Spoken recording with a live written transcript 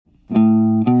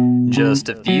Just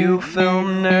a few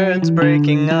film nerds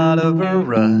breaking out of a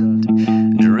rut,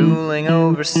 drooling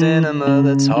over cinema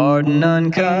that's hard and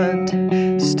uncut.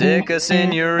 Stick us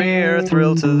in your ear,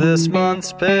 thrill to this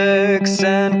month's picks,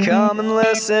 and come and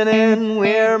listen in,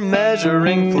 we're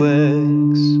measuring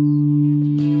flicks.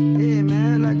 Yeah,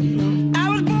 man, like, you know. I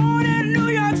was born in New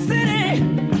York City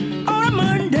on a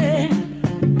Monday.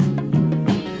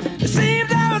 It seems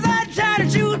I was out trying to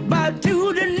shoot by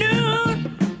 2 to noon.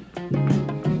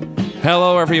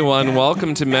 Hello, everyone.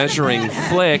 Welcome to Measuring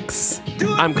Flicks.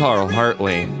 I'm Carl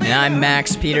Hartley. And I'm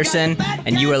Max Peterson,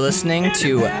 and you are listening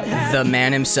to the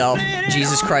man himself,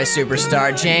 Jesus Christ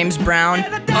Superstar, James Brown.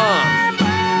 Give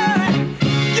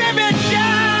me a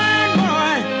shine,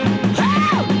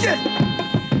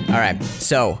 boy. All right,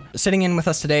 so sitting in with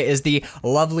us today is the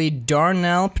lovely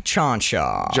Darnell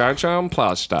Pchanshaw. Jarjam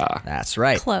Plasta. That's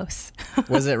right. Close.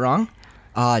 Was it wrong?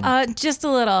 Just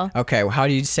a little. Okay, well, how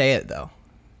do you say it, though?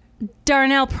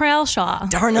 Darnell Pralshaw.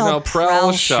 Darnell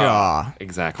Pralshaw.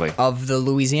 Exactly. Of the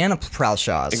Louisiana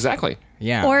Pralshaws. Exactly.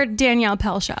 Yeah. Or Danielle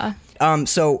Pelshaw.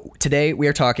 So today we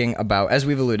are talking about, as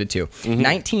we've alluded to,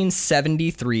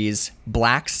 1973's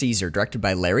Black Caesar, directed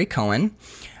by Larry Cohen.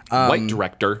 White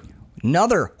director.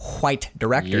 Another white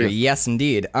director, Yes. yes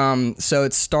indeed. So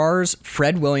it stars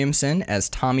Fred Williamson as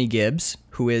Tommy Gibbs,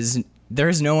 there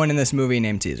is no one in this movie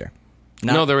named Caesar.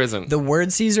 No, there isn't. The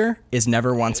word Caesar is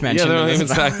never once Yeah, mentioned they in don't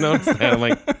this even notice that. I'm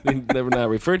like, they're not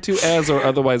referred to as or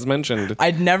otherwise mentioned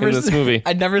in this movie.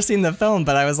 I'd never seen the film,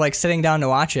 but I was like sitting down to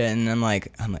watch it, and I'm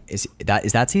like, is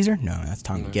that Caesar? No, that's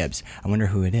Tommy Gibbs. I wonder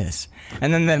who it is.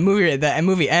 And then the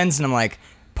movie ends, and I'm like,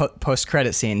 post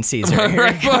credit scene Caesar.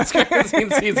 Right, post-credit scene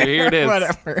Caesar. Here it is.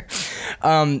 Whatever.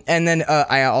 And then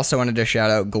I also wanted to shout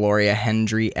out Gloria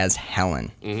Hendry as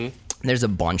Helen. Mm-hmm. There's a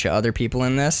bunch of other people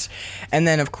in this, and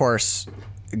then of course,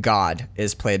 God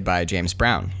is played by James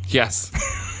Brown. Yes.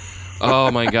 Oh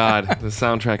my God, the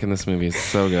soundtrack in this movie is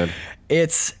so good.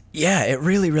 It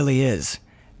really, really is.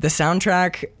 The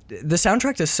soundtrack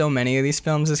to so many of these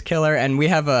films is killer, and we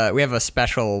have a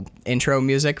special intro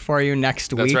music for you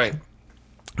next week. That's right.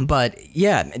 But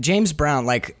yeah, James Brown,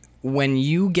 like when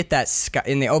you get that sky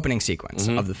in the opening sequence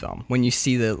of the film, when you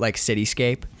see the like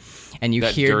cityscape, and you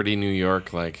That hear dirty New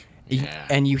York, like. Yeah.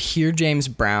 And you hear James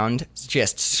Brown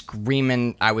just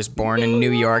screaming, "I was born in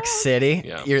New York City."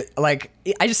 Yeah. You're like,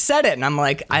 I just said it, and I'm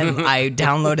like, I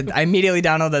immediately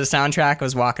downloaded the soundtrack. I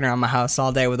was walking around my house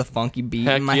all day with a funky beat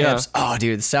Heck in my yeah. hips. Oh,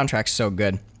 dude, the soundtrack's so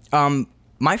good.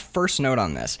 My first note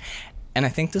on this, and I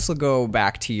think this will go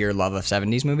back to your love of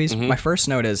 70s movies. My first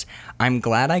note is, I'm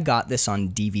glad I got this on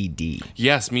DVD.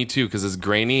 Yes, me too, because it's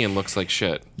grainy and looks like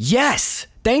shit. Yes!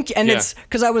 Thank you. And Yeah. it's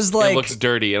because I was like, It looks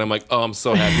dirty, and I'm like, oh, I'm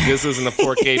so happy. This isn't a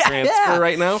 4K transfer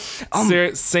right now.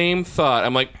 Same thought.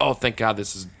 I'm like, oh, thank God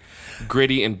this is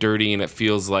gritty and dirty, and it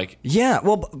feels like... yeah,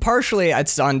 well, partially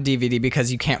it's on DVD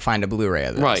because you can't find a Blu-ray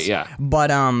of this. Right, yeah. But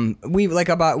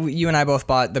you and I both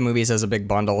bought the movies as a big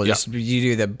bundle. Yeah. Just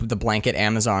you do the blanket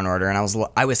Amazon order, and I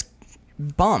was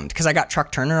bummed because I got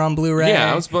Truck Turner on Blu-ray.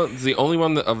 Yeah, it's the only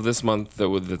one of this month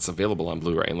that's available on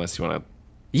Blu-ray, unless you want to...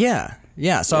 Yeah.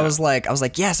 So I was like,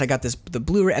 yes, I got the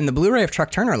Blu-ray, and the Blu-ray of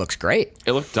Truck Turner looks great.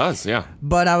 It does, yeah.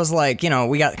 But I was like,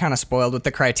 we got kind of spoiled with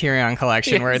the Criterion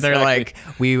Collection, where they're like,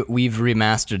 we've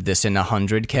remastered this in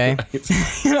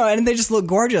 100K, and they just look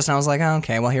gorgeous. And I was like, oh,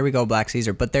 okay, well, here we go, Black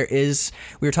Caesar. But we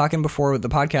were talking before the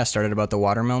podcast started about the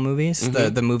Watermill movies,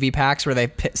 the movie packs where they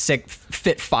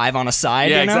fit 5 on a side.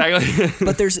 Yeah, exactly.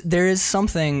 But there is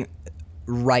something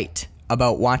right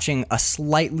about watching a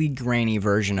slightly grainy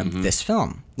version of this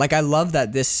film. Like, I love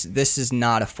that this is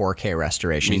not a 4K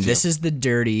restoration. Me too. This is the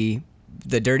dirty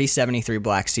 73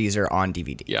 Black Caesar on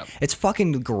DVD. Yeah. It's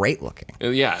fucking great looking.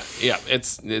 Yeah.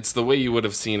 It's the way you would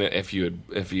have seen it if you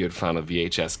had found a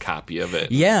VHS copy of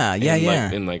it. Yeah.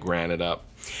 And ran it up.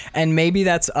 And maybe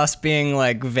that's us being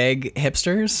like vague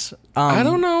hipsters. I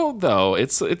don't know though.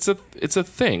 It's a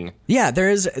thing. Yeah, there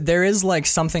is like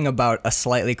something about a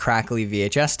slightly crackly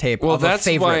VHS tape of a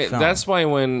favorite film. That's why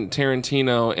when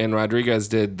Tarantino and Rodriguez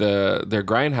did their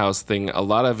Grindhouse thing, a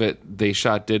lot of it they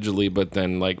shot digitally, but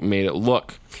then like made it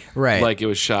look right like it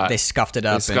was shot. They scuffed it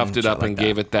up. And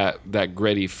gave it that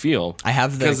gritty feel. I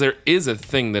have because there is a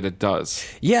thing that it does.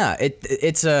 Yeah, it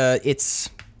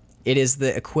is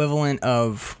the equivalent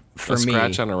of, for me,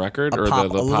 scratch on a record, a or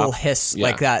pop, the a little pop? hiss, Yeah.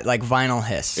 like that, like vinyl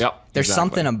hiss. Yep, There's exactly.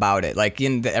 something about it. Like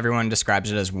everyone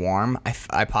describes it as warm.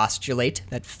 I postulate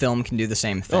that film can do the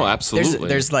same thing. Oh, absolutely.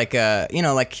 There's like a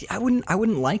like I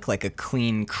wouldn't like a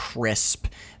clean, crisp,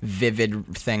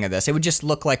 vivid thing of this. It would just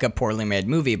look like a poorly made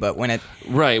movie. But when it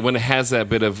has that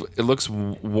bit of, it looks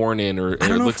worn in, or I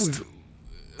don't it know looks. if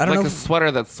I don't like know. a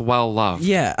sweater that's well loved.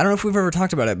 Yeah, I don't know if we've ever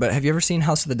talked about it, but have you ever seen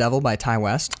House of the Devil by Ty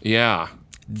West? Yeah.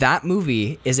 That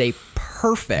movie is a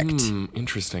perfect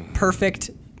Interesting.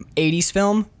 80s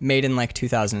film made in like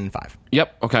 2005.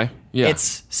 Yep. Okay. Yeah.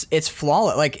 It's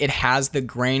flawless. Like it has the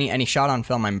grainy, and he shot on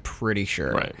film, I'm pretty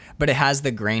sure. Right. But it has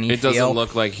the grainy it feel. doesn't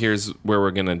look like here's where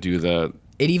we're gonna do the.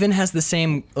 It even has the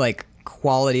same like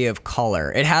quality of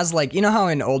color. It has like, you know how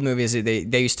in old movies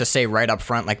they used to say right up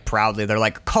front, like proudly, they're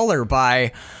like color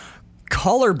by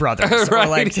Color Brothers Right, or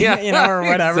like yeah, you know, or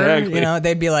whatever. exactly. You know,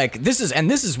 they'd be like, this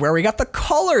is where we got the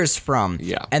colors from.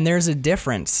 Yeah. And there's a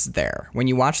difference there. When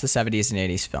you watch the 70s and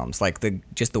 80s films, like the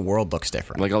world looks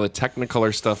different. Like all the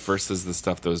Technicolor stuff versus the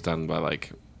stuff that was done by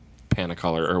like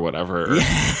Panacolor or whatever, or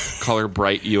Color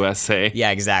Bright USA.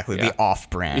 Yeah, exactly. Yeah. The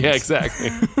off-brand. Yeah, exactly.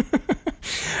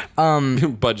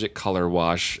 Budget color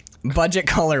wash. Budget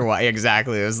color,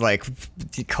 exactly. It was like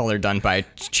color done by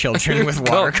children with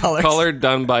watercolors. Color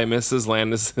done by Mrs.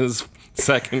 Landis's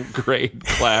second grade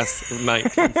class of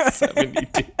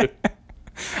 1972.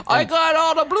 I got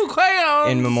all the blue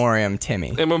crayons. In memoriam,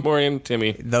 Timmy. In memoriam,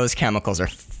 Timmy. Those chemicals are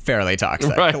fairly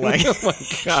toxic. Right. Like, Oh my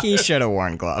God. he should have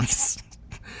worn gloves.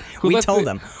 Who We let told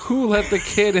the- him. Who let the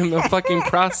kid in the fucking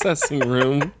processing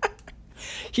room?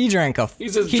 He drank a.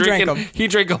 He's just he drinking. drank a. He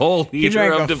drank a whole He liter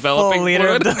drank of a developing full liter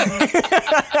of fluid.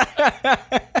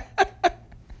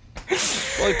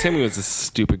 Well, Timmy was a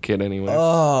stupid kid anyway.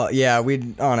 Oh yeah,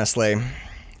 we honestly.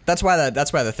 That's why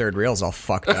the third reel's all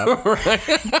fucked up.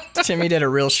 Timmy did a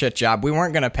real shit job. We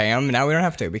weren't gonna pay him. Now we don't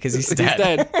have to because he's dead. He's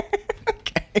dead.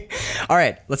 Okay. All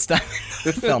right, let's dive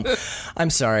into the film. I'm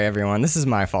sorry, everyone. This is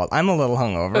my fault. I'm a little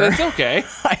hungover. It's okay.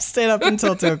 I stayed up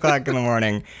until 2 o'clock in the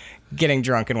morning, getting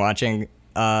drunk and watching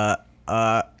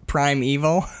Prime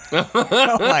Evil.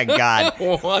 Oh my God.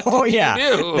 What Oh did yeah.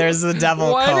 you do? There's a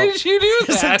devil Why cult. did you do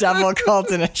There's a that? devil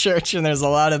cult in a church, and there's a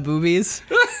lot of boobies.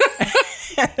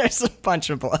 And there's a bunch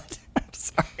of blood. I'm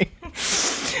sorry.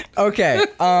 Okay.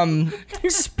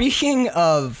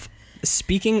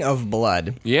 Speaking of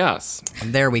blood, Yes.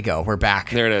 there we go. We're back.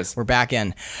 There it is. We're back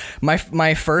in. My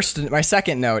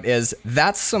second note is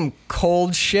that's some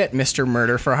cold shit, Mr.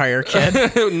 Murder for Hire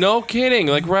kid. No kidding.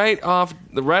 Like right off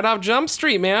Jump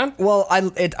Street, man. Well,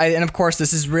 and of course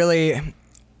this is really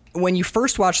when you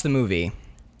first watch the movie.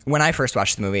 When I first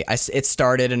watched the movie, it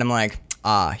started and I'm like,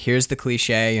 here's the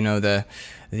cliche, you know, the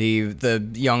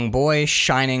young boy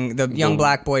shining, the young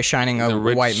black boy shining a the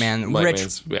rich white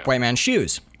white man's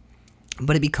shoes.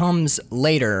 But it becomes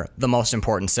later the most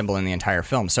important symbol in the entire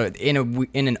film. So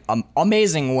in an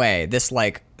amazing way, this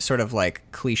like sort of like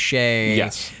cliche,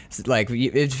 Yes. like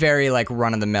it's very like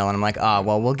run of the mill, and I'm like,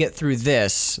 well, we'll get through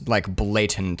this like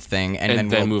blatant thing, and And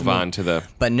then move on to the.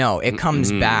 But no, it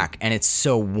comes back, and it's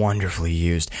so wonderfully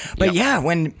used. But Yep. yeah,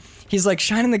 when he's like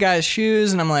shining the guy's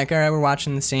shoes, and I'm like, all right, we're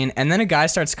watching the scene, and then a guy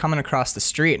starts coming across the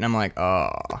street, and I'm like,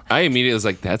 oh. I immediately was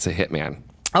like, that's a hitman.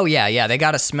 Oh yeah, they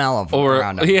got a smell of Or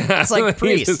around him. yeah, It's like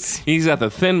priests. he's got the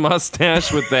thin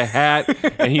mustache with the hat,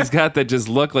 and he's got that just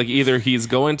look like either he's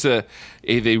going to,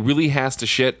 either he really has to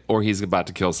shit, or he's about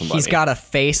to kill somebody. He's got a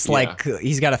face like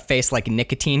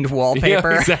nicotined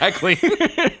wallpaper. Yeah, exactly.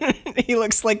 He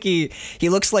looks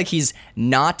like he's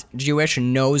not Jewish,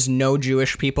 knows no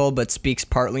Jewish people, but speaks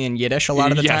partly in Yiddish a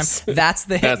lot of the Yes. time. That's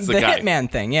the That's the guy.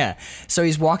 hitman thing, yeah. So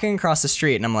he's walking across the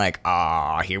street, and I'm like,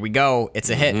 here we go, it's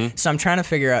a hit. So I'm trying to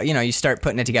figure out, you start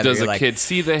putting it together. Does You're the like, kid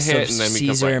see the hit so and then become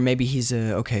Caesar, right? maybe he's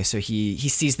okay. So he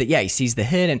sees the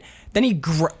hit, and then he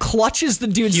clutches the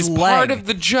dude's He's leg. part of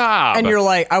the job. And you're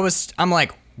like, I'm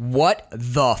like, what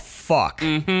the fuck?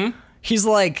 Mm-hmm. He's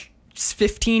like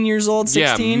 15 years old,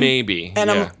 16. Yeah, maybe.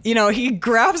 And Yeah. he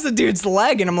grabs the dude's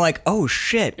leg, and I'm like, oh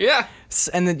shit. Yeah.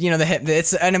 And then the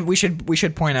hit. And we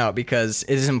should point out, because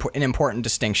it is an important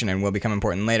distinction and will become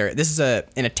important later. This is an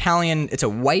Italian. It's a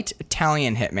white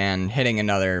Italian hitman hitting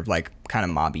another like kind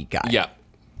of mobby guy. Yeah.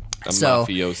 A So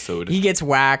mafioso. he gets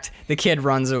whacked. The kid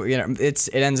runs.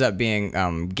 It ends up being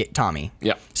Tommy.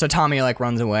 Yeah. So Tommy like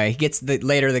runs away. He gets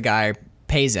later the guy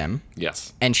pays him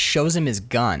Yes. and shows him his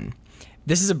gun.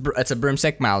 This is it's a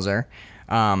broomstick Mauser,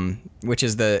 which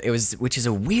is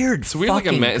a weird So we have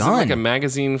fucking like gun. like a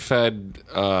magazine-fed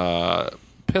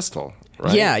pistol,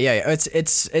 right? Yeah.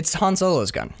 It's Han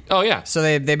Solo's gun. Oh yeah.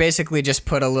 So they basically just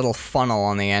put a little funnel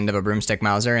on the end of a broomstick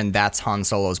Mauser, and that's Han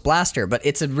Solo's blaster. But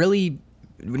it's a really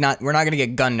we're not going to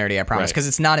get gun nerdy, I promise, Right. because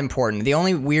it's not important. The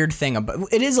only weird thing about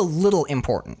it is a little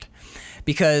important,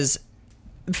 because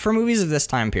for movies of this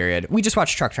time period, we just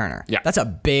watched Chuck Turner. Yeah. That's a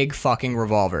big fucking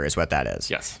revolver is what that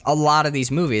is. Yes. A lot of these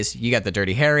movies, you got the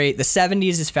Dirty Harry. The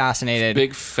 70s is fascinated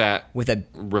Big fat with a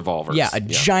revolvers.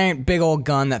 giant big old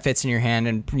gun that fits in your hand,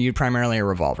 and primarily a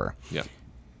revolver. Yeah.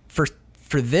 For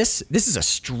for this is a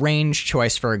strange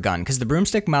choice for a gun because the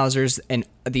broomstick Mauser's and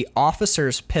the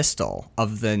officer's pistol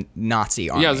of the Nazi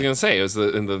army. Yeah, I was gonna say it was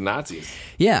in the Nazis.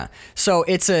 Yeah, so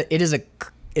it's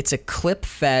a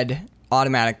clip-fed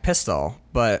automatic pistol,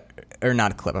 or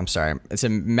not a clip. I'm sorry. It's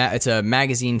a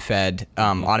magazine-fed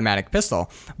automatic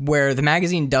pistol where the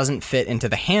magazine doesn't fit into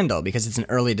the handle because it's an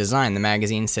early design. The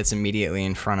magazine sits immediately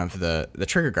in front of the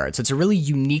trigger guard, so it's a really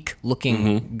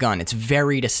unique-looking gun. It's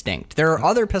very distinct. There are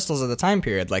other pistols of the time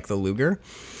period, like the Luger,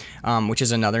 which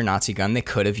is another Nazi gun they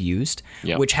could have used,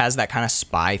 which has that kind of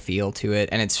spy feel to it,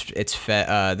 and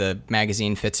the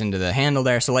magazine fits into the handle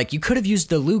there. So like you could have used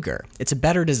the Luger. It's a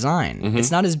better design. It's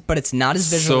not as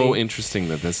visually. So interesting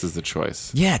that this is the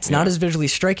choice. Yeah, it's not as visually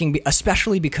striking,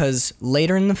 especially because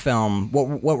later in the film,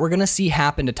 what we're gonna see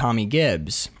happen to Tommy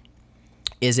Gibbs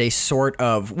is a sort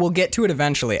of. We'll get to it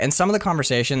eventually, and some of the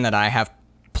conversation that I have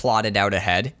plotted out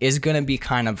ahead is going to be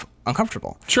kind of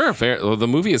uncomfortable. Sure, fair. Well, the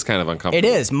movie is kind of uncomfortable.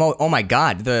 It is. Oh my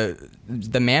God,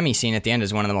 the mammy scene at the end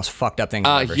is one of the most fucked up things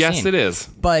I've ever seen. Yes, it is.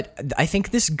 But I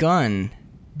think this gun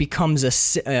becomes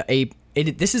this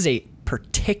is a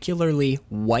particularly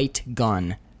white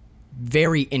gun,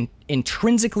 very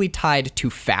intrinsically tied to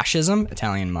fascism,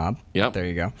 Italian mob. Yep. There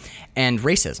you go, and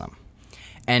racism.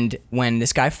 And when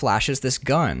this guy flashes this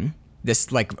gun.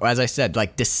 This, like, as I said,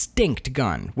 like, distinct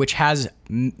gun, which has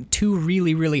two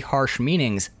really, really harsh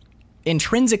meanings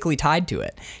intrinsically tied to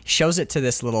it, shows it to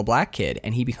this little black kid,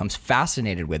 and he becomes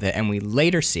fascinated with it, and we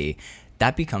later see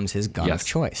that becomes his gun of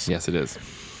choice. Yes, it is.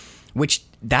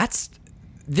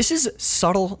 This is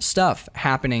subtle stuff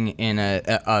happening in a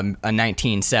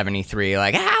 1973,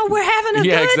 like, we're having a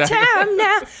good time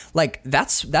now. Like,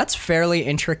 that's fairly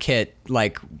intricate,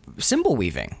 like, symbol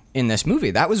weaving in this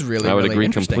movie. That was really, I would really agree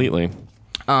interesting. completely.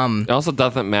 It also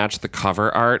doesn't match the cover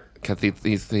art because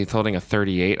he's holding a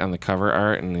 38 on the cover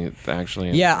art, and he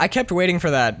actually I kept waiting for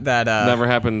that never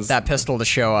happens. that pistol to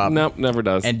show up. Nope, never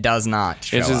does. It does not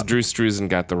show It's just up. Drew Struzan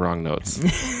got the wrong notes.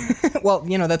 Well,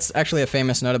 that's actually a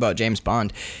famous note about James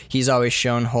Bond. He's always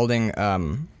shown holding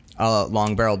a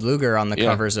long-barreled Luger on the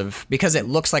covers of, because it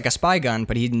looks like a spy gun,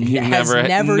 but he has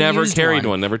never used carried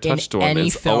one, never touched one. Any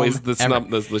it's film always the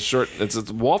ever. the short.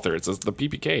 It's Walther. It's the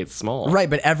PPK. It's small. Right,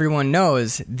 but everyone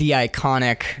knows the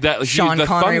iconic Sean the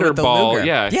Connery with the Thunderball, Luger.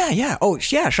 yeah. Yeah. Oh,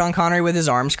 yeah. Sean Connery with his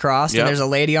arms crossed, Yep. and there's a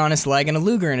lady on his leg and a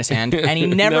Luger in his hand, and he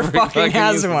never fucking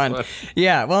has uses one. one.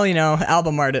 Yeah. Well,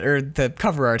 album art or the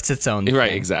cover art's its own Right.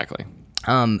 thing. Exactly.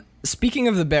 Speaking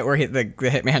of the bit where the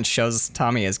hitman shows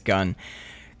Tommy his gun,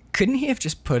 couldn't he have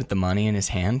just put the money in his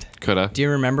hand? Coulda. Do you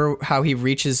remember how he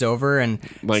reaches over and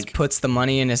Like- puts the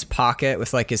money in his pocket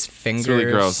with like his fingers?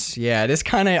 really gross. Yeah, it is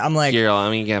kind of. I'm like, Here,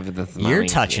 let me give this money. you're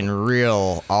touching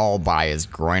real all by his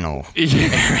groinal.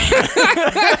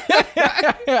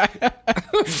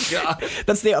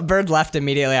 That's the bird left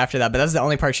immediately after that, but that's the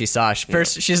only part she saw.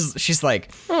 First, she's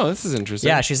like, Oh, this is interesting.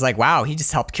 yeah, she's like, wow, he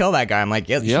just helped kill that guy. I'm like,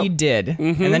 yeah, Yep. he did.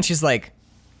 And then she's like,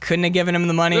 couldn't have given him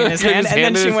the money in his His hand, and then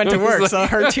hand she is- went to work. was So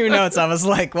her two notes, I was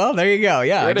like, well, there you go.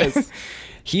 Yeah, There it is.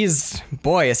 He's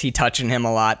boy, is he touching him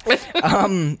a lot.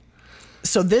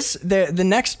 So the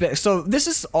next bit. So this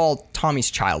is all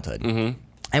Tommy's childhood,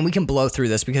 and we can blow through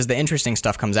this because the interesting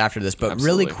stuff comes after this. But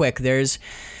Absolutely. really quick, there is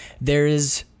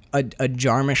a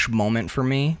Jarmusch moment for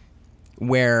me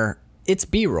where it's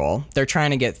B-roll. They're trying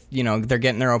to get they're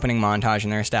getting their opening montage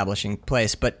and they're establishing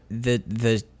place, but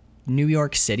the New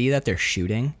York City that they're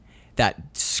shooting, that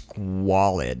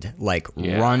squalid, like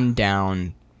run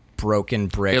down, broken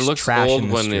bricks, It looks trash old in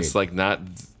the when street. it's like not.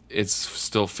 It's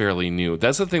still fairly new.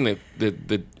 That's the thing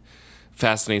that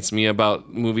fascinates me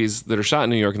about movies that are shot in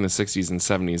New York in the 60s and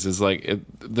 70s is like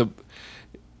the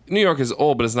New York is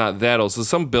old, but it's not that old. So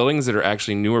some buildings that are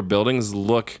actually newer buildings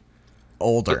look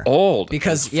older, old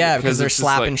because they're it's just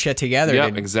slapping like- shit together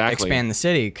Yep, to exactly. expand the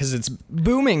city because it's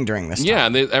booming during this time. Yeah,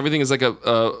 and everything is like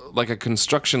a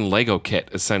construction Lego kit,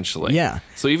 essentially. Yeah.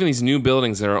 So even these new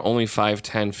buildings that are only 5,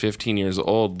 10, 15 years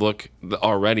old look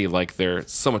already like they're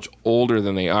so much older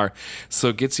than they are. So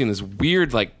it gets you in this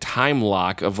weird like time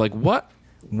lock of like, what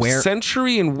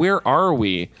century and where are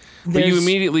we? But you There's-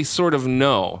 immediately sort of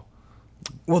know.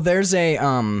 Well, there's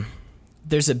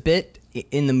a bit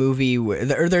in the movie or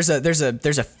there's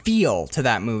a feel to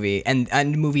that movie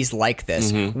and movies like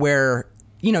this where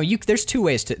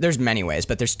there's many ways,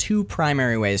 but there's two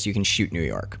primary ways you can shoot New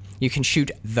York. You can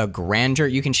shoot the grandeur.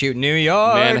 You can shoot New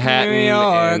York, Manhattan New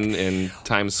York. and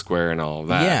Times Square and all of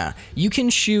that. Yeah, you can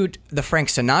shoot the Frank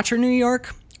Sinatra New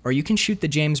York, or you can shoot the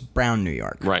James Brown New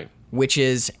York. Right. Which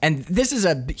is, and this is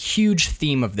a huge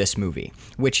theme of this movie,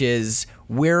 which is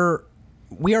we are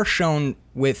shown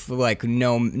with like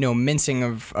no mincing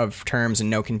of terms and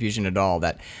no confusion at all,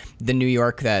 that the New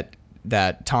York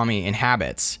that Tommy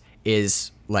inhabits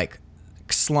is like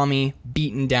slummy,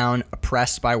 beaten down,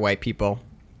 oppressed by white people.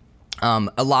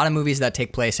 A lot of movies that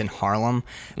take place in Harlem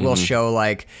will show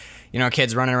like, you know,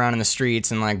 kids running around in the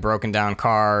streets and like broken down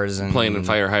cars and Playing in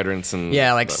fire hydrants and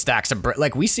stacks of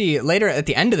like we see later at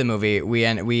the end of the movie, we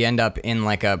end up in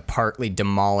like a partly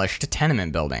demolished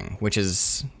tenement building, which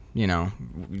is, you know,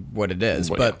 what it is.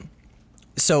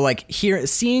 So like here,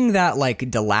 seeing that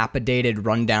like dilapidated,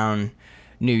 rundown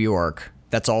New York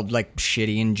that's all like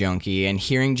shitty and junky, and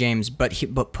hearing James, but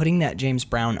putting that James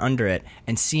Brown under it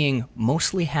and seeing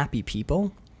mostly happy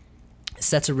people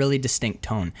sets a really distinct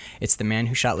tone. It's the Man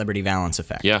Who Shot Liberty Valance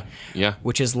effect. Yeah.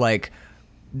 Which is like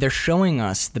they're showing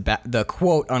us the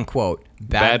quote unquote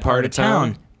bad part of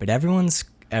town, but everyone's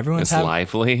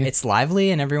lively. It's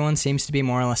lively, and everyone seems to be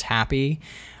more or less happy.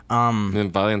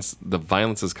 And the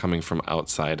violence is coming from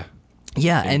outside.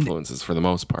 Yeah, influences for the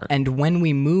most part. And when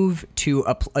we move to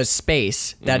a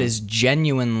space that is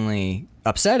genuinely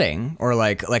upsetting, or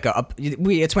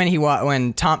it's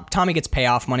when Tommy gets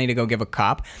payoff money to go give a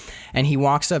cop, and he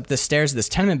walks up the stairs of this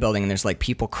tenement building, and there's like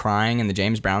people crying, and the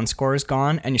James Brown score is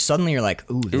gone, and you're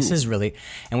like, ooh, this is really,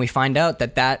 and we find out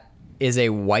that is a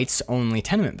whites only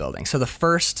tenement building. So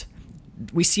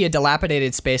we see a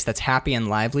dilapidated space that's happy and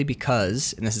lively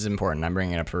because, and this is important, I'm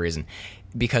bringing it up for a reason,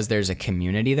 because there's a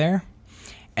community there.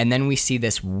 And then we see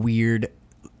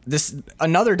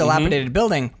another dilapidated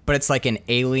building, but it's like an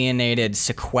alienated,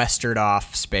 sequestered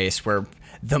off space where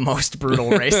the most brutal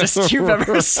racist you've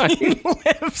ever seen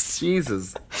lives.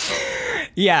 Jesus.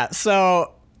 Yeah,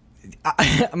 so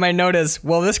my note is,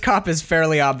 well, this cop is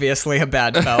fairly obviously a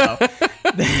bad fellow.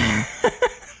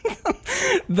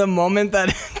 The moment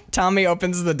that Tommy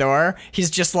opens the door, he's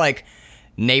just like,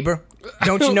 neighbor,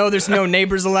 don't you know there's no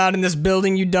neighbors allowed in this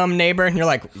building, you dumb neighbor? And you're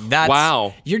like,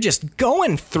 wow. You're just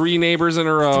going 3 neighbors in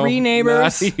a row. 3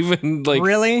 neighbors. Not even like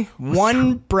really?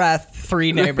 One breath,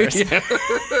 3 neighbors.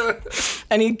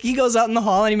 And he goes out in the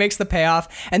hall and he makes the payoff.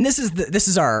 And this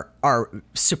is our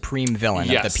supreme villain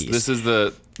of the piece. This is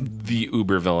the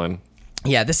uber villain.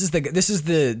 Yeah, this is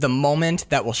the moment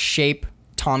that will shape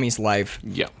Tommy's life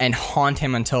and haunt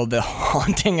him until the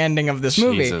haunting ending of this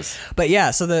movie. Jesus. But yeah,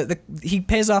 so he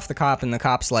pays off the cop, and the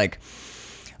cop's like,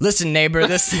 listen, neighbor, you're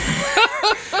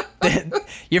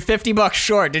 $50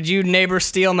 short. Did you neighbor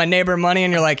steal my neighbor money?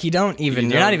 And you're like, you're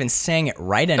not even saying it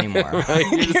right anymore. Right?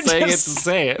 You're saying it to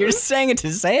say it. You're saying it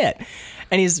to say it.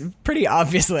 And he's pretty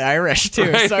obviously Irish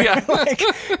too. Right, so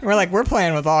we're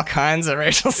playing with all kinds of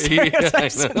racial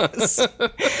stereotypes in this.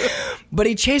 But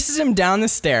he chases him down the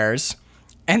stairs.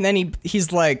 And then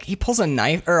he's like, he pulls a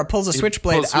knife or pulls a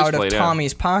switchblade out of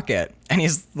Tommy's pocket, and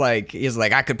he's like,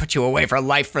 I could put you away for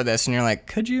life for this, and you're like,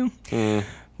 could you?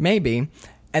 Maybe.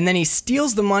 And then he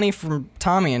steals the money from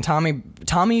Tommy, and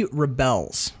Tommy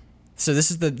rebels. So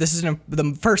this is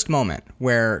the first moment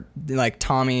where like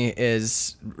Tommy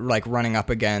is like running up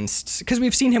against, because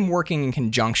we've seen him working in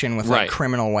conjunction with like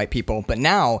criminal white people, but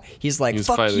now he's like,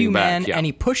 fuck you, man, and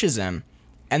he pushes him,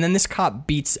 and then this cop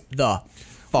beats the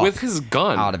with his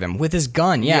gun out of him with his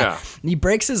gun. Yeah. He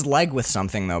breaks his leg with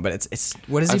something though, but it's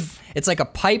what is he? It's like a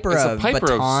pipe or a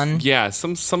baton.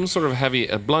 Some sort of heavy,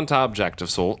 a blunt object of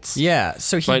sorts. Yeah.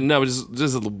 So dude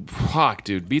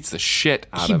beats the shit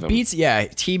out of him.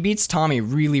 He beats Tommy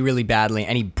really, really badly,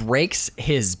 and he breaks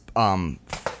his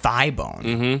thigh bone.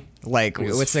 Mm-hmm. Like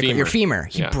what's it? Your femur.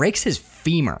 He breaks his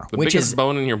femur, which is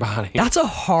bone in your body. That's a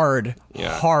hard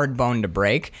bone to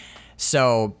break.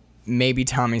 So maybe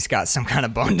Tommy's got some kind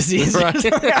of bone disease. Right.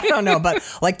 I don't know, but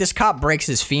like this cop breaks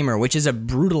his femur, which is a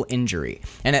brutal injury,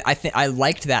 and I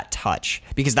liked that touch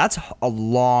because that's a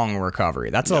long recovery.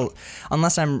 That's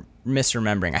unless I'm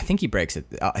misremembering. I think he breaks it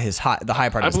the high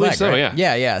part of his leg. So, right?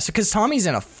 Yeah. So because Tommy's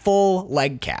in a full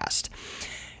leg cast,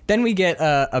 then we get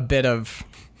a bit of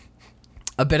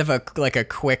a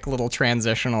quick little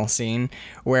transitional scene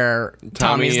where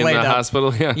Tommy's in laid the up.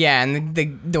 Hospital. Yeah, and the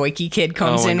doiky kid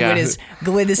comes in with his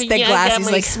thick glasses. I got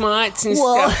my like smarts and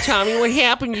stuff. Tommy, what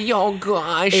happened to you? Oh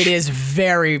gosh, it is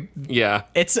very. Yeah,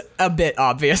 it's a bit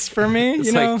obvious for me. It's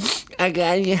you know, I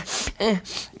got you.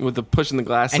 With the pushing the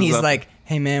glasses, and he's up. like,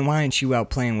 hey man, why aren't you out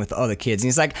playing with other kids? And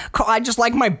he's like, I just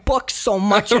like my books so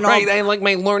much. Right, I like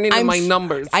my learning and my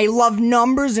numbers. I love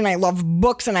numbers and I love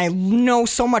books and I know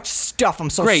so much stuff. I'm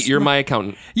so great. You're my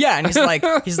accountant. Yeah, and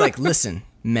he's like, listen,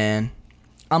 man,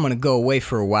 I'm gonna go away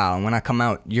for a while, and when I come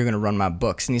out, you're gonna run my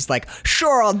books. And he's like,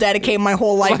 sure, I'll dedicate my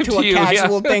whole life to a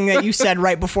casual thing that you said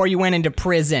right before you went into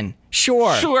prison.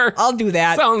 Sure. I'll do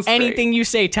that. Sounds great. Anything you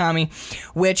say, Tommy.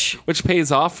 Which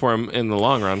pays off for him in the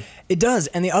long run it does.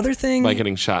 And the other thing... by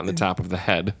getting shot in the top of the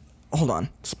head. Hold on.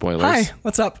 Spoilers. Hi,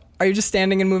 what's up? Are you just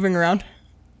standing and moving around?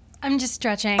 I'm just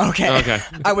stretching. Okay.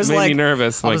 I was Made like me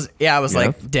nervous. I was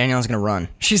like, Danielle's gonna run.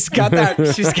 She's got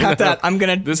that. I'm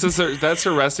gonna. That's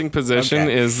her resting position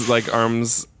is like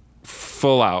arms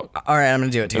full out. All right, I'm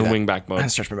gonna do it too. In then. wing back mode. I'm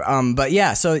stretch my- But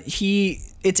yeah, so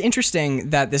it's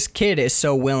interesting that this kid is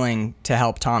so willing to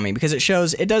help Tommy because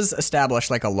it does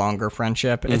establish like a longer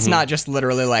friendship. It's not just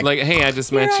literally like, hey, I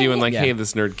just met you, and like, Yeah. hey,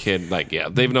 this nerd kid, like, yeah,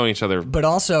 they've known each other. but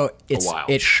also while.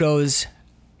 it shows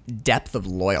depth of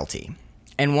loyalty.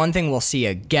 And one thing we'll see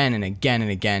again and again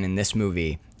and again in this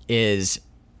movie is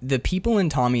the people in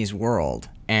Tommy's world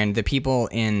and the people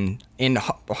in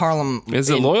Harlem. Is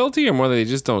it loyalty or more that they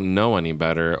just don't know any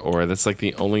better, or that's like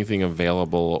the only thing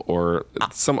available, or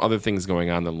some other things going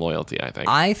on than loyalty? I think.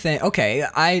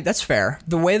 That's fair.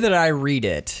 The way that I read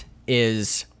it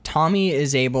is Tommy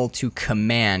is able to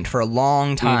command for a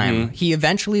long time. He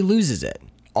eventually loses it,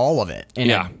 all of it,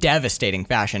 in a devastating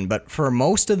fashion. But for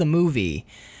most of the movie,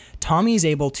 Tommy's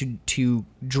able to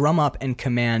drum up and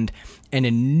command an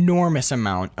enormous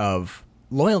amount of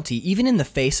loyalty, even in the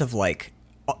face of like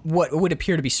what would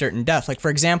appear to be certain death. Like,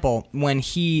 for example, when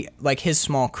his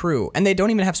small crew, and they don't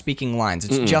even have speaking lines,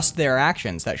 it's just their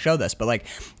actions that show this, but like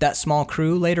that small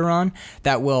crew later on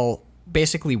that will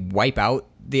basically wipe out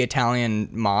the Italian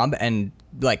mob and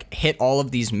like hit all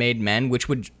of these made men, which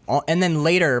would, and then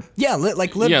later, the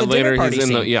later dinner party he's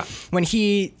in scene, when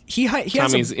he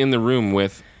Tommy's in the room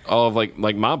with all of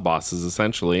like mob bosses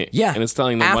essentially, and it's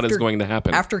telling them what is going to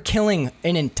happen after killing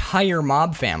an entire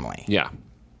mob family.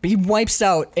 He wipes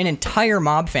out an entire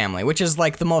mob family, which is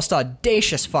like the most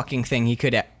audacious fucking thing he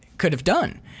could have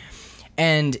done.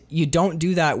 And you don't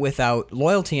do that without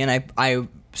loyalty. And I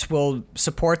will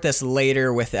support this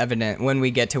later with evidence when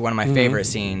we get to one of my favorite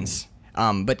scenes.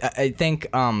 But I think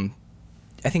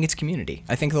it's community.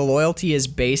 I think the loyalty is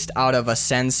based out of a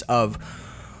sense of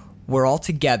we're all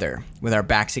together with our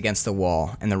backs against the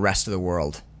wall and the rest of the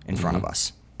world in front of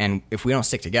us. And if we don't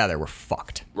stick together, we're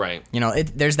fucked. Right. You know,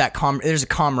 there's a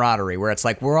camaraderie where it's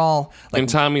like we're all like. And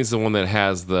Tommy's the one that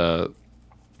has the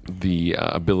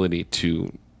ability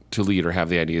to lead or have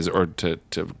the ideas or to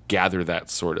gather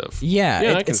that sort of.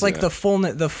 It's like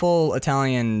the full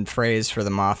Italian phrase for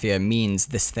the mafia means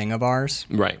this thing of ours.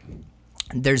 Right.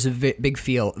 There's a big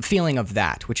feeling of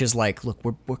that, which is like, look,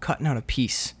 we're cutting out a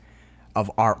piece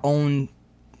of our own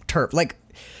turf. Like,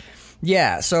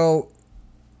 so.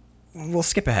 We'll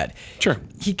skip ahead. Sure.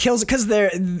 He kills it because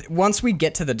once we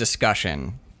get to the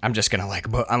discussion, I'm just gonna like,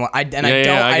 I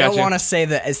don't want to say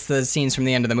that it's the scenes from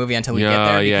the end of the movie until we get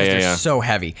there because they're so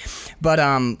heavy. But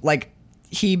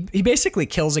he basically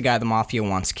kills a guy the mafia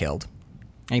wants killed,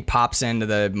 and he pops into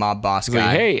the mob boss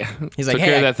guy. He's like,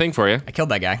 care of that thing for you. I killed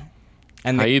that guy.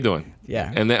 And how you doing?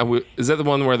 Yeah. And is that the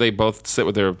one where they both sit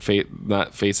with their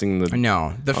not facing the?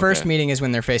 No, the first meeting is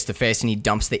when they're face to face, and he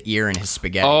dumps the ear in his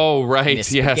spaghetti. Oh right, yes.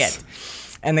 Spaghetti.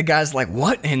 And the guy's like,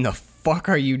 "What in the fuck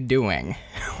are you doing?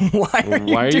 Why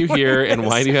are you here? And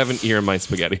why do you have an ear in my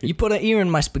spaghetti? You put an ear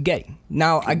in my spaghetti.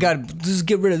 Now I gotta just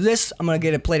get rid of this. I'm gonna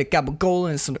get a plate of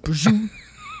capicola and some prosciutto.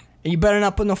 You better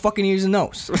not put no fucking ears in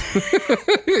those.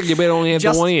 You better only have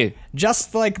the one ear.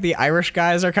 Just like the Irish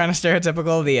guys are kind of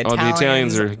stereotypical, the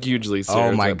Italians are hugely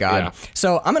stereotypical. Oh my god. Yeah.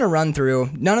 So I'm going to run through,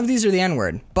 none of these are the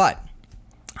N-word, but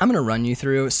I'm going to run you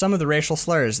through some of the racial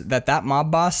slurs that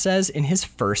mob boss says in his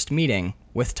first meeting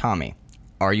with Tommy.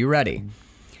 Are you ready?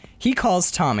 He calls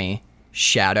Tommy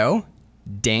Shadow,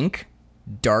 Dink,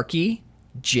 Darky,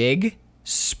 Jig,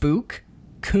 Spook,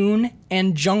 Coon,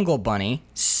 and Jungle Bunny,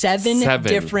 seven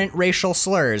different racial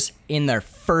slurs in their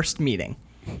first meeting.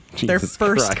 Their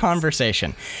first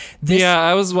conversation.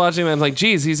 I was watching that. I'm like,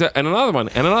 geez, and another one,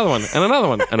 and another one, and another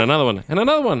one, and another one, and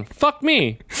another one. Fuck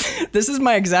me. This is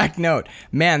my exact note.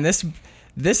 Man, this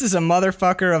is a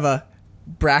motherfucker of a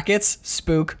brackets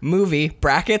spook movie,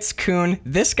 brackets coon.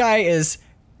 This guy is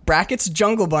brackets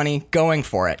Jungle Bunny going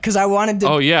for it because I wanted to.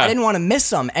 I didn't want to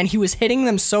miss him, and he was hitting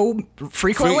them so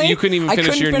frequently. You couldn't even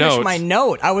finish your note. My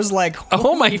note. I was like,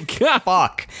 oh my god,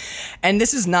 fuck! And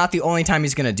this is not the only time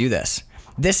he's gonna do this.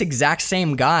 This exact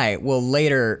same guy will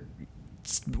later,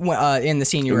 in the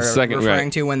scene you were referring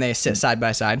to when they sit side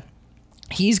by side,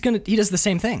 he does the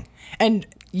same thing, and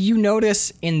you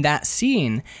notice in that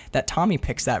scene that Tommy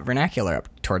picks that vernacular up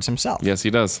towards himself. Yes,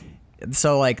 he does.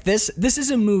 So like this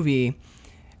is a movie.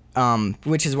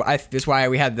 Which is why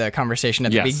we had the conversation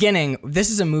at the beginning. This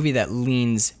is a movie that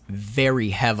leans very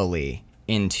heavily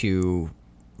into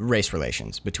race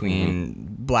relations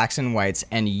between blacks and whites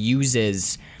and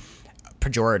uses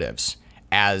pejoratives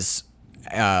as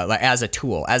a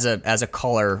tool, as a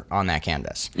color on that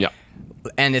canvas. Yeah.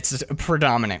 And it's a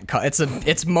predominant color.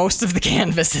 It's most of the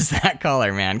canvas is that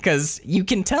color, man, because you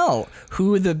can tell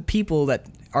who the people that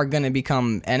are going to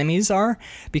become enemies are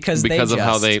because of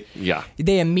how they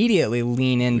immediately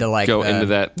lean into like into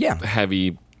that yeah.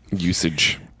 heavy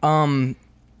usage.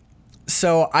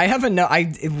 So I have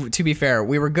to be fair,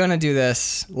 we were going to do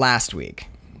this last week,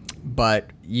 but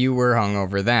you were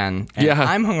hungover then, and Yeah.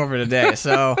 I'm hungover today.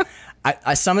 So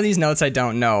I some of these notes I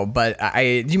don't know, but do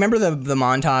you remember the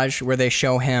montage where they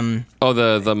show him? Oh,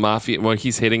 the mafia. Well,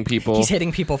 he's hitting people. He's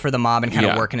hitting people for the mob and kind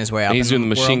of working his way up. And he's doing the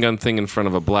world. machine gun thing in front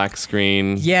of a black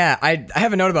screen. Yeah, I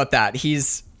have a note about that.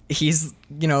 He's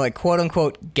like quote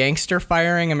unquote gangster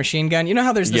firing a machine gun. You know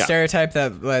how there's the stereotype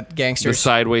that gangsters The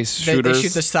sideways shooters. They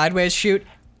shoot the sideways shoot.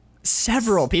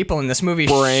 Several people in this movie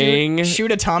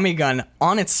shoot a Tommy gun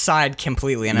on its side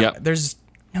completely, and there's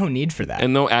no need for that.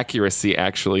 And no accuracy,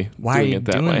 actually. Why doing are you it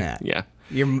that doing way. that? Yeah.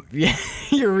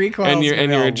 Your recoil And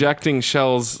you're ejecting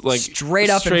shells like straight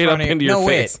up in front of into your no,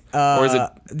 face. Wait. Or is it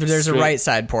there's a right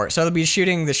side port, so they'll be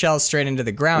shooting the shells straight into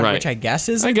the ground, Right. which I guess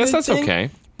is. I guess that's thing, okay.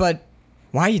 But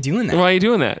why are you doing that? Why are you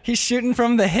doing that? He's shooting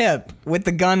from the hip with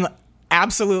the gun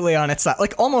absolutely on its side,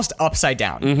 like almost upside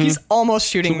down. He's almost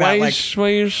shooting Why that are like. why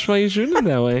are you shooting it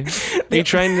that way? Are you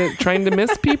trying to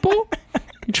miss people?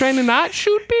 You trying to not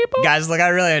shoot people? Guys, look, I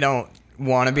really don't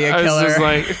want to be a I was killer. just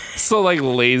like so like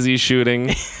lazy shooting.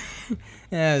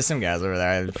 Yeah, there's some guys over there.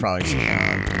 I'd probably shoot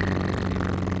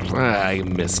I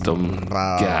missed them.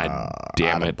 God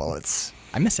damn it. bullets.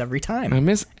 I miss every time. I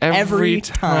miss every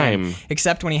time.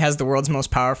 Except when he has the world's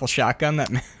most powerful shotgun that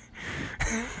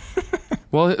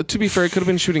Well, to be fair, it could have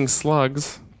been shooting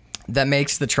slugs. that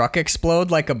makes the truck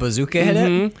explode like a bazooka hit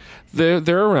it.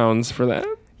 There are rounds for that.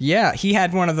 Yeah, he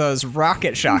had one of those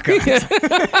rocket shotguns.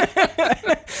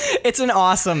 It's an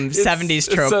awesome 70s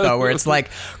trope though, where it's like,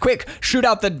 quick, shoot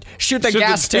the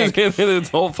gas tank. And its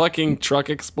whole fucking truck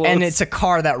explodes. And it's a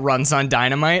car that runs on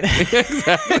dynamite.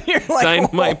 Exactly. You're like,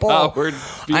 dynamite powered.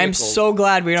 I'm so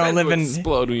glad we don't live in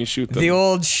explode when you shoot them. the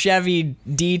old Chevy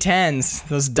D10s,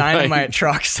 those dynamite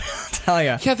trucks. I'll tell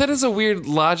you. Yeah, that is a weird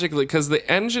logic because the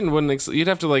engine wouldn't. You'd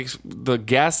have to like the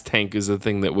gas tank is the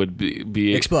thing that would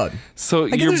be Explode. So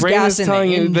Like, your there's brain gas is in the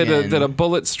telling you engine. that a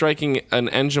bullet striking an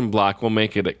engine block will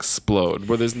make it explode.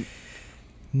 Where there's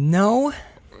No.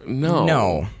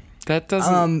 no. That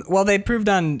doesn't. Well, they proved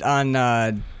on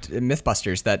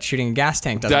MythBusters that shooting a gas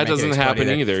tank doesn't That make it doesn't explode happen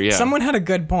either, yeah. Someone had a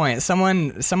good point.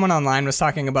 Someone online was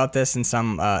talking about this in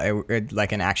some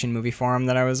like an action movie forum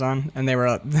that I was on, and they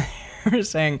were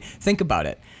saying, think about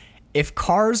it. If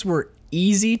cars were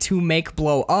easy to make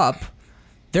blow up,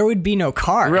 there would be no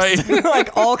cars. Right.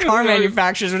 Like all car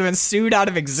manufacturers would have been sued out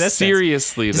of existence.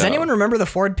 Seriously, Does though. anyone remember the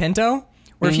Ford Pinto?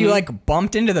 Where if you like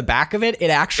bumped into the back of it,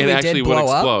 it actually It actually did would blow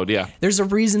up. explode, yeah. There's a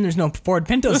reason there's no Ford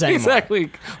Pintos anymore.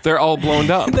 Exactly. They're all blown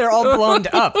up. They're all blown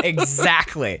up.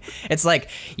 Exactly. It's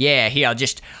like, yeah, here I'll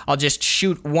just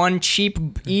shoot one cheap,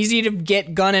 easy to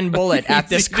get gun and bullet at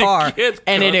this Easy to car, get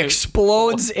and it gun and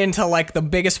explodes into like the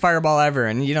biggest fireball ever.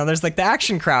 And there's like the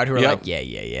action crowd who are Yep. like,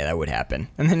 yeah, that would happen.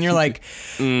 And then you're like,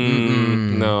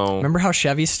 No. remember how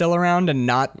Chevy's still around and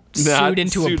not sued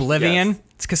into sued, oblivion? yes.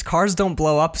 It's because cars don't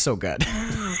blow up so good.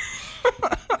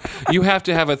 You have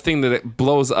to have a thing that it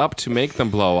blows up to make them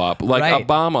blow up, like a Right.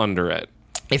 bomb under it.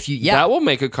 If you That will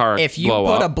make a car if you blow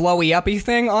put up. a blowy uppy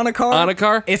thing on a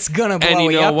car, it's gonna blowy And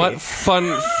you know uppy. what?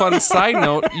 Fun side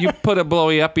note: you put a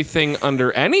blowy uppy thing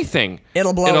under anything,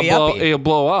 It'll blowy uppy. It'll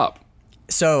blow up.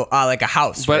 So, like a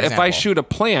house. for But if I example. shoot a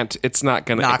plant, it's not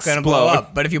gonna not explode. gonna blow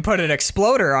up. But if you put an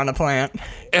exploder on a plant,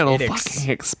 It'll it fucking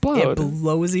it explode.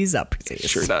 blows up.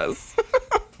 Sure does.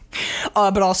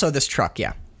 But also this truck,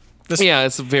 yeah. Yeah,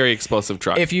 it's a very explosive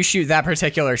truck. If you shoot that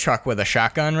particular truck with a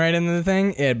shotgun right into the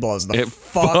thing, it blows the it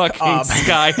fuck fucking up.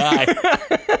 sky high.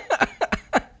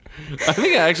 I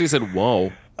think I actually said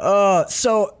whoa.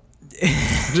 So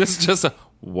Just a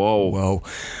whoa.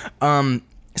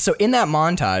 So in that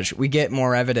montage, we get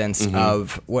more evidence Mm-hmm.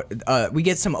 of what we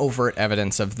get some overt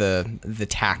evidence of the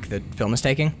tack the film is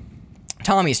taking.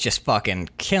 Tommy's just fucking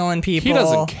killing people. He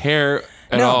doesn't care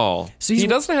at No. all. So he's- he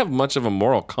doesn't have much of a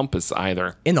moral compass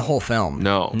either. in the whole film.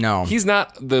 No. He's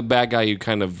not the bad guy you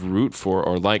kind of root for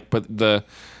or like, but the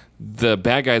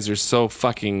bad guys are so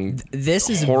fucking This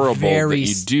is horrible very, that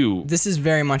you do. This is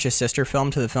very much a sister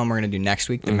film to the film we're going to do next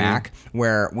week, The Mac,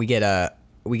 where we get a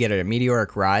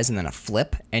meteoric rise and then a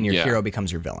flip, and your Yeah. hero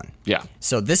becomes your villain. Yeah.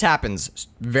 So this happens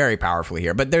very powerfully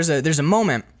here. But there's a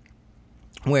moment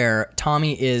where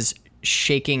Tommy is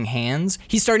shaking hands.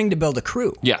 He's starting to build a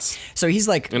crew. Yes. So he's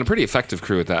like, And a pretty effective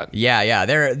crew at that. yeah,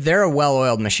 they're a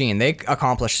well-oiled machine. They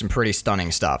accomplished some pretty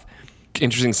stunning stuff.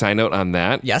 Interesting side note on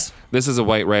that. Yes. This is a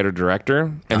white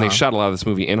writer-director, and they shot a lot of this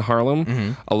movie in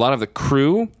Harlem. A lot of the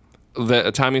crew,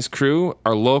 Tommy's crew,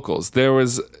 are locals. There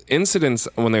was incidents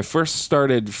when they first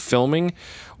started filming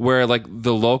where like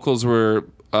the locals were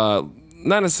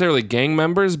not necessarily gang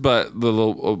members, but the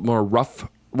little more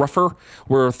rougher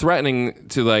were threatening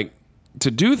to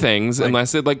do things, and I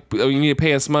said, like, oh, you need to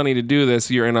pay us money to do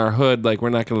this. You're in our hood. Like, we're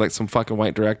not going to let some fucking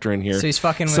white director in here. So he's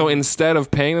fucking So with- instead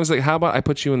of paying them, I was like, how about I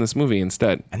put you in this movie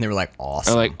instead? And they were like,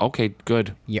 awesome. I'm like, okay,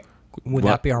 good. Yeah. Would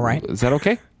that be all right? Is that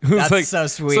okay? That's so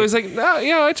sweet. So he's like, no,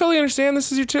 yeah, I totally understand.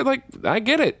 This is your like, I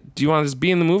get it. Do you want to just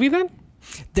be in the movie then?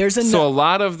 There's a So a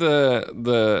lot of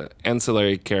the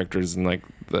ancillary characters and like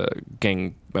the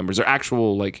gang members are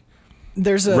actual like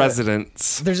there's a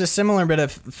residents. There's a similar bit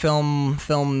of film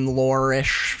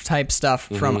lore-ish type stuff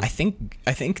from I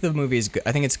think the movie is good.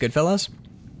 I think it's Goodfellas,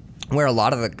 where a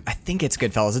lot of I think it's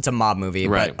Goodfellas. It's a mob movie,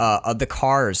 Right. but the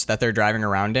cars that they're driving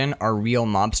around in are real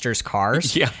mobsters'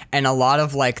 cars. Yeah. And a lot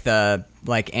of like the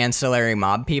ancillary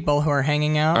mob people who are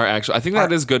hanging out Are actually, I think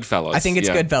that is Goodfellas. I think it's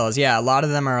yeah. Goodfellas. Yeah, a lot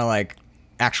of them are like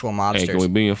actual mobsters. Hey, can we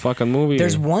be in a fucking movie?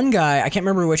 There's one guy, I can't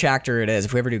remember which actor it is.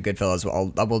 If we ever do Goodfellas,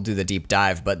 I will do the deep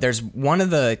dive. But there's one of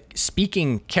the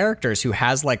speaking characters who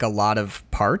has like a lot of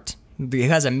part. He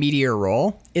has a meteor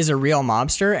role, is a real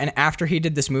mobster, and after he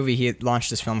did this movie, he launched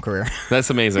his film career. That's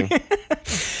amazing.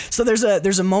 So there's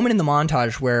a moment in the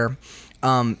montage where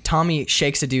Tommy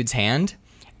shakes a dude's hand,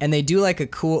 and they do like a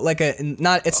cool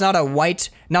it's not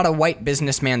a white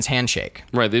businessman's handshake.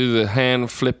 Right, they do the hand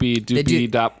flippy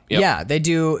doopy dop. Yep. Yeah, they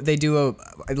do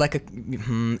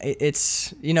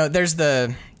it's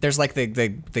there's like the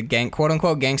gang quote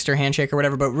unquote gangster handshake or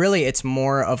whatever, but really it's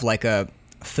more of like a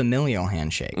familial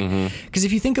handshake. Because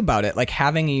if you think about it, like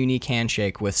having a unique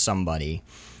handshake with somebody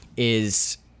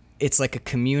it's like a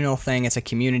communal thing, it's a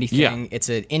community thing, it's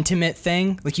an intimate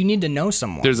thing. Like you need to know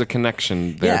someone. There's a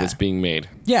connection there Yeah. that's being made.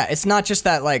 Yeah, it's not just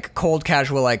that like cold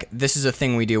casual like this is a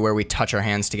thing we do where we touch our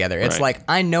hands together. It's Right. like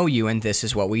I know you and this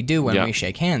is what we do when Yeah. we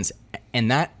shake hands. And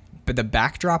but the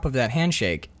backdrop of that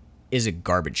handshake is a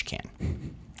garbage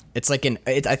can. It's like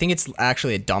I think it's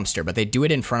actually a dumpster, but they do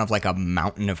it in front of like a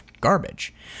mountain of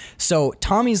garbage. So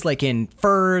Tommy's like in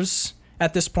furs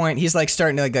at this point. He's like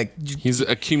starting to like He's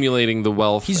accumulating the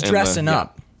wealth. he's and dressing yeah.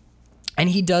 up. And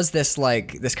he does this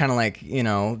kind of like,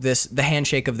 the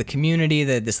handshake of the community,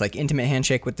 this like intimate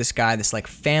handshake with this guy, this like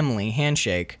family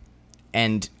handshake,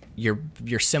 and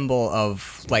your symbol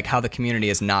of like how the community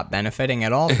is not benefiting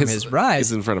at all from his rise.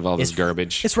 It's in front of all this is-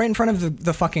 garbage. It's right in front of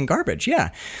the fucking garbage,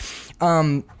 yeah.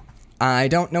 I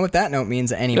don't know what that note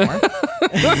means anymore.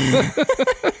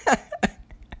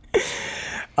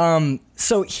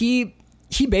 So he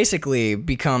basically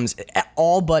becomes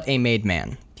all but a made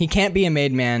man. He can't be a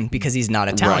made man because he's not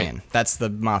Italian. Right. That's the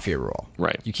mafia rule.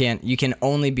 Right. You can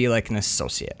only be like an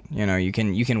associate. You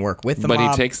can work with the But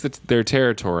mob. he takes their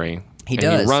territory. He and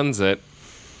does. He runs it.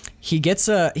 He gets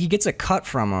a cut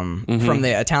from him from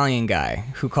the Italian guy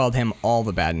who called him all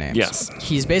the bad names. Yes.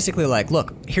 He's basically like,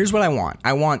 look, here's what I want.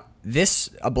 I want this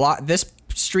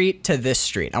street to this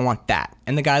street. I want that.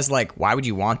 And the guy's like, why would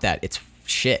you want that? It's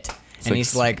shit. And like-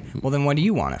 he's like, well, then what do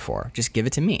you want it for? Just give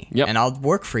it to me. Yep. And I'll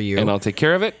work for you. And I'll take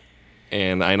care of it.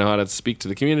 And I know how to speak to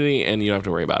the community, and you don't have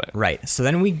to worry about it. Right. So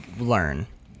then we learn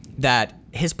that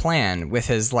his plan with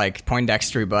his like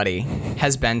Poindextery buddy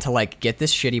has been to like get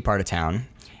this shitty part of town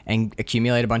and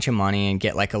accumulate a bunch of money and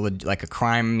get like a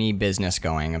crimey business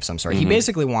going of some sort. He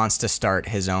basically wants to start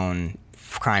his own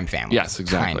crime family. Yes,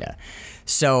 exactly. Kinda.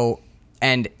 So,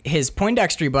 and his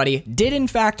Poindextery buddy did in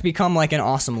fact become like an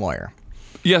awesome lawyer.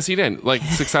 Yes, he did. Like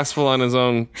successful on his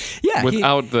own. Yeah,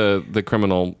 Without the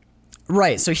criminal.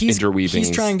 Right, so he's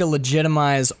Interweavings. trying to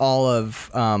legitimize all of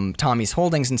Tommy's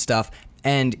holdings and stuff,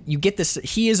 and you get this.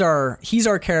 He's our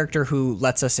character who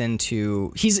lets us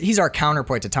into. He's our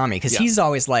counterpoint to Tommy because he's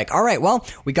always like, all right, well,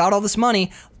 we got all this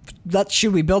money.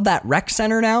 Should we build that rec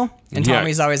center now? And Yeah.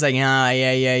 Tommy's always like,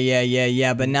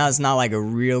 yeah, but now it's not like a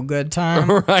real good time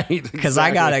Right. because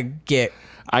I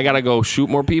gotta go shoot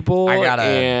more people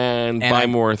and buy I-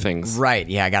 more things. right.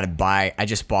 Yeah, I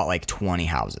just bought like 20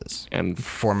 houses And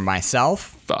for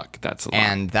myself. fuck, that's a lot.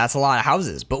 And that's a lot of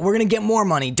houses, but we're gonna get more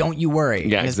money. Don't you worry.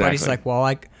 Yeah, and his buddy's exactly. like, well,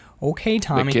 like, okay, the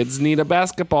Tommy. kids need a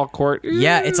basketball court.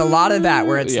 Yeah, it's a lot of that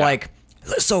where it's Yeah. like,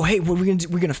 so hey, what are we gonna do?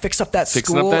 We're gonna fix up that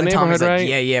Fixing school. up that and Tommy's neighborhood,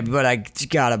 like, right? yeah, but I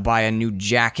gotta buy a new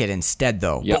jacket instead,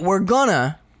 though. Yep. But we're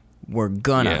gonna.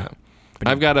 Yeah.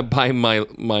 I've got to buy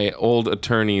my old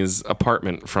attorney's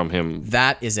apartment from him.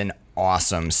 That is an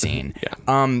awesome scene.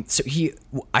 Yeah. So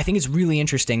I think it's really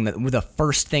interesting that the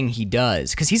first thing he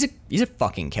does, because he's a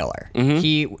fucking killer.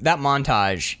 That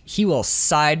montage, he will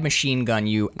side machine gun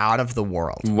you out of the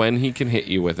world. When he can hit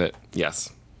you with it, yes.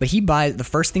 But the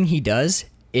first thing he does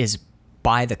is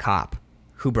buy the cop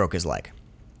who broke his leg.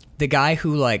 The guy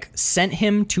who like sent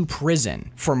him to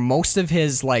prison for most of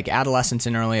his like adolescence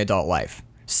and early adult life.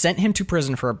 Sent him to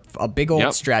prison for a big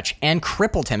old stretch and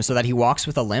crippled him so that he walks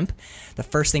with a limp. The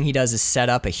first thing he does is set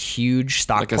up a huge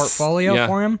stock portfolio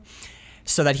for him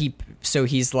so that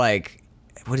he's like,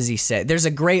 what does he say? There's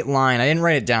a great line. I didn't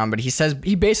write it down, but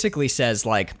he basically says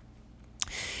like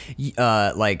you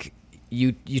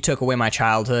took away my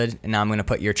childhood and now I'm going to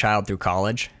put your child through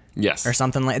college. Yes. Or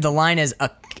something like the line is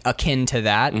akin to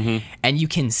that. And you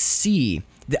can see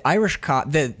the Irish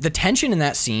cop, the tension in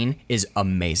that scene is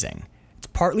amazing. It's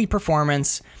partly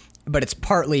performance, but it's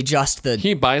partly just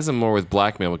He buys him more with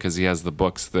blackmail because he has the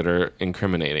books that are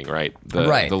incriminating, right? The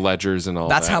ledgers and all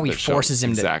that. That's how he forces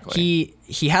him to.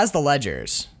 He has the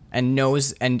ledgers and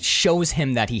knows and shows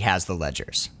him that he has the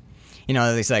ledgers. You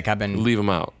know, he's like, leave him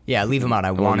out. Yeah, leave him out.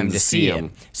 I want him to see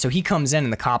it. So he comes in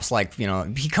and the cop's like,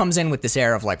 he comes in with this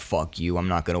air of like, fuck you. I'm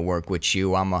not going to work with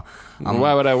you.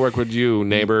 Why would I work with you,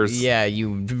 neighbors? Yeah,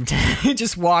 he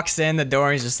just walks in the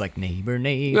door. He's just like, neighbor,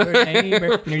 neighbor,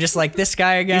 neighbor. And you're just like, this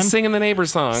guy again. He's singing the neighbor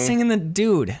song.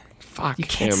 Dude. Fuck You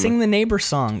can't him. sing the neighbor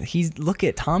song. Look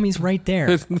at Tommy's right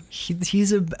there.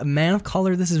 He's a man of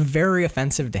color. This is very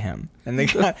offensive to him. And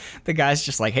the guy's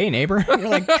just like, hey, neighbor. You're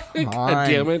like, come on. God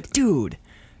damn it. Dude.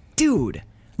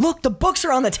 Look, the books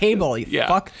are on the table. You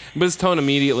fuck. But his tone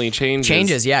immediately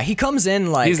changes. Yeah. He comes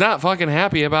in like... He's not fucking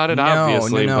happy about it,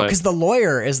 obviously. No. Because the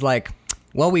lawyer is like,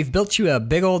 well, we've built you a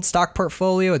big old stock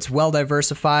portfolio. It's well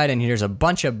diversified, and there's a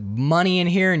bunch of money in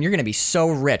here, and you're going to be so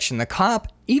rich. And the cop,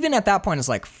 even at that point, is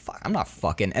like, fuck, I'm not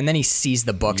fucking. And then he sees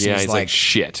the books, and he's like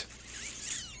shit.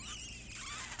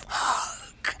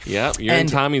 Yep, you're in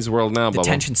Tommy's world now, Bubba. The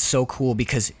tension's so cool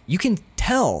because you can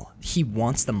tell he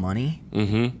wants the money,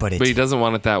 but he doesn't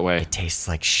want it that way. It tastes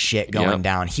like shit going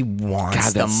down. He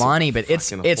wants the money, but it's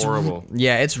horrible.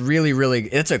 Yeah, it's really, really,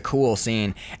 it's a cool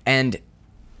scene. And,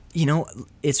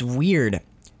 it's weird.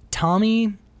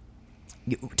 Tommy's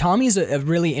a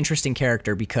really interesting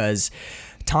character because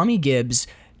Tommy Gibbs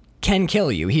can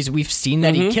kill you. We've seen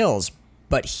that he kills,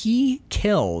 but he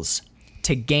kills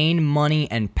to gain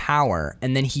money and power,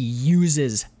 and then he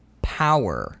uses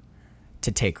power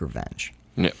to take revenge.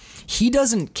 Yeah. He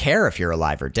doesn't care if you're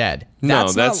alive or dead.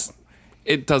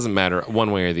 It doesn't matter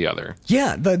one way or the other.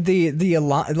 Yeah, there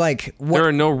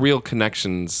are no real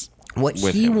connections. What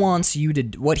he wants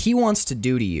to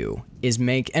do to you is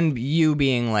and you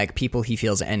being like people he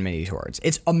feels enmity towards.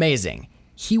 It's amazing.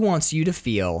 He wants you to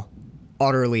feel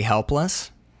utterly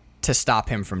helpless to stop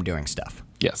him from doing stuff.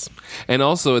 Yes. And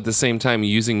also at the same time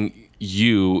using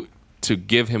you to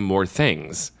give him more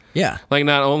things. Yeah. Like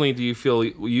not only do you feel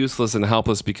useless and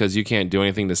helpless because you can't do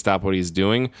anything to stop what he's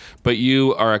doing, but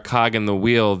you are a cog in the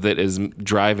wheel that is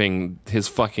driving his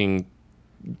fucking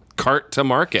cart to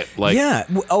market. Like, yeah.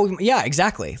 Oh, yeah,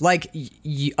 exactly. Like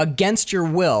against your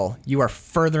will, you are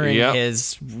furthering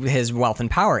his wealth and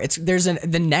power.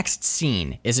 The next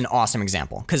scene is an awesome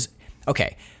example because,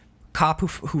 okay, cop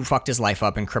who fucked his life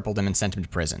up and crippled him and sent him to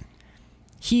prison.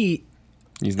 He's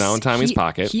now in Tommy's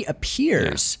pocket. He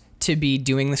appears to be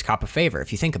doing this cop a favor,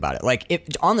 if you think about it.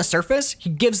 Like, on the surface, he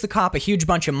gives the cop a huge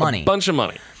bunch of money.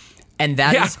 And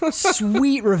that is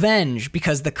sweet revenge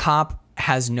because the cop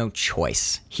has no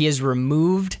choice. He has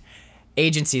removed...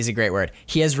 Agency is a great word.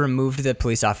 He has removed the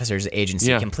police officer's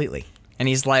agency completely. And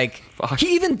he's like...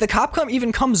 The cop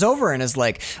comes over and is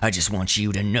like, I just want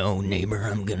you to know, neighbor,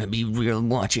 I'm going to be real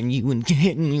watching you and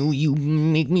hitting you. You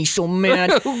make me so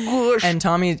mad. Oh, gosh. And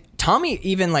Tommy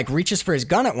even like reaches for his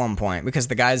gun at one point because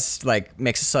the guy's like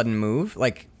makes a sudden move.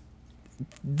 Like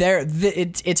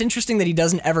it's interesting that he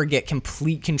doesn't ever get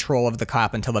complete control of the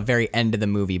cop until the very end of the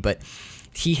movie, but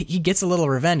he gets a little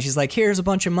revenge. He's like, here's a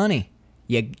bunch of money.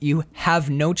 You have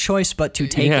no choice but to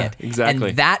take it. Exactly.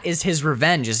 And that is his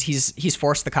revenge, is he's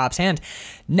forced the cop's hand.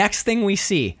 Next thing we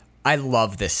see, I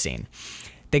love this scene.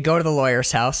 They go to the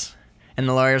lawyer's house, and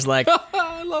the lawyer's like...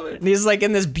 I love it. And he's like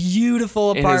in this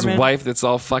beautiful apartment. And his wife that's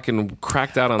all fucking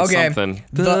cracked out on something.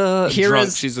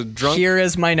 She's a drunk. Here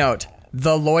is my note.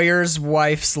 The lawyer's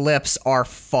wife's lips are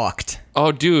fucked.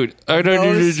 Oh, dude. I don't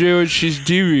know what she's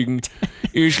doing.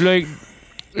 It's like...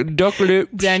 duck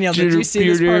lips. Danielle, did you see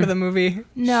this part of the movie?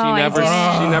 No, I didn't.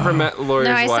 She never met the lawyer's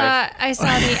wife. I saw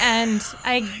the end.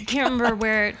 I can't remember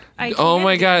where. Oh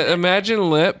my god! Imagine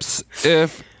Lips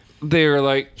if they're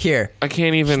like, Here. I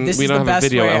can't even. This We is don't the have a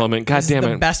best video way- element. God this damn is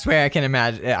the it. best way I can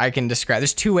imagine. I can describe.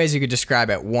 There's two ways you could describe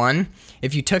it. One,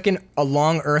 if you took a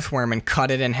long earthworm and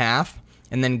cut it in half,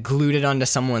 and then glued it onto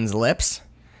someone's lips,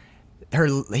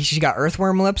 she got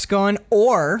earthworm lips going.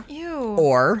 Or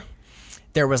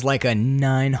there was like a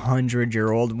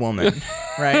 900-year-old woman,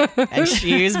 right? And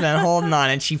she's been holding on,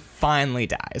 and she finally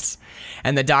dies.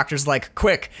 And the doctor's like,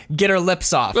 quick, get her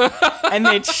lips off. And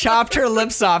they chopped her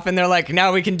lips off, and they're like,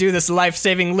 now we can do this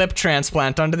life-saving lip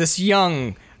transplant onto this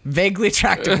young, vaguely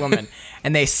attractive woman.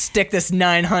 And they stick this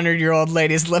 900-year-old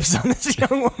lady's lips on this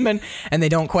young woman, and they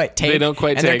don't quite take.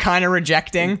 And they're kind of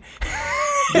rejecting.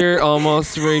 You're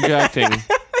almost rejecting.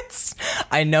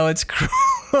 I know it's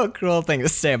a cruel thing to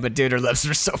say, but dude, her lips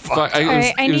were so fucked. All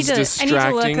right, I need to look this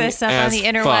up on the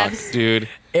interwebs. Dude.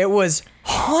 It was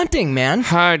haunting, man.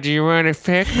 Hi, do you want to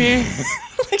fuck me?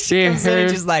 Like she comes in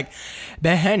and she's like,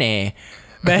 but honey,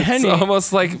 It's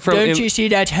almost like from don't you see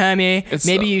that, honey? It's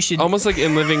Maybe you should. almost like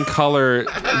in Living Color,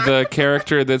 the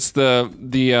character that's the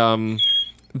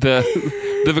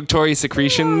Victoria's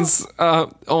Secretions,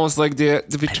 almost like the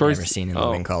Victoria's. I've never seen In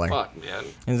Living Color. Fuck, man.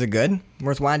 Is it good?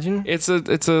 Worth watching? It's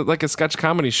a like a sketch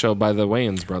comedy show by the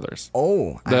Wayans brothers.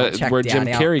 Oh, I'll check where that Jim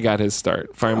out. Carrey got his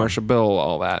start. Fire Marshal Bill,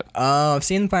 all that. Oh, I've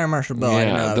seen Fire Marshal Bill. I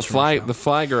didn't know that was from a show. The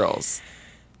Fly Girls.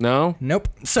 No. Nope.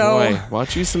 So Boy,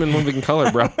 watch you some In Living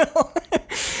Color, bro.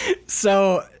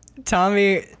 So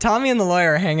Tommy and the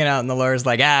lawyer are hanging out, and the lawyer's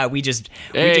like, we just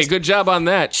Good job on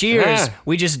that. cheers. Ah.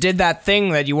 We just did that thing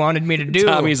that you wanted me to do.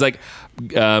 Tommy's like,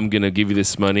 I'm gonna give you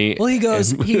this money. Well, he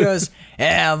goes,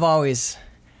 I've always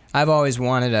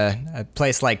wanted a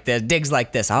place like this, digs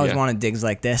like this. I always wanted digs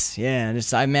like this. Yeah,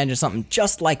 I imagined something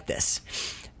just like this.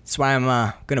 That's why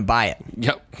I'm gonna buy it.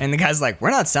 Yep. And the guy's like,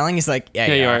 we're not selling. He's like,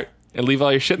 Yeah, you are. And leave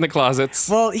all your shit in the closets.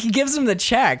 Well, he gives him the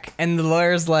check, and the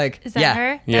lawyer's like, Is that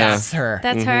her? Yeah. That's her.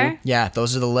 That's her? Yeah,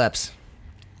 those are the lips.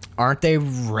 Aren't they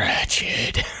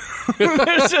wretched?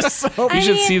 It's just so. You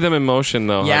should see them in motion,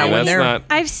 though. Yeah, honey. when That's they're- not.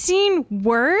 I've seen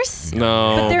worse,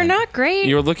 No. but they're not great.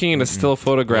 You're looking at a still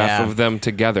photograph Yeah. of them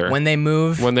together. When they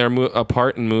move. When they're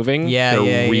apart and moving, Yeah,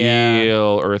 they're yeah.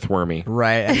 real earthwormy.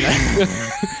 Right. And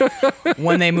then-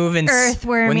 when they move in.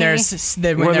 Earthwormy. When there's.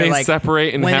 When When they're they like,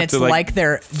 separate and when have it's to, like, like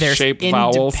they're shape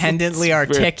vowels. independently It's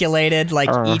very- articulated, like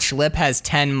each lip has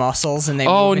 10 muscles, and they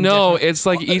Oh move in no! different- It's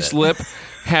like each lip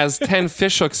has 10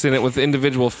 fish hooks in it with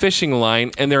individual fishing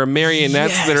line, and there are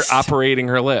marionettes that Yes. are operating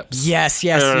her lips. Yes.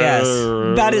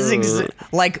 That is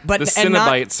like, but The and not-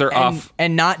 Cinnabites are and- off.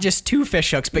 and not just 2 fish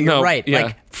hooks, but you're No, right, yeah.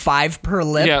 like 5 per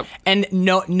lip, Yep. and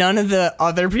none of the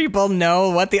other people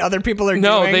know what the other people are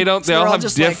No, doing. they don't. So They they're all have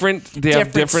just, like, different. They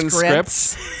have different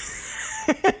scripts.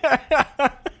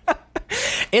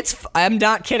 I'm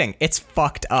not kidding. It's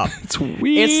fucked up. It's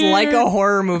weird. It's like a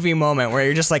horror movie moment where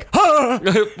you're just like, ah!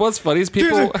 What's funny is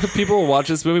people will watch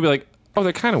this movie and be like, "Oh,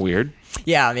 they're kind of weird."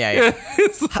 Yeah.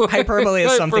 Hyperbole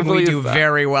is something we Hyperbole do is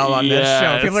very well on this show.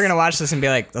 Yes. People are gonna watch this and be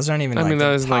like, "Those aren't even I like mean, the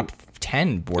that is top like-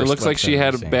 10 worst." It looks like lips she I've had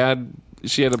ever a seen." bad.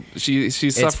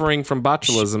 She's suffering from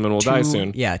botulism and will die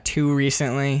soon. Yeah, 2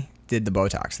 recently did the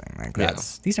Botox thing. Like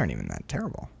these aren't even that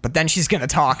terrible. But then she's gonna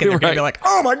talk and they're gonna be like,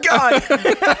 "Oh my god."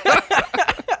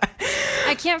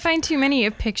 I can't find too many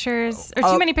pictures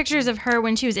of her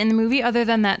when she was in the movie, other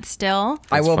than that still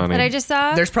I will. funny. that I just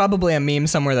saw. There's probably a meme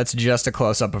somewhere that's just a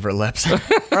close up of her lips,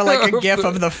 or like a gif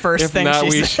of the first If thing not, she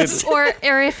we says. should. or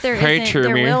if there Hey, isn't, there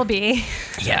Jeremy. will be.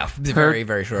 Yeah, very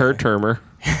very short. Her termer.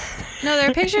 No, there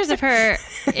are pictures of her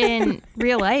in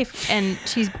real life, and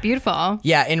she's beautiful.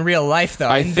 Yeah, in real life though.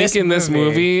 I think in this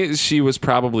movie she was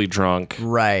probably drunk.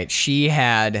 Right. She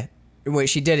had. What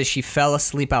she did is she fell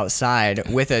asleep outside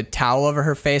with a towel over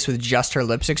her face with just her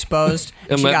lips exposed.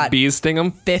 And she let got bees sting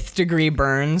them. 5th degree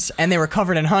burns, and they were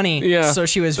covered in honey. Yeah. So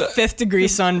she was 5th degree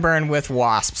sunburn with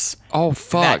wasps. Oh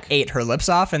fuck! That ate her lips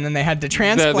off, and then they had to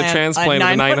transplant, the transplant of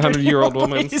a 900-year-old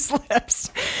woman. lady's lips.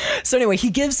 So anyway,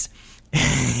 he gives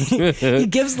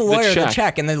the lawyer the check.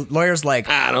 check, and the lawyer's like,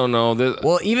 I don't know.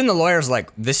 well, even the lawyer's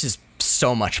like, this is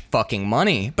so much fucking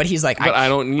money, but he's like, But I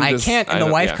don't need I this. can't. I And the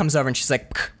don't- wife yeah. comes over, and she's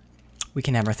like, we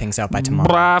can have our things out by tomorrow.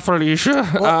 Bye, Felicia.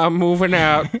 I'm moving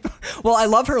out. Well, I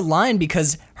love her line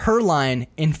because her line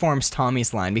informs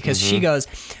Tommy's line because she Mm-hmm. goes,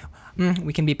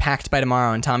 we can be packed by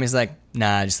tomorrow. And Tommy's like,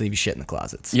 nah, just leave your shit in the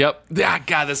closets. Yep. Ah,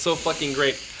 God, that's so fucking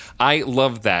great. I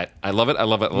love that. I love it. I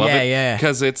love it. I love it. Yeah.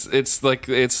 Because it's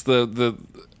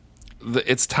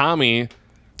Tommy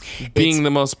being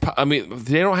the most. I mean,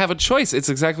 they don't have a choice. It's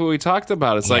exactly what we talked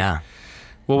about. It's Yeah. like,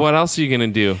 well, what else are you gonna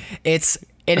do? It's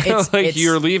Like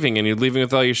you're leaving and you're leaving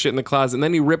with all your shit in the closet, and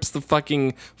then he rips the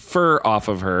fucking fur off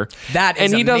of her. That is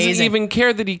and he doesn't amazing. even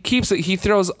care that he keeps it. He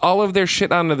throws all of their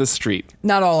shit onto the street.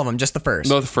 Not all of them, just the furs.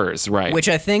 Both furs, right? Which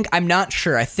I'm not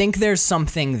sure. I think there's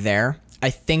something there. I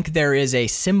think there is a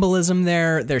symbolism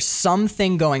there. There's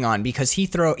something going on because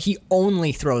he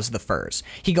only throws the furs.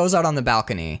 He goes out on the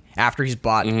balcony after he's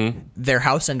bought their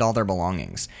house and all their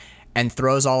belongings, and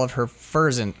throws all of her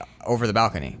furs over the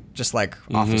balcony, just like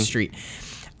off the street.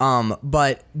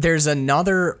 But there's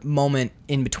another moment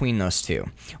in between those two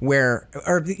where,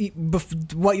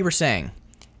 what you were saying,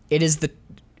 it is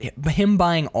him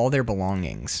buying all their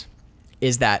belongings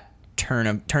is that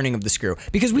turning of the screw,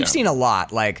 because we've seen a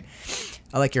lot, like,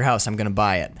 I like your house, I'm gonna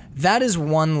buy it. That is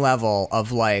one level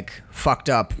of like fucked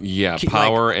up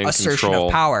power and assertion control.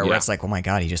 of power, where Yeah. it's like, oh my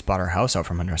god, he just bought our house out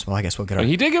from under us. Well, I guess we'll get our And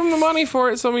he did give him the money for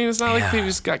it, so I mean, it's not like they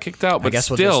just got kicked out. But guess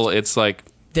we'll still, it's like,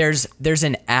 there's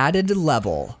an added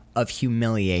level of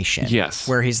humiliation. Yes.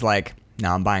 Where he's like,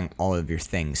 no, I'm buying all of your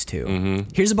things too.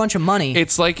 Here's a bunch of money.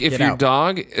 it's like if Get your out.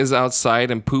 dog is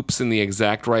outside and poops in the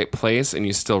exact right place, and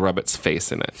you still rub its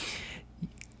face in it.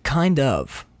 Kind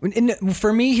of. And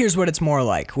for me, here's what it's more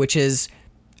like, which is,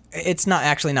 it's not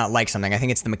actually not like something. I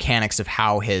think it's the mechanics of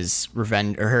how his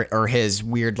revenge or his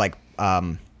weird like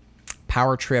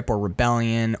power trip or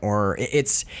rebellion, or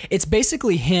it's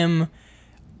basically him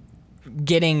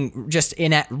getting just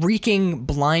wreaking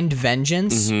blind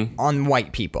vengeance on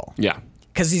white people. Yeah.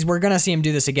 Because we're gonna see him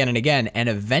do this again and again, and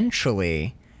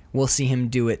eventually we'll see him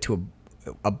do it to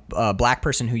a black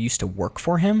person who used to work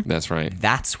for him. That's right.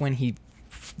 That's when he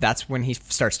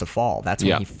starts to fall. That's when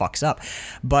Yeah. he fucks up.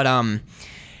 But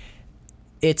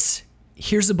it's,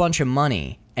 here's a bunch of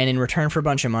money, and in return for a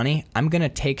bunch of money, I'm gonna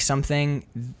take something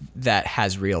that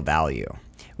has real value.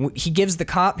 He gives the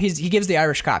cop, he gives the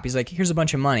Irish cop, he's like, here's a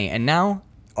bunch of money, and now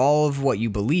all of what you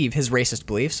believe, his racist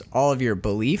beliefs, all of your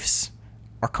beliefs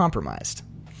are compromised.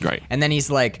 Right. And then he's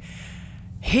like,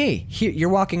 hey, you're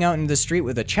walking out into the street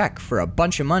with a check for a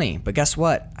bunch of money, but guess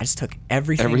what? I just took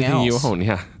everything else. you own,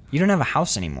 yeah. You don't have a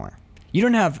house anymore. You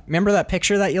don't have, remember that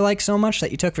picture that you like so much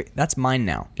that you took? That's mine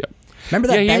now. Yep. Remember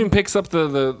that he bag? even picks up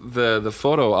the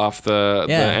photo off the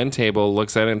end table,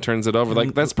 looks at it, and turns it over.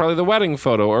 Like, that's probably the wedding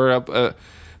photo or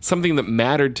something that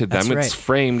mattered to them. That's right. It's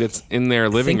framed. It's in their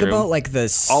living Think room. about like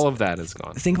this. All of that is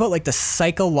gone. Think about like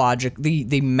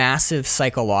the massive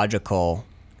psychological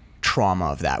trauma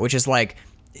of that, which is like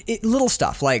little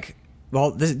stuff like,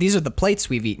 well, these are the plates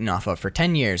we've eaten off of for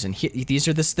 10 years, and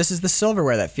this is the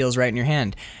silverware that feels right in your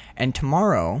hand, and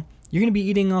tomorrow you're gonna be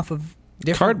eating off of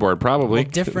different Cardboard, probably.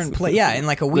 well, different plate. Yeah, in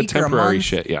like a week or a temporary month,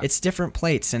 shit, yeah. it's different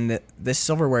plates, and this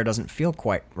silverware doesn't feel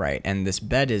quite right, and this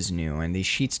bed is new, and these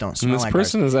sheets don't smell And this like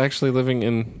person ours. is actually living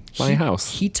in my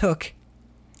house. He took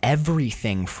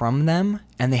everything from them,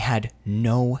 and they had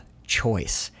no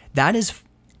choice. That is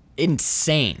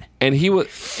insane. And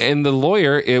the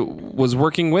lawyer was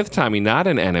working with Tommy, not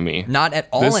an enemy. Not at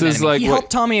all This an is enemy. like He what-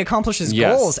 helped Tommy accomplish his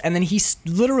Yes. goals, and then he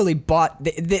literally bought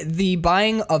the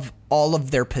buying of all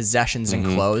of their possessions and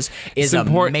clothes is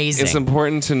amazing. It's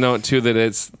important to note too that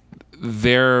it's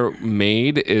their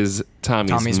maid is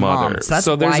Tommy's mom. mother. So that's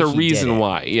there's why a he reason did it.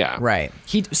 why. Yeah. Right.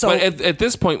 But at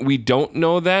this point, we don't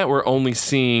know that. We're only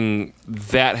seeing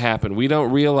that happen. We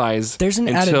don't realize There's an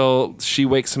until she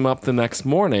wakes him up the next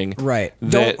morning. Right.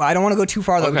 that- I don't want to go too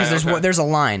far though, Okay, because okay. there's a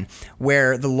line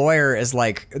where the lawyer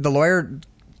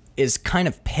is kind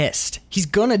of pissed. He's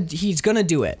gonna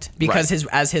do it because Right.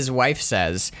 as his wife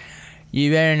says, you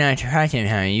better not touch him,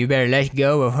 honey. You better let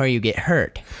go before you get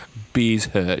hurt. Bees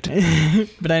hurt.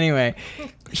 But anyway,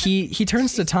 he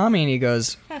turns to Tommy and he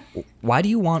goes, "Why do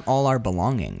you want all our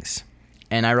belongings?"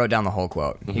 And I wrote down the whole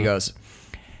quote.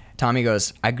 Tommy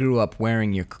goes, I grew up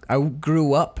wearing your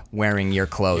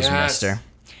clothes, Yes. mister.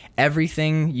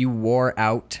 Everything you wore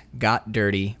out, got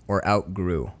dirty, or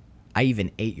outgrew. I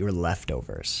even ate your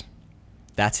leftovers."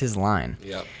 That's his line.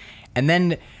 Yep. And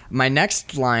then my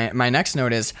next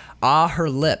note is, her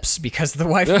lips, because the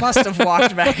wife must have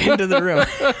walked back into the room.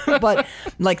 But,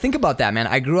 like, think about that, man.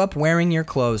 I grew up wearing your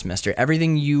clothes, mister.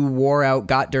 Everything you wore out,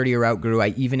 got dirty, or outgrew. I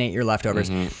even ate your leftovers.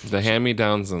 The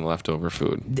hand-me-downs and leftover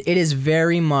food. It is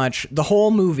very much, the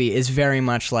whole movie is very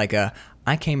much like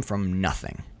I came from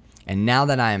nothing. And now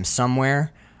that I am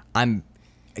somewhere, I'm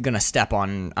gonna step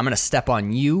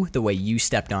on you the way you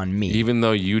stepped on me. Even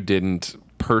though you didn't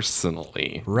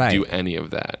personally Right. do any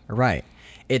of that. Right.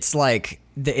 It's like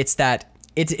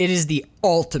it is the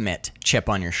ultimate chip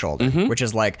on your shoulder, which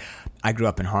is like, I grew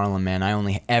up in Harlem, man. I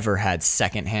only ever had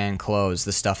secondhand clothes,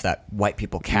 the stuff that white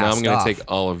people cast Now I'm going off. to take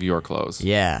all of your clothes.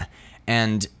 Yeah.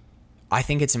 And I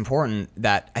think it's important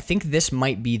that I think this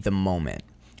might be the moment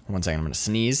One second, I'm gonna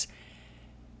sneeze.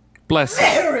 Bless you.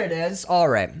 There it is. All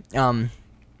right.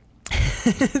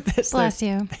 Bless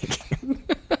you.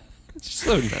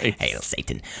 So nice. Hail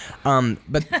Satan.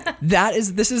 But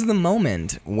this is the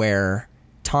moment where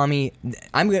Tommy.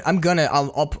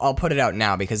 I'll put it out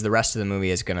now because the rest of the movie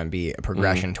is gonna be a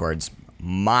progression towards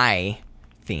my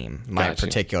theme, my Gotcha.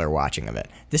 particular watching of it.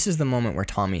 This is the moment where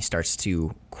Tommy starts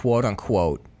to quote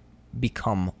unquote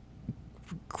become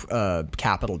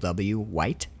capital W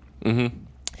white. Mm-hmm.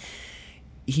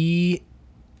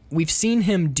 We've seen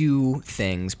him do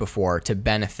things before to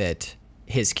benefit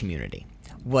his community.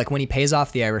 Like when he pays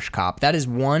off the Irish cop, that is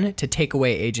one, to take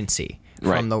away agency from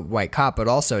Right. the white cop, but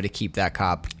also to keep that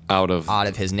cop Out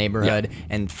of his neighborhood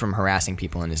and from harassing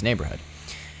people in his neighborhood.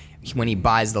 When he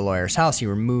buys the lawyer's house, he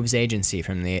removes agency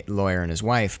from the lawyer and his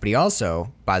wife, but he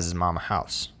also buys his mom a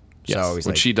house. Yes, So he's which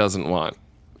like, she doesn't want.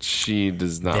 She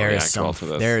does not react well to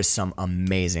this. there is some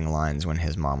amazing lines when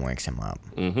his mom wakes him up.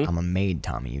 Mm-hmm. I'm a maid,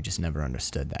 Tommy. You just never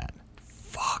understood that.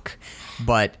 Fuck.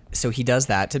 But so he does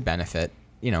that to benefit,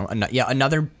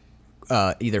 another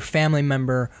either family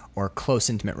member or close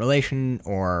intimate relation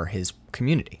or his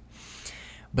community.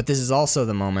 But this is also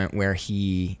the moment where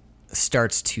he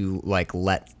starts to like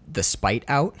let the spite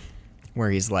out, where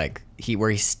he's like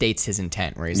where he states his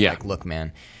intent, where he's Yeah. like, "Look,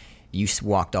 man, you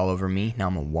walked all over me. Now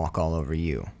I'm gonna walk all over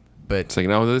you." But It's like,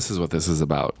 no, this is what this is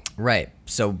about. right.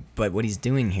 So, but what he's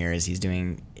doing here is he's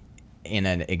doing in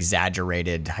an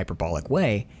exaggerated, hyperbolic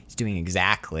way. He's doing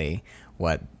exactly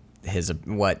what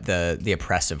the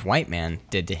oppressive white man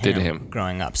did to him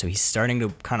growing up. So he's starting to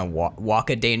kind of walk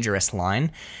a dangerous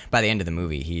line. By the end of the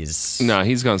movie, he's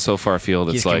He's gone so far afield.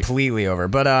 It's he's like, completely over.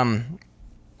 But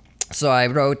so I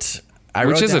wrote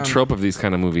which is down, a trope of these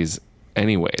kind of movies,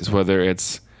 anyways. Whether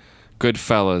it's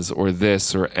Goodfellas or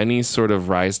this or any sort of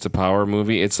rise to power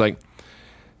movie, it's like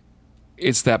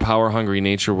it's that power hungry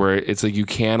nature where it's like you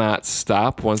cannot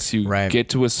stop once you Right. get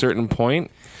to a certain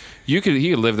point. He could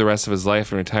live the rest of his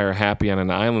life and retire happy on an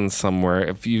island somewhere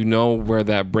if you know where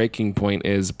that breaking point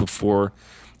is before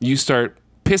you start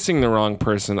pissing the wrong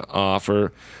person off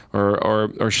or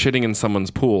shitting in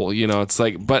someone's pool. It's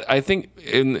like, but I think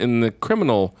in the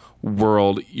criminal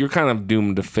world, you're kind of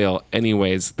doomed to fail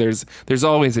anyways. There's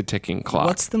always a ticking clock.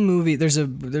 What's the movie? There's a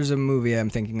movie I'm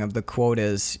thinking of. The quote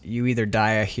is, "You either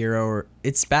die a hero or..."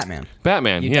 It's Batman.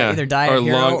 Batman, You yeah. either die a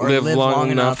hero or live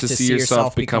long enough to see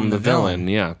yourself become the villain.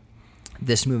 Yeah,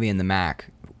 This movie and the Mac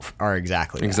are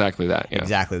exactly that. exactly that. Yeah.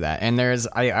 Exactly that. And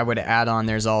I would add on,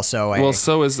 there's also Well,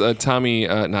 so is Tommy,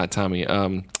 not Tommy.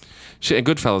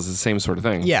 Goodfellas is the same sort of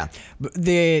thing. yeah.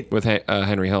 With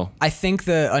Henry Hill. I think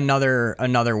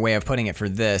another way of putting it for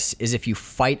this is if you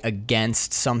fight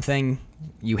against something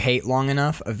you hate long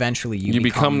enough, eventually you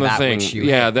become the that thing. which you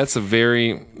Yeah, hate. that's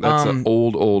an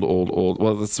old.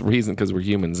 Well, that's the reason because we're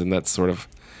humans, and that's sort of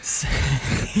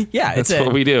Yeah, that's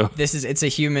what we do. It's a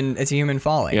human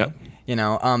folly.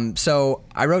 Yeah. So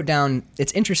I wrote down,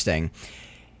 it's interesting.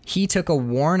 He took a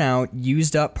worn out,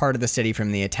 used up part of the city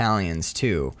from the Italians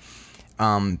too.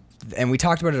 And we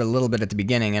talked about it a little bit at the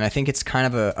beginning, and I think it's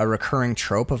kind of a recurring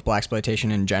trope of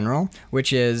blaxploitation in general,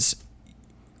 which is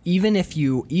even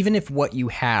if what you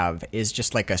have is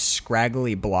just like a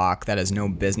scraggly block that has no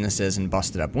businesses and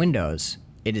busted up windows,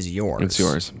 it is yours. It's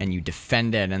yours. And you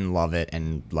defend it and love it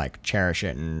and like cherish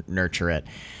it and nurture it.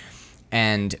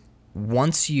 And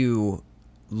once you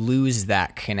lose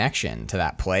that connection to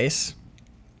that place,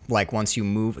 like once you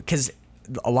move, because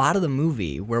a lot of the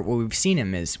movie where what we've seen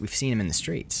him in the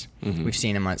streets. Mm-hmm. We've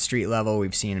seen him at street level.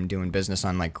 We've seen him doing business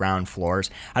on like ground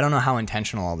floors. I don't know how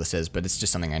intentional all this is, but it's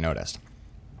just something I noticed.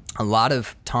 A lot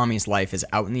of Tommy's life is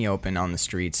out in the open on the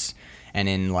streets and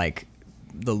in like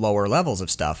the lower levels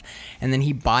of stuff. And then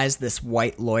he buys this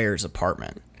white lawyer's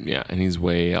apartment. Yeah, and he's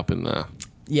way up in the.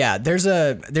 Yeah, there's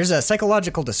a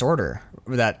psychological disorder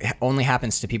that only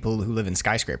happens to people who live in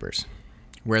skyscrapers,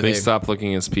 where They stop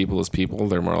looking as people.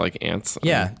 They're more like ants.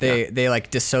 Yeah, they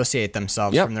like dissociate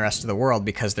themselves Yep. from the rest of the world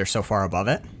because they're so far above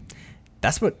it.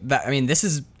 That's what that. I mean, this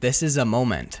is a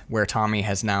moment where Tommy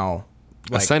has now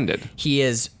like, Ascended. He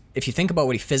is. If you think about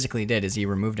what he physically did, is he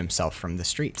removed himself from the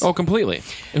streets. Oh, completely.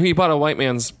 And he bought a white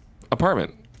man's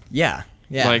apartment. Yeah.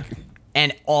 Like,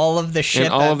 and all of the shit.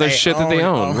 and all of the shit that they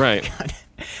own, oh my right? God.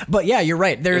 But yeah, you're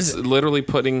right. There's It's literally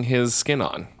putting his skin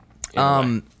on. in a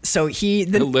way. so he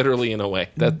Literally in a way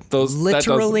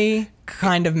literally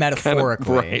kind of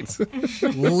metaphorically, right.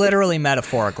 literally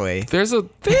metaphorically. There's a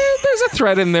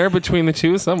thread in there between the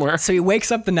two somewhere. So he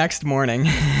wakes up the next morning.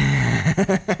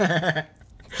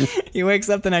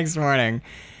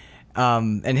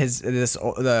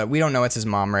 And we don't know it's his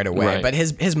mom right away, Right. but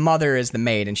his mother is the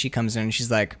maid, and she comes in and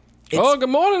she's like, Oh, good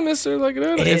morning, mister. Like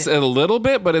it's a little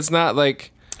bit, but it's not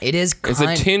like it is. It's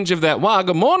a tinge of that. Wow,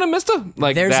 good morning, mister.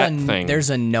 Like that thing. There's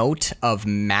a note of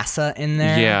massa in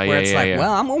there. Yeah, where it's like, yeah.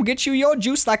 well, I'm gonna get you your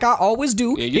juice like I always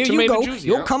do. Yeah, Here you tomato go. juice,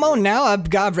 Yo, yeah. come on now.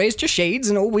 I've raised your shades,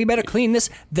 and we better clean this.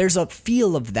 There's a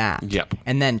feel of that. Yep.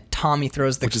 And then Tommy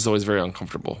throws the. Which is always very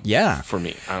uncomfortable. Yeah. For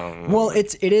me, I don't know. Well,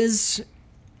 it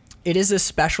is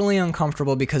especially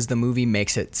uncomfortable because the movie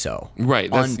makes it so. Right.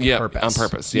 That's on purpose. on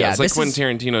purpose. Yeah. It's like this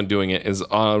Quentin Tarantino doing it is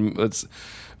it's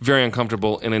very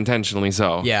uncomfortable and intentionally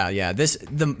so. Yeah.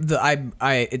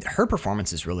 Her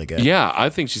performance is really good. Yeah, I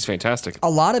think she's fantastic. A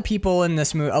lot of people in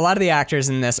this movie, a lot of the actors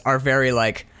in this are very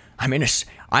like, I'm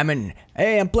playing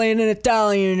an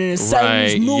Italian in a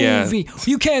 70s movie. Yeah.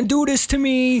 You can't do this to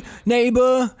me,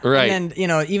 neighbor. Right. And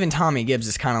then, even Tommy Gibbs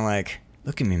is kind of like,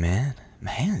 look at me, man.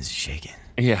 My hand's shaking.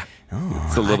 Yeah. Oh,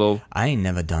 It's a little. I ain't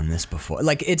never done this before.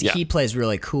 Like Yeah. he plays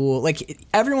really cool. Like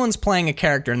everyone's playing a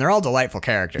character, and they're all delightful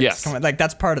characters. Yes. Like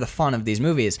that's part of the fun of these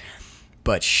movies.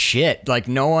 But shit, like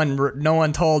no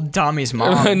one told Tommy's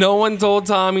mom. No one told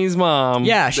Tommy's mom.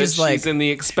 Yeah, that she's like- she's in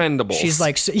the Expendables. She's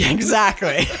like, yeah,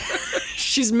 exactly.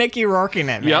 She's Mickey Rourking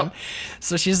it, man. Yep.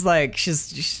 So she's like,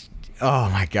 she's oh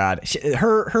my god,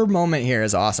 her moment here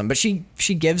is awesome. But she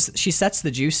sets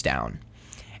the juice down.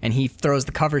 And he throws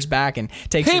the covers back and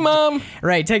takes. Hey, Mom!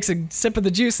 Right, takes a sip of the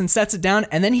juice and sets it down,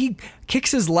 and then he kicks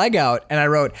his leg out. And I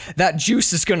wrote, "That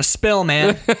juice is gonna spill,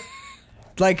 man."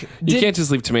 Like you can't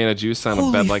just leave tomato juice on a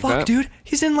holy bed like fuck, that. dude!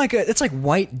 He's in it's like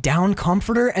white down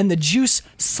comforter, and the juice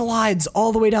slides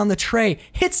all the way down the tray,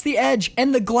 hits the edge,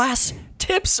 and the glass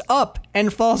tips up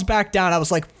and falls back down. I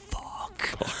was like,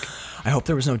 "Fuck." I hope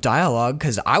there was no dialogue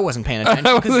because I wasn't paying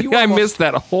attention. Because I missed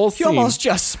that whole You scene. almost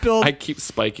just spilled. I keep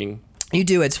spiking. You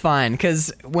do. It's fine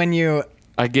because when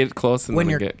I get close and then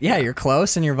you're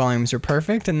close and your volumes are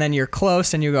perfect, and then you're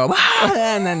close and you go, "Ah,"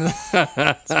 and then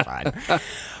it's fine.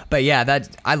 But yeah,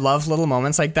 I love little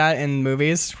moments like that in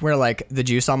movies where like the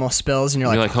juice almost spills and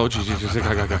you're like, oh, geez.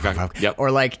 Yep. or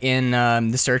like in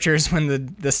The Searchers when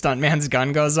the stuntman's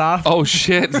gun goes off. Oh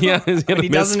shit! Yeah, he's gonna he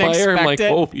doesn't misfire. I'm like, expect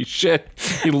it. holy shit!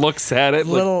 He looks at it.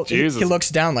 Like, Jesus. He looks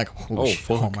down like, fuck.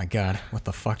 oh my god, what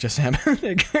the fuck just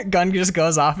happened? Gun just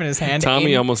goes off in his hand.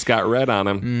 Tommy almost got red on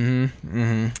him.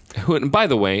 And by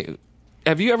the way,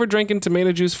 have you ever drinking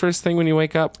tomato juice first thing when you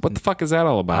wake up? What the fuck is that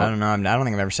all I about? don't know. I don't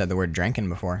think I've ever said the word drinking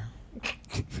before.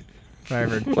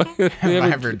 Have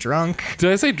I ever drunk?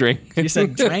 Did I say drink? You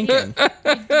said drinking.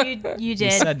 You You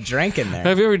did. said drinking there.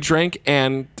 Have you ever drank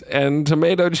and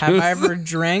tomato juice? Have I ever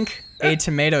drank a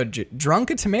tomato juice? Drunk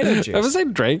a tomato juice? Have I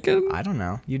said drinking? I don't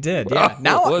know. You did. Yeah.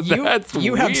 Now well, that's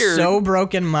you have weird. so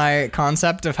broken my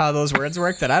concept of how those words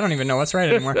work that I don't even know what's right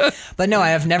anymore. But no, I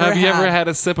have never. Have you ever had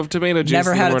a sip of tomato juice?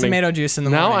 Never in the had a morning? tomato juice in the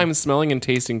Now morning. I'm smelling and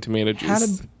tasting tomato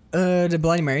juice. Did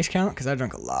Bloody Marys count? Because I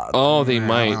drank a lot. Oh, they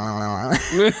might. I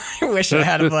wish I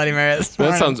had a Bloody Mary this That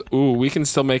morning. sounds. Ooh, we can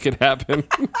still make it happen.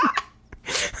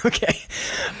 Okay.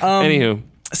 Anywho,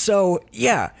 So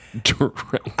yeah, drink.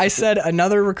 I said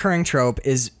another recurring trope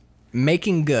is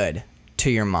making good to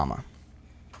your mama.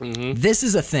 Mm-hmm. This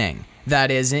is a thing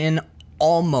that is in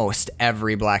almost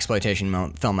every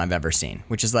blaxploitation film I've ever seen,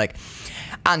 which is like,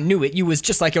 I knew it. You was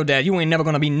just like your dad. You ain't never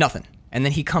gonna be nothing. And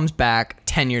then he comes back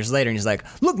 10 years later and he's like,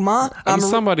 look, Ma, I'm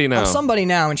somebody now. I'm somebody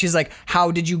now. And she's like,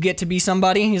 how did you get to be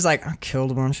somebody? And he's like, I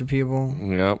killed a bunch of people.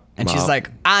 Yep. And she's Mom. like,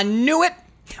 I knew it.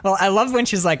 Well, I love when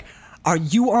she's like, are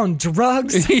you on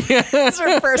drugs? That's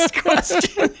her first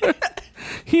question.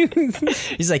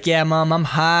 He's like, yeah, Mom, I'm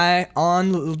high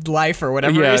on life or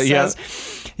whatever Yeah, he yeah.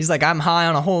 says. He's like, I'm high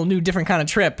on a whole new different kind of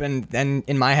trip. And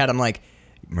in my head, I'm like,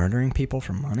 murdering people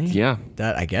for money? Yeah.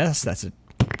 That, I guess, that's a...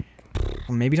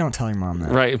 Well, maybe don't tell your mom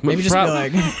that. Right. Maybe just be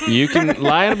like... You can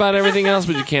lie about everything else,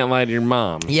 but you can't lie to your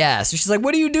mom. Yeah. So she's like,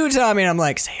 what do you do, Tommy? And I'm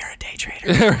like, say you're a day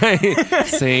trader. Right.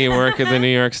 Say you work at the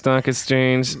New York Stock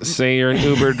Exchange. Say you're an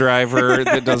Uber driver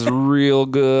that does real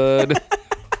good.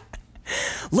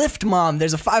 Lyft, Mom.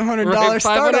 There's a $500 Right,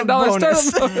 startup bonus.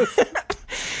 startup bonus.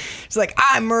 She's like,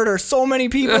 I murder so many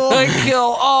people. I kill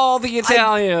all the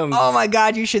Italians. Oh my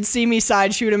God, you should see me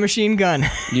side shoot a machine gun.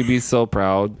 You'd be so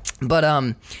proud.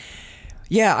 But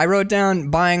yeah, I wrote down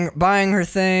buying her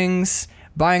things,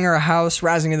 buying her a house,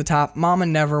 rising to the top. Mama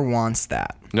never wants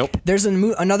that. Nope. There's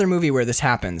another movie where this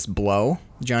happens, Blow,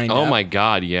 Johnny Depp. Oh my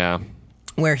God, yeah.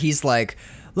 Where he's like,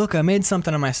 look, I made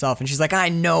something of myself. And she's like, I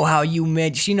know how you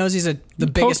made... She knows he's the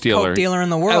biggest coke dealer in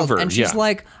the world. Ever, and she's yeah.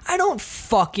 like, I don't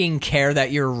fucking care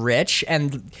that you're rich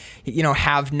and,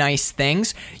 have nice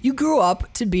things. You grew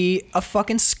up to be a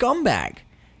fucking scumbag.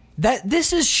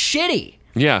 This is shitty.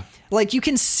 Yeah. Like, you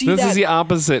can see This that is the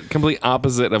opposite, complete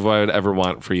opposite of what I would ever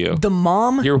want for you. the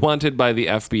mom. You're wanted by the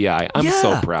FBI. I'm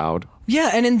so Yeah. proud.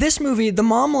 Yeah, and in this movie, the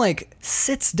mom like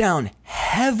sits down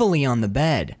heavily on the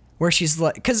bed where she's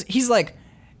like, because he's like,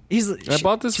 I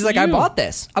bought this She's for like, I you. bought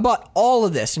this. I bought all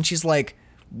of this, and she's like,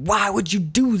 why would you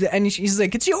do that? And he's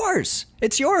like, it's yours.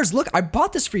 It's yours. Look, I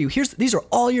bought this for you. These are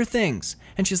all your things.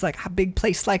 And she's like, a big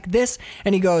place like this.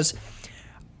 And he goes,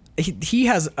 he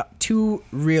has two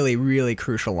really, really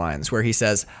crucial lines where he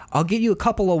says, I'll get you a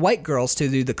couple of white girls to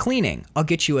do the cleaning. I'll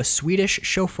get you a Swedish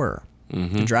chauffeur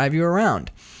to drive you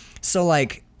around. So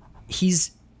like,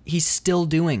 he's still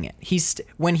doing it.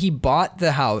 When he bought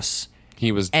the house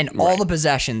He was and all the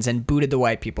possessions and booted the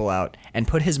white people out and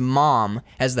put his mom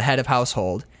as the head of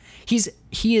household, he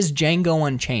is Django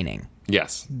Unchaining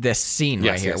Yes. this scene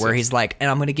Yes, right here yes, where yes. he's like, and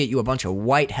I'm going to get you a bunch of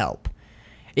white help.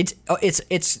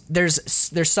 There's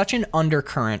such an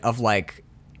undercurrent of like,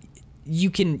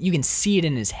 you can see it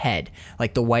in his head,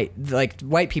 like white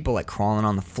people like crawling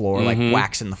on the floor, like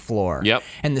waxing the floor. Yep.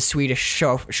 And the Swedish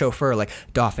chauffeur like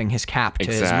doffing his cap to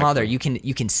his Exactly. mother. You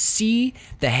can see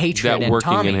the hatred That in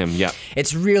working Tommy. in him, yep.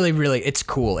 It's really, really, it's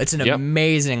cool. It's an Yep.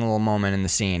 amazing little moment in the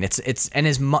scene. It's and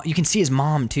his you can see his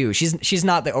mom too. She's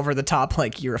not the over the top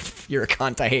like you're a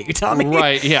cunt, I hate you, Tommy.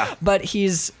 Right, yeah. But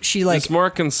she like It's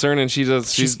more concern, and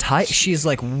she's tight. She's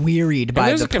like wearied and by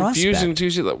there's the a confusion prospect. too.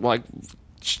 She's like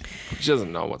she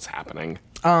doesn't know what's happening.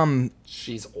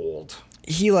 She's old.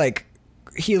 He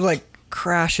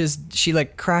crashes. She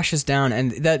like crashes down,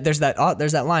 and there's that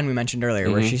line we mentioned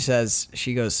earlier where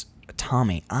she goes,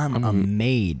 Tommy, I'm a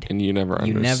maid. And you never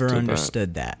You understood never that.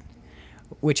 understood that.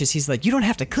 Which is, he's like, you don't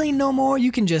have to clean no more.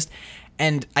 You can just.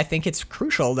 And I think it's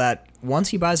crucial that once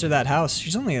he buys her that house,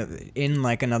 she's only in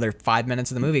like another 5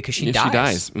 minutes of the movie because she Yeah, dies. she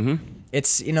dies. Mm-hmm.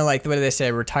 It's, like, what do they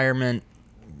say? Retirement,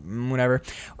 whatever.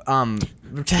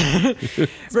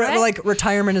 Like,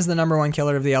 retirement is the number one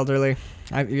killer of the elderly.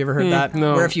 Have you ever heard that?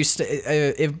 no. Where if you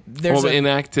if there's Well,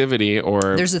 inactivity or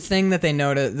there's a thing that they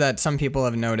noted that some people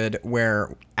have noted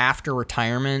where after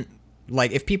retirement,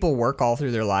 like if people work all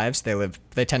through their lives,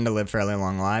 they tend to live fairly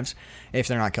long lives if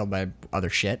they're not killed by other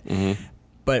shit.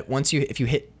 But if you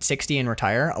hit 60 and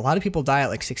retire, a lot of people die at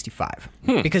like 65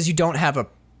 because you don't have a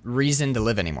reason to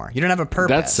live anymore. You don't have a purpose.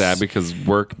 that's sad because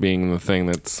work being the thing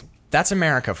that's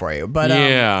America for you. But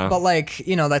Yeah. but like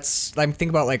that's like think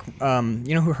about like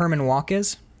you know who Herman Walk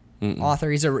is?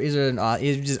 Author. He's an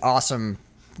awesome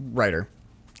writer.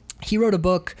 He wrote a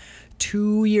book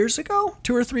 2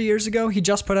 or 3 years ago. He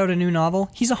just put out a new novel.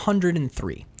 He's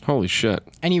 103. holy shit.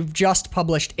 And he just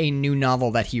published a new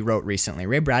novel that he wrote recently.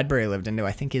 Ray Bradbury lived into,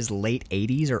 I think, his late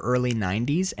 80s or early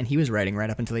 90s, and he was writing right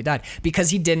up until he died because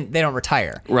they don't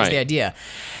retire. Right. Is the idea.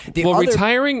 Well,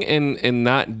 retiring and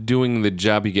not doing the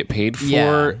job you get paid for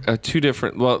Yeah. are two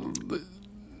different. Well,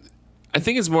 I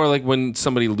think it's more like when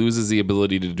somebody loses the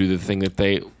ability to do the thing that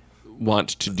they want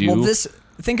to do. Well,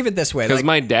 think of it this way. Because Like,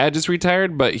 my dad just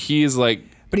retired, but he's like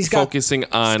but he's got focusing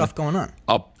on stuff going on.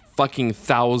 a fucking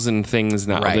 1,000 things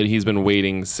now Right. that he's been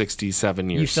waiting 67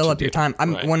 years. You fill to up your do. time.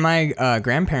 Right. When my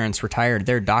grandparents retired,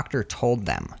 their doctor told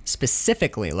them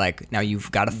specifically, like, now you've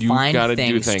got to find gotta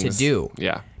do things to things. do.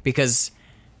 Yeah. Because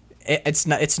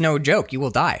it's no joke. You will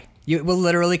die. It will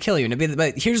literally kill you.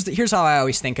 But here's how I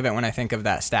always think of it when I think of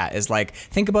that stat is like,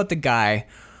 think about the guy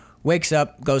wakes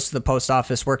up, goes to the post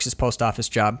office, works his post office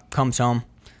job, comes home,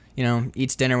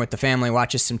 eats dinner with the family,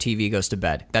 watches some TV, goes to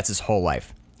bed. That's his whole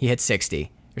life. He hits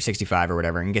 60 or 65 or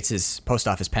whatever and gets his post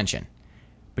office pension.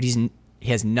 But he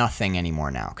has nothing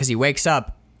anymore now because he wakes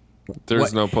up.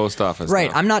 There's no post office. Right.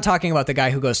 now. I'm not talking about the guy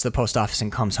who goes to the post office and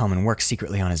comes home and works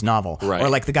secretly on his novel. Right. Or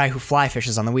like the guy who fly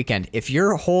fishes on the weekend. If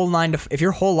your whole life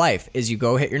is you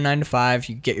go hit your 9 to 5,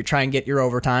 you try and get your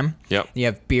overtime. Yep. You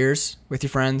have beers with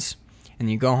your friends,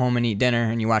 and you go home and eat dinner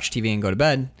and you watch TV and go to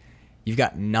bed. You've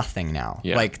got nothing now.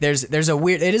 Yeah. Like it's a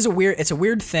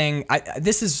weird thing.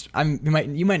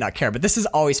 You might not care, but this has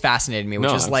always fascinated me, which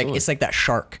No, is like, absolutely. it's like that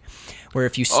shark where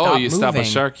if you stop moving, stop a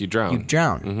shark, you drown. You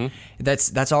drown.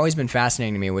 That's always been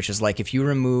fascinating to me, which is like if you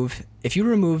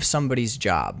remove somebody's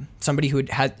job, somebody who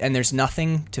had, and there's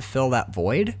nothing to fill that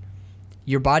void,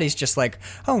 your body's just like,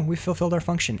 oh, we fulfilled our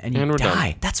function, and you And we're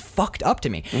die. done. That's fucked up to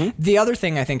me. The other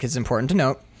thing I think is important to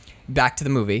note, back to the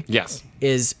movie, Yes.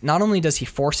 is not only does he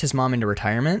force his mom into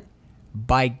retirement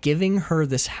by giving her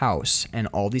this house and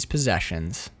all these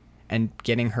possessions and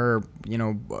getting her,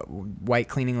 white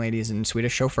cleaning ladies and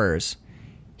Swedish chauffeurs,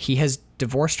 he has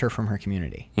divorced her from her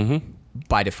community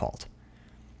by default.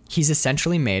 He's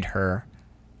essentially made her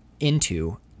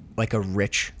into like a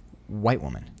rich white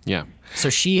woman. Yeah. So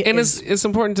she And is... it's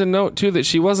important to note, too, that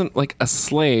she wasn't like a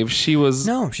slave. She was...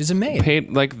 No, she's a maid.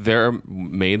 Paid, like, they're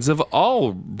maids of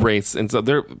all race. And so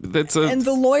And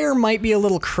the lawyer might be a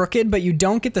little crooked, but you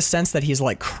don't get the sense that he's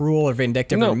like cruel or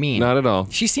vindictive or mean. Not at all.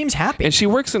 She seems happy. And she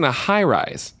works in a high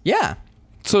rise. Yeah.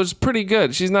 So it's pretty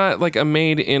good. She's not like a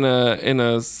maid in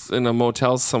a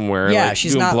motel somewhere. Yeah, like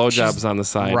she's doing not blowjobs on the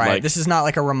side. Right. Like, this is not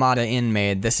like a Ramada Inn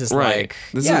maid. This is right. like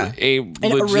This yeah. is a and a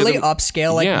really legitimate-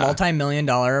 upscale, like Yeah.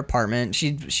 multi-million-dollar apartment.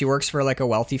 She works for like a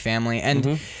wealthy family, and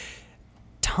Mm-hmm.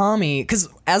 Tommy, because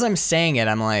as I'm saying it,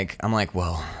 I'm like,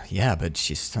 well, yeah, but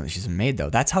she's a maid though.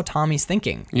 That's how Tommy's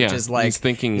thinking. Yeah, which is like he's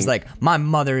thinking- he's like, my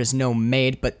mother is no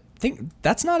maid, but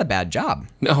that's not a bad job.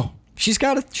 No. She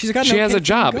Has a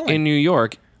job in New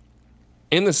York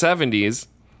in the 70s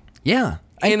yeah.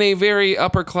 in a very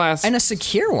upper class. And a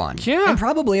secure one. Yeah. And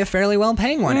probably a fairly well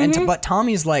paying one. But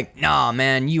Tommy's like, nah,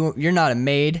 man, you're not a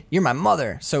maid. You're my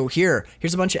mother. So here's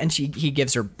a bunch of, and he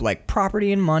gives her like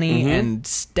property and money and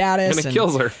status. And it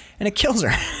kills her. And it kills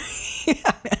her. Yeah,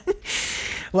 man.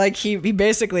 Like he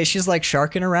basically, she's like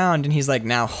sharking around and he's like,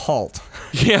 now halt.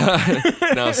 Yeah.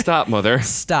 No, stop, mother.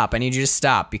 Stop. I need you to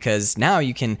stop because now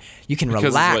you can it's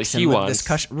relax what he and live wants. this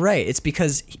cushion. Right. It's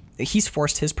because he's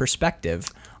forced his perspective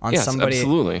on Yes, somebody.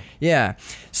 absolutely. Yeah.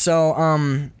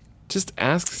 So, Just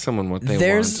ask someone what they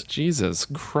There's- want. Jesus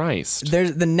Christ.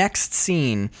 there's the next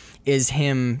scene is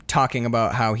him talking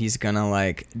about how he's gonna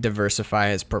like diversify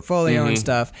his portfolio and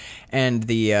stuff, and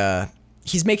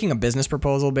he's making a business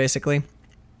proposal basically,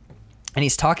 and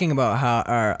he's talking about how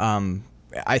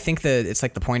I think that it's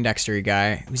like the Poindexter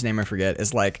guy whose name I forget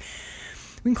is like,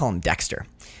 we can call him Dexter.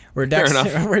 Where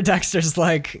Dexter's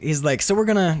like, he's like, so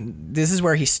this is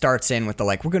where he starts in with the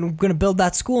like, we're gonna build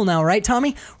that school now, right,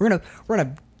 Tommy? We're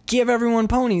gonna give everyone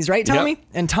ponies, right, Tommy? Yep.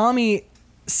 And Tommy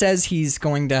says he's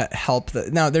going to help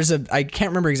I can't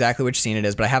remember exactly which scene it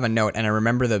is, but I have a note and I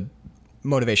remember the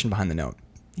motivation behind the note.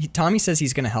 Tommy says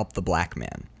he's going to help the black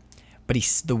man. But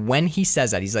when he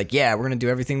says that, he's like, yeah, we're going to do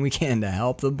everything we can to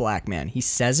help the black man. He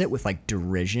says it with like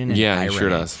derision and Yeah, irony. he sure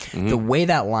does. Mhm. The way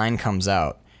that line comes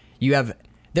out,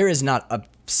 there is not a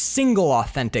single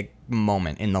authentic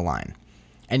moment in the line.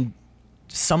 And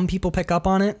some people pick up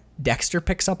on it. Dexter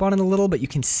picks up on it a little, but you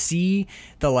can see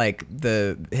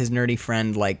his nerdy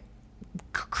friend like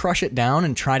crush it down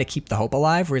and try to keep the hope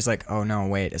alive, where he's like, oh no,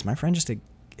 wait, is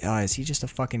he just a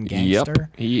fucking gangster? Yep,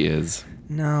 he is.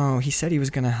 No, he said he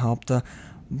was going to help the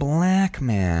black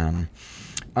man.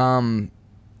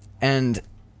 And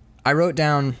I wrote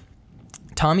down,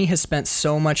 Tommy has spent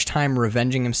so much time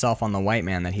revenging himself on the white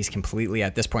man that he's completely,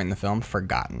 at this point in the film,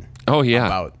 forgotten Oh, yeah.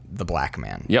 about the black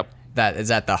man. Yep. That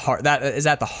is at the heart. That is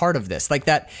at the heart of this. Like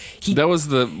that. That was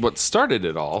what started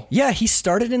it all. Yeah, he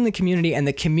started in the community, and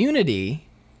the community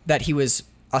that he was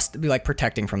like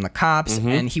protecting from the cops,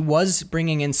 and he was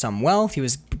bringing in some wealth. He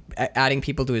was adding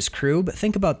people to his crew. But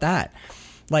think about that.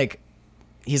 Like,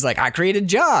 he's like, I created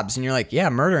jobs, and you're like, yeah,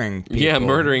 murdering people. Yeah,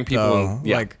 murdering people. though.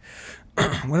 Yeah. Like,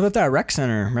 what about that rec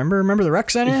center? Remember the rec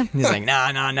center? He's like,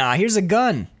 nah. Here's a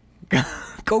gun.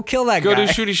 Go kill that Go guy.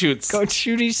 do shooty shoots. Go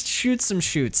shoot some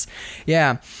shoots.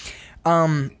 Yeah.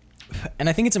 And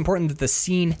I think it's important that the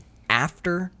scene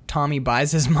after Tommy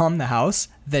buys his mom the house,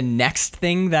 the next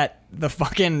thing that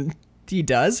she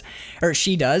does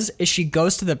is she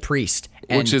goes to the priest.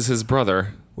 Which is his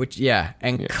brother.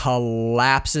 And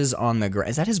collapses on the ground.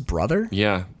 Is that his brother?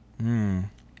 Yeah.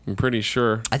 I'm pretty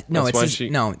sure. No, That's it's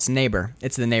why it's neighbor.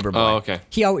 It's the neighbor boy. Oh, okay.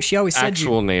 She always said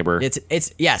Actual neighbor.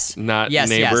 It's yes. Not yes,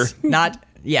 neighbor. Yes. Not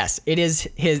yes. It is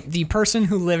the person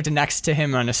who lived next to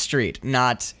him on a street,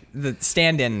 not the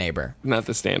stand-in neighbor. Not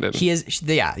the stand-in. He is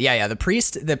The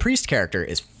priest character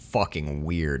is fucking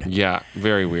weird. Yeah,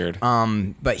 very weird.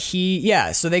 But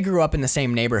so they grew up in the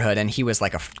same neighborhood, and he was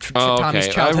like Tommy's okay.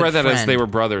 I childhood read that as friend. they were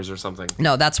brothers or something.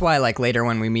 No, that's why like later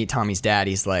when we meet Tommy's dad,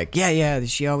 he's like, yeah,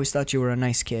 she always thought you were a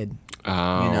nice kid.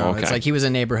 Oh, okay. It's like he was a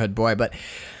neighborhood boy, but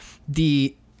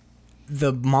the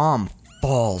mom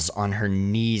falls on her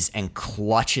knees and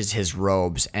clutches his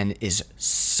robes and is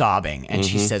sobbing, and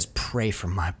she says, "Pray for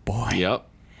my boy." Yep.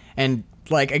 And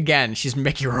like again, she's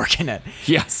Mickey Rourke in it.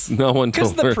 Yes, no one Because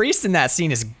told the her. priest in that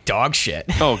scene is dog shit.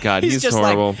 Oh God, he's just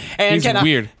horrible. He's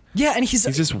weird. Yeah, and he's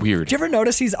just weird. Do you ever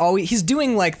notice he's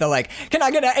doing like the can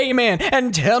I get an amen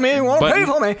and tell me you won't pray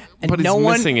for me? And but he's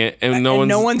missing it, and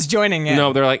no one's joining it.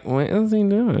 No, they're like, what is he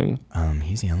doing?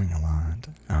 He's yelling a lot.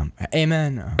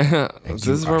 Amen. This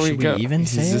is where we Should go. we even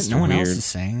He's say it? just No one else weird. is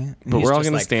saying it. And But he's we're all just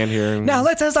going to like, stand here. And, Now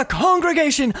let's as a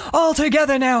congregation all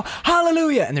together now.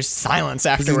 Hallelujah. And there's silence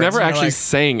afterwards. he's never and you're actually like,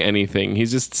 saying anything.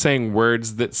 He's just saying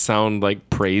words that sound like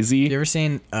praisey. you ever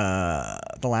seen The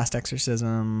Last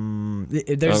Exorcism?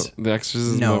 There's The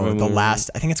Exorcism. no, of a the movie. last.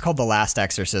 I think it's called The Last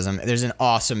Exorcism. There's an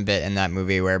awesome bit in that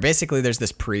movie where basically there's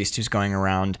this priest who's going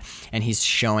around and he's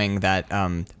showing that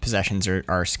possessions are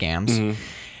scams. Mm-hmm.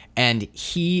 And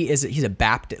he's a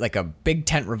Baptist, like a big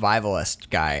tent revivalist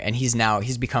guy, and he's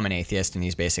become an atheist, and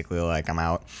he's basically like, I'm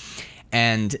out.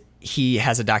 And he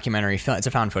has a documentary film. It's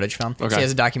a found footage film. So Okay. he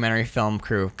has a documentary film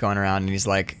crew going around, and he's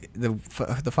like, the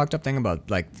fucked up thing about,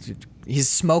 like, he's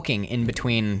smoking in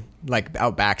between, like,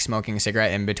 out back smoking a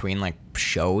cigarette in between, like,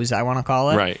 shows, I want to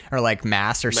call it. Right. Or, like,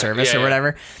 mass or service yeah, or yeah.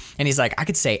 whatever. And he's like, I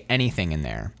could say anything in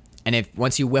there. And if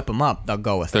once you whip them up, they'll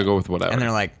go with it. They'll go with whatever. And they're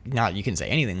like, no, you can say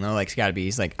anything. They're like, it's got to be.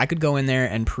 He's like, I could go in there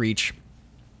and preach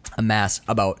a mass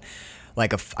about,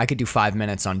 like, I could do 5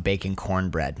 minutes on baking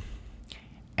cornbread,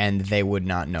 and they would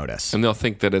not notice. And they'll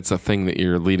think that it's a thing that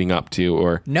you're leading up to,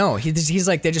 or No, he's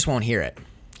like, they just won't hear it.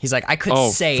 He's like, I could Oh,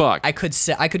 say, fuck. I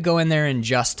could go in there and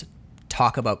just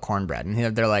talk about cornbread,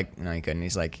 and they're like, no, you couldn't.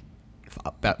 He's like,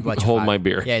 I'll bet you Hold five. my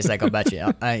beer. Yeah, he's like, I'll bet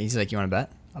you. He's like, you want to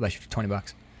bet? I'll bet you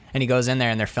 $20. And he goes in there,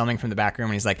 and they're filming from the back room,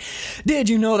 and he's like, "Did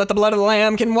you know that the blood of the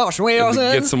lamb can wash away our And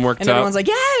sins?" gets them worked and up. everyone's like,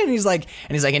 "Yeah." And he's like,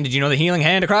 "And did you know the healing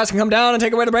hand of Christ can come down and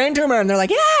take away the brain tumor?" And they're like,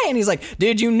 "Yeah." And he's like,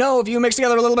 "Did you know if you mix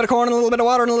together a little bit of corn and a little bit of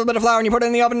water and a little bit of flour and you put it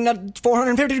in the oven at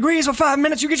 450 degrees for 5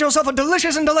 minutes, you get yourself a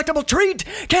delicious and delectable treat?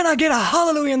 Can I get a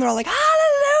hallelujah?" And they're all like,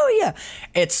 "Hallelujah!"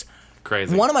 It's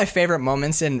Crazy. one of my favorite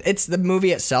moments, and it's the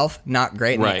movie itself not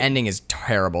great, and Right. the ending is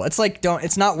terrible. It's like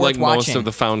it's not worth like watching. most of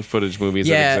the found footage movies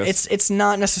Yeah, that exist. it's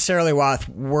not necessarily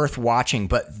worth watching,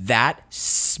 but that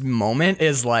moment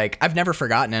is like, I've never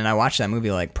forgotten it, and I watched that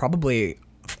movie like probably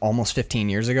almost 15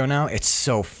 years ago now. It's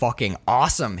so fucking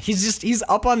awesome. He's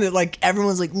up on the, like,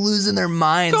 everyone's like losing their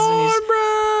minds,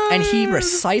 and he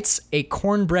recites a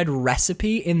cornbread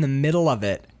recipe in the middle of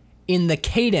it in the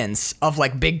cadence of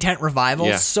like Big Tent Revival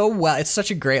Yeah. so well. It's such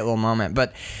a great little moment,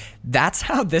 but that's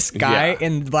how this guy Yeah.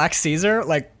 in Black Caesar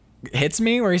like hits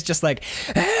me, where he's just like,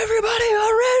 everybody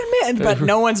already, but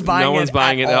no one's buying it. No one's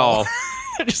buying it at all.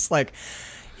 They're just like,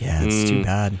 yeah, it's too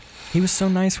bad. He was so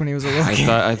nice when he was a little kid.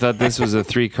 I thought this was a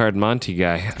 3-card Monty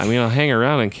guy. I mean, I'll hang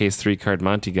around in case 3-card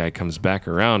Monty guy comes back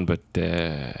around, but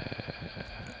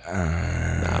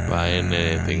not buying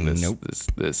anything. This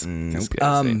guy's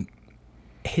saying.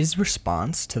 His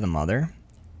response to the mother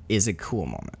is a cool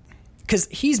moment, because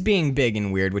he's being big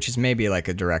and weird, which is maybe like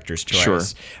a director's choice. Sure.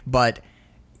 But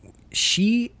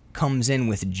she comes in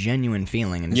with genuine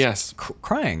feeling and is Yes.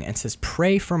 crying and says,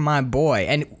 "Pray for my boy."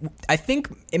 And I think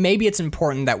maybe it's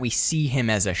important that we see him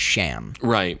as a sham,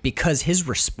 Right. because his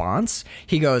response,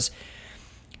 she goes,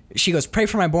 "Pray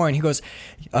for my boy," and he goes,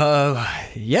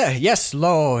 yes,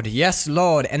 Lord,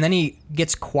 and then he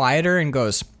gets quieter and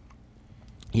goes,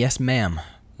 "Yes, ma'am."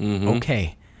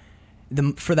 Okay.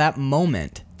 For that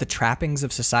moment, the trappings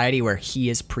of society where he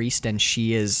is priest and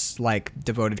she is like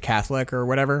devoted Catholic or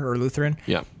whatever, or Lutheran,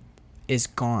 Yeah. is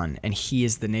gone, and he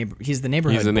is the neighbor. He's the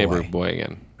neighborhood. He's the boy neighbor boy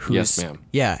again. Yes, who's- ma'am.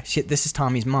 Yeah, this is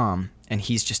Tommy's mom, and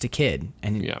he's just a kid.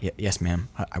 And Yeah. yes, ma'am.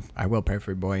 I will pray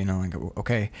for your boy. You know, like,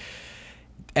 okay.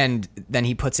 And then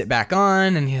he puts it back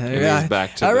on, and he's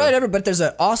back to all the- right, but there's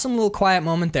an awesome little quiet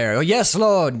moment there. Oh, yes,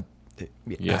 Lord.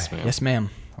 Yes, ma'am. Yes, ma'am.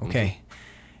 Okay.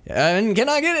 And can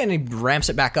I get it? And he ramps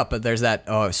it back up, but there's that.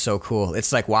 Oh, it's so cool.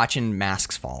 It's like watching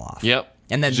masks fall off. Yep.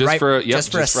 And then Just for a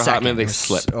just for a hot second, minute, they it was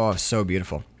slip. Oh, so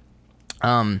beautiful.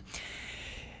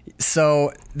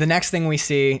 So the next thing we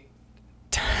see,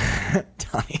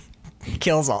 Tommy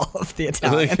kills all of the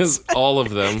Italians. Because all of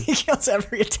them. He kills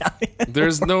every Italian.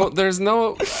 There's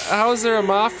no. How is there a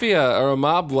mafia or a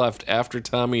mob left after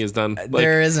Tommy is done? Like,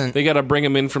 There isn't. They got to bring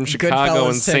him in from Chicago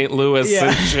and Goodfellas St. Louis yeah.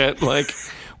 and shit. Like,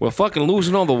 we're fucking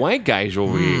losing all the white guys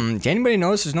over here. Does anybody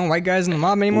notice there's no white guys in the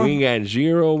mob anymore? We got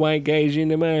 0 white guys in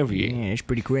the mafia. Yeah, it's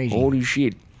pretty crazy. Holy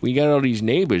shit. We got all these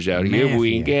neighbors out here, but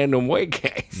we ain't Mafia. got no white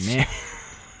guys. Man.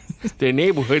 Their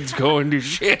neighborhood's going to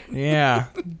shit. Yeah.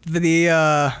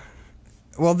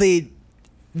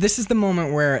 This is the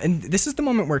moment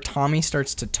where Tommy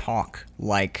starts to talk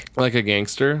like Like a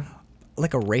gangster? a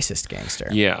racist gangster.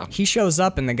 Yeah. He shows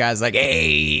up and the guy's like,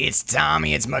 "Hey, it's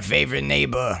Tommy. It's my favorite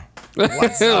neighbor.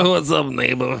 What's up,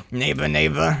 neighbor?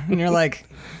 Neighbor." And you're like,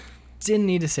 didn't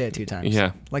need to say it 2 times.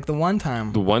 Yeah. Like the one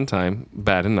time. The one time,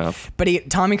 bad enough. But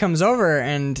Tommy comes over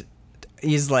and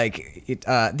he's like,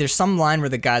 there's some line where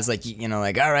the guy's like, you know,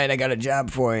 like, "All right, I got a job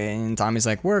for you." And Tommy's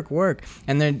like, work.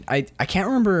 And then I can't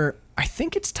remember. I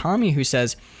think it's Tommy who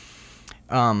says,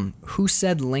 Who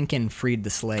said Lincoln freed the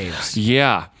slaves?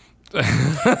 Yeah.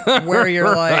 Where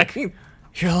you're like,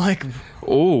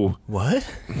 Oh, what?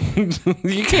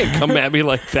 you can't come at me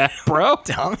like that, bro.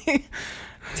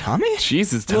 Tommy?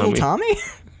 Jesus, Little Tommy. Tommy?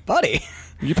 Buddy.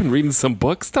 You've been reading some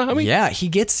books, Tommy? Yeah, he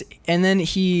gets, and then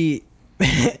he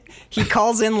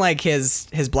calls in like his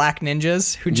black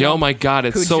ninjas who jump. Oh my God,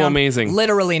 it's who so jump- amazing.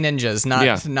 Literally ninjas,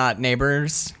 not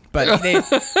neighbors. But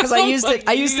because I used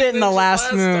it in the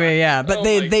last movie, yeah. But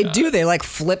they like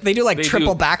flip, they do like They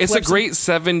triple do. backflips. It's a great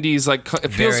 70s, like it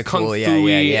feels Very kung cool, yeah,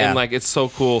 fu-y yeah. and like it's so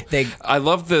cool. I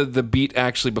love the beat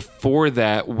actually before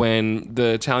that when the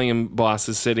Italian boss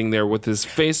is sitting there with his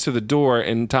face to the door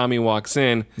and Tommy walks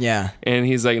in. Yeah. And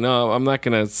he's like, "No, I'm not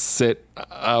gonna sit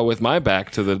with my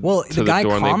back to the Well, to the guy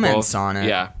door." And they comments both- on it.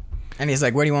 Yeah. And he's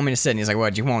like, "Where do you want me to sit?" And he's like,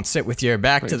 "What? You won't sit with your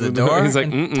back to the door?" He's like,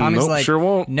 And "Mm-mm, Tommy's nope, like, sure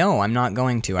won't. No, I'm not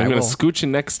going to. I'm I gonna will. scooch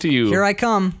in next to you. Here I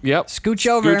come. Yep. Scooch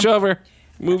over. Scooch over.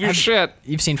 Move your shit.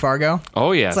 You've seen Fargo?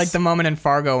 Oh yes. It's like the moment in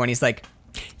Fargo when he's like,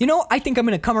 I think I'm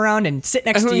going to come around and sit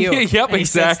next to you. Yep, and he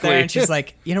sits there exactly. and she's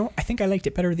like, I think I liked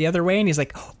it better the other way. And he's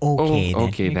like, okay, then.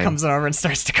 okay And he then. comes over and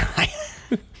starts to cry.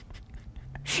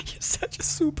 You're such a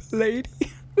super lady.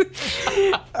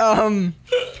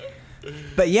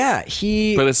 But yeah,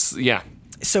 But it's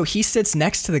so he sits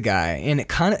next to the guy in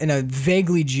a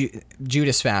vaguely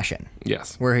Judas fashion.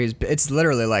 Yes. Where it's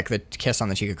literally like the kiss on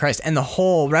the cheek of Christ, and the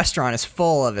whole restaurant is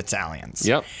full of Italians.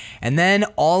 Yep. And then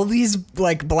all these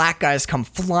like black guys come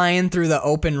flying through the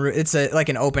open. It's like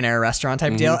an open air restaurant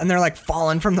type deal, and they're like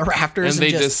falling from the rafters And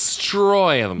they just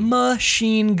destroy them.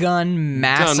 machine gun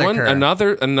massacre.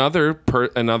 Another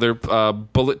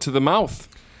bullet to the mouth.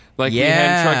 Like we had in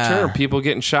Yeah. Truck Turner, people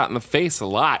getting shot in the face a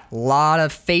lot. A lot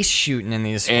of face shooting in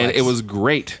these. And flicks. it was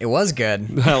great. It was good.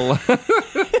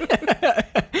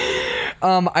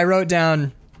 I wrote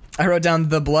down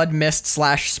the blood mist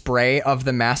 / spray of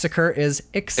the massacre is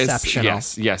exceptional.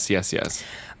 Yes.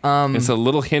 It's a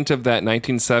little hint of that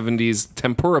 1970s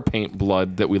tempura paint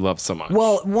blood that we love so much.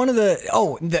 Well, one of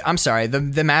I'm sorry,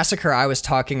 the massacre I was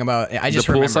talking about. I just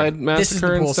the remembered. poolside massacre. This is the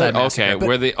poolside instead? massacre. Okay, but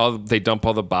where they dump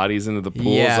all the bodies into the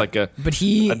pools like a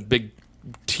big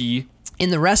T. in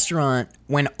the restaurant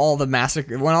when all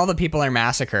the people are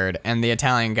massacred and the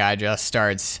Italian guy just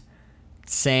starts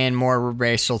saying more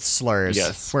racial slurs.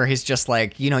 Yes. Where he's just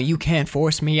like, you can't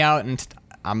force me out, and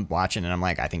I'm watching and I'm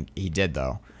like, I think he did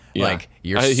though. Yeah. Like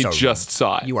he just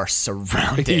saw it. You are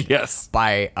surrounded Yes.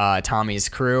 by Tommy's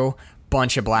crew,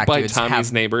 bunch of black By dudes Tommy's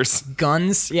have neighbors.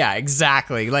 guns. Yeah,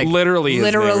 exactly. Like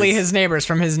Literally his neighbors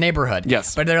from his neighborhood.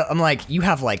 Yes. But I'm like, you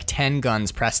have like 10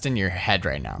 guns pressed in your head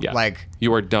right now. Yeah. Like,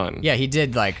 You are done. yeah, he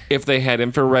did like, If they had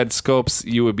infrared scopes,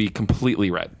 you would be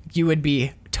completely red. you would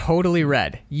be totally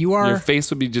red. You are. Your face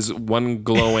would be just one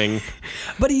glowing.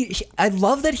 But I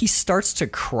love that he starts to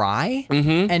cry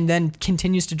and then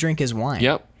continues to drink his wine.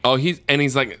 Yep. Oh, he's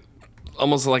like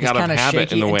almost like out of Kinda habit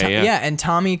shaky, in a and way. yeah, and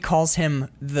Tommy calls him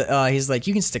he's like,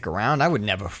 you can stick around. I would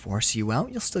never force you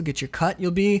out. You'll still get your cut.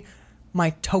 You'll be my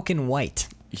token white.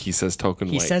 He says token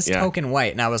white. He says yeah. token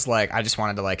white, and I was like, I just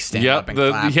wanted to like stand up Yep.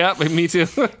 and clap. Yep. Me too.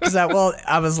 Because I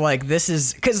was like, this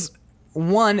is because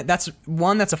that's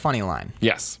a funny line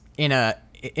Yes. in a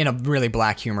really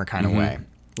black humor kind of way.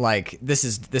 Like this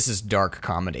is dark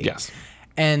comedy. Yes.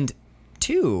 And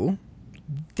 2,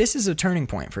 this is a turning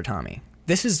point for Tommy.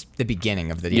 This is the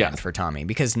beginning of the Yeah. end for Tommy,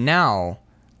 because now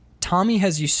Tommy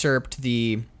has usurped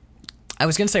I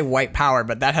was going to say white power,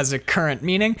 but that has a current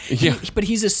meaning. Yeah. But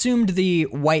he's assumed the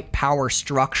white power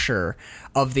structure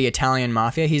of the Italian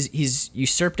mafia. He's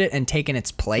usurped it and taken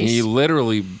its place. He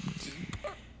literally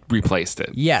replaced it.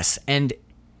 Yes, and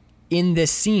in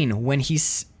this scene, when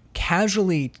he's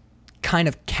casually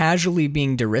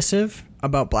being derisive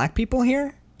about black people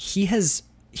here, he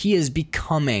is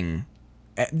becoming.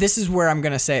 This is where I'm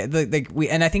gonna say,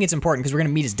 and I think it's important because we're gonna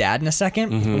meet his dad in a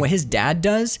second. Mm-hmm. And what his dad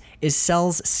does is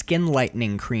sells skin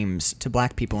lightening creams to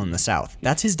black people in the South.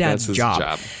 That's his dad's That's his job.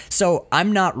 job. So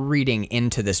I'm not reading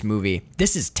into this movie.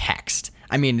 This is text.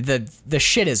 I mean, the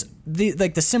shit is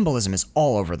the symbolism is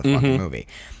all over the Mm-hmm. fucking movie.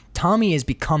 Tommy is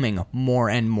becoming more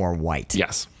and more white.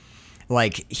 Yes.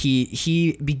 Like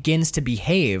he begins to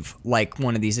behave like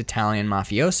one of these Italian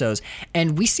mafiosos,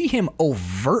 and we see him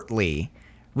overtly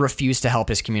refuse to help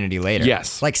his community later.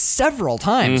 Yes. Like several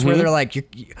times where they're like,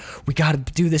 we got to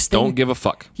do this thing. Don't give a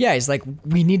fuck. Yeah, he's like,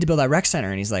 we need to build that rec center,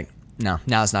 and he's like, no,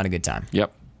 now's not a good time.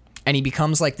 Yep. And he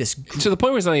becomes like this. To the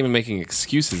point where he's not even making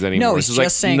excuses anymore. No, he's It's just like,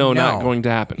 saying no, no. not going to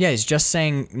happen. Yeah, he's just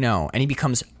saying no, and he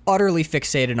becomes utterly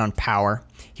fixated on power.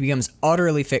 He becomes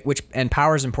utterly and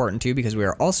power is important too because we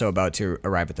are also about to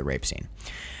arrive at the rape scene.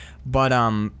 But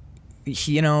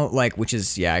he, like, which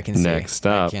is, I can see. Next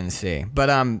up. I can see. But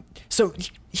so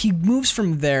he moves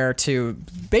from there to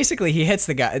basically he hits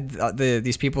the guy,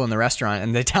 these people in the restaurant,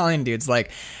 and the Italian dude's like,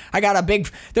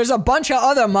 there's a bunch of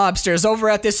other mobsters over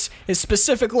at this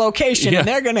specific location, and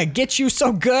they're gonna get you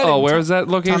so good. Oh, And where was that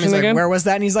location Tommy's again? Like, where was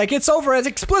that? And he's like, it's over at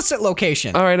explicit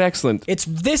location. All right, excellent.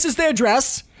 This is their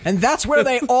address, and that's where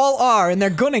they all are, and they're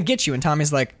gonna get you. And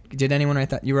Tommy's like, did anyone write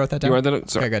that? You wrote that down? You wrote that down?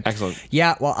 Sorry. Okay, good. Excellent.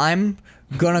 Yeah, well, I'm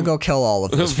gonna go kill all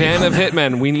of those Fan people. of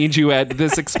Hitmen, we need you at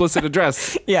this explicit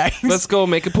address. Yeah. Let's go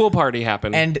make a pool party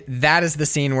happen. And that is the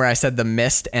scene where I said the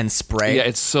mist and spray. yeah,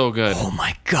 it's so good. Oh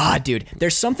my god, dude.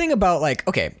 There's something about, like,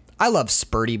 okay, I love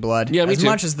spurty blood Yeah, me as too.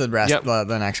 much as the rest, Yep.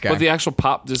 the next guy. But the actual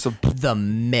pop, just a The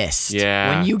mist.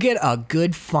 Yeah. When you get a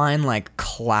good fine, like,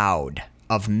 cloud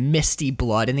of misty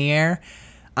blood in the air,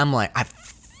 I'm like, I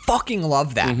fucking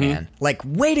love that, man. Like,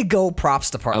 way to go,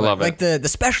 props to part. Mm-hmm. I love like it. the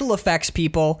special effects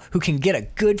people who can get a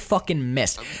good fucking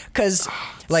mist. Because,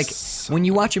 like, when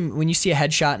you see a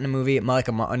headshot in a movie, like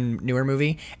a newer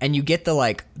movie, and you get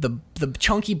the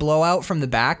chunky blowout from the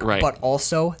back, Right. but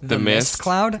also the mist mist,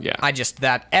 cloud, yeah.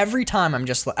 that every time I'm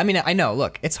just like, I mean, I know,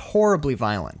 look, it's horribly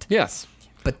violent, yes.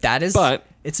 but that is, But-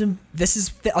 this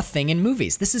is a thing in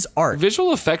movies. This is art.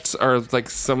 Visual effects are like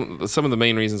some of the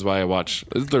main reasons why I watch.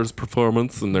 There's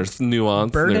performance and there's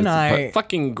nuance. Bird and I-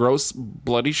 fucking gross,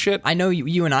 bloody shit. I know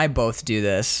you and I both do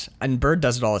this, and Bird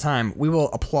does it all the time. We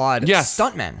will applaud Yes.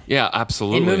 stuntmen. Yeah,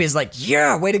 absolutely. In movies, like,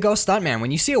 yeah, way to go, stuntman.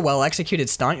 When you see a well-executed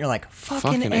stunt, you're like,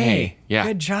 fucking Fucking A. A. Yeah.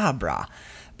 Good job, brah.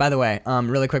 By the way,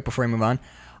 really quick before we move on,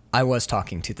 I was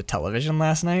talking to the television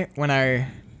last night when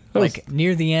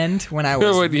near the end, when I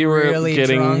was When you were really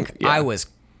getting- drunk. yeah. I was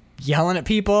yelling at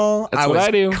people. That's I what was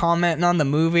I do. commenting on the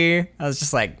movie. I was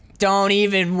just like,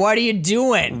 what are you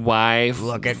doing? Why?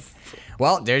 Look at,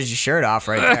 well, there's your shirt off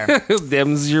right there.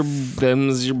 them's your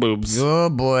boobs. Oh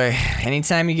boy!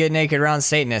 Anytime you get naked around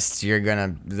Satanists, you're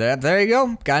gonna. There you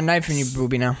go. Got a knife in your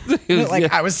boobie now. Like, Yeah.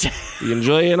 I was You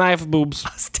enjoy your knife boobs.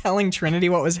 telling Trinity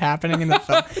what was happening in the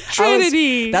film.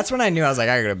 Trinity! That's when I knew I was like,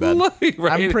 I gotta go to bed.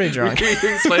 Right? I'm pretty drunk. You're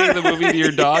explaining the movie to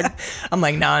your dog. I'm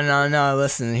like, no.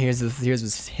 Listen, here's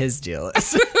what his deal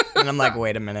is. And I'm like,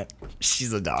 wait a minute.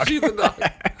 She's a dog. She's a dog.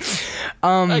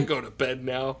 I go to bed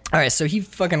now. All right, so he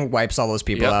fucking wipes all those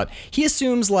people Yep. out. He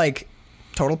assumes, like,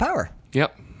 total power.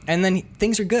 Yep. And then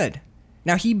things are good.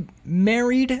 Now, he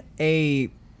married a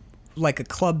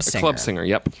club singer. Club singer.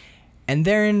 Yep. And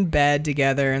they're in bed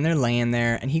together, and they're laying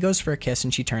there, and he goes for a kiss,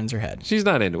 and she turns her head. She's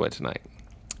not into it tonight.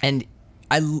 And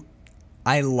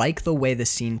I like the way the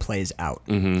scene plays out,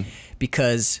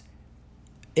 because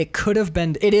it could have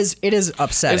been. It is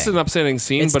upsetting. It's an upsetting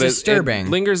scene, It's but disturbing. it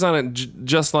lingers on it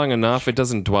just long enough. It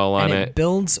doesn't dwell on and it. it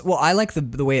builds. Well, I like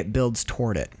the way it builds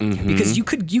toward it, because you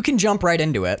can jump right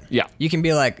into it. Yeah. you can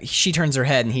be like, she turns her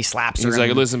head, and he slaps her. He's like,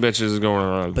 and- listen, bitch, this is going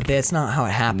on. but that's not how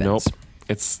it happens. Nope.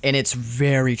 It's And it's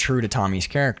very true to Tommy's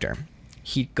character.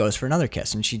 He goes for another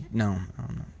kiss, and she no.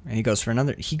 And he goes for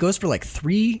another. He goes for like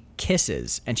 3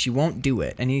 kisses, and she won't do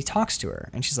it. And he talks to her,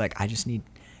 and she's like, "I just need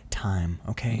time,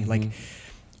 okay? Like,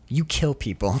 you kill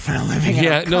people for a living." And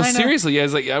yeah, I'm no, kinda- seriously. Yeah,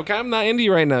 it's like, okay, I'm not into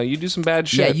you right now. You do some bad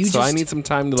shit, you so I just- need some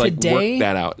time to like today, work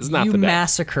that out. It's not you the day.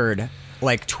 massacred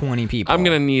like 20 people. I'm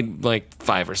gonna need like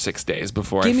 5 or 6 days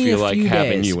before Give I me feel a like few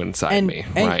having days. you inside And- me.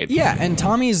 and- Right? Yeah, and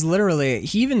Tommy's literally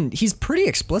he's pretty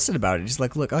explicit about it. He's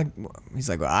like, look, he's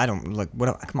like, well, I don't look.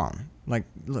 What? Come on, like,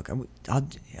 look, I'll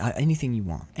anything you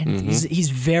want. And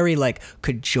he's very like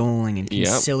cajoling and Yep.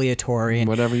 conciliatory and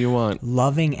Whatever you want.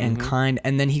 loving and kind.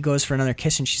 And then he goes for another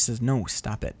kiss, and she says, no,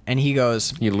 stop it. And he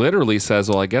goes, He literally says,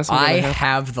 "Well, I guess I'm I gonna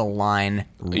have the line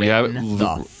Yeah, written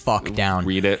the fuck down.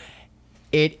 read it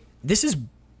This is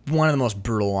one of the most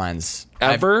brutal lines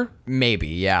ever." maybe,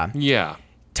 yeah. Yeah.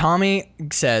 Tommy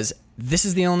says, this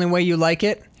is the only way you like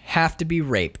it? Have to be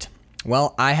raped.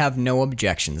 Well, I have no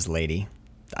objections, lady.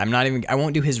 I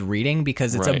won't do his reading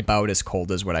because it's Right. about as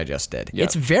cold as what I just did. Yeah.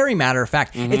 It's very matter of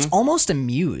fact. It's almost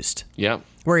amused. Yep.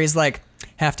 Where he's like,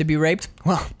 have to be raped?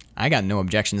 Well, I got no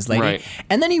objections, lady. Right.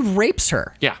 And then he rapes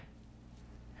her. Yeah.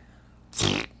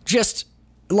 Just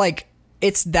like,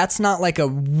 that's not like a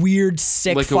weird,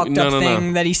 sick, Like fucked up no.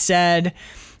 thing that he said.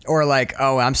 Or like,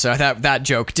 oh, I'm sorry, that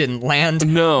joke didn't land.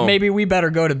 No. Maybe we better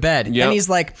go to bed. Yep. And he's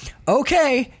like,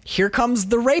 okay, here comes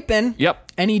the raping.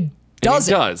 Yep. And he And does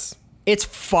he it. does. It's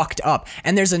fucked up.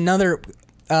 And there's another.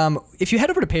 If you head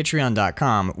over to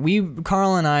patreon.com,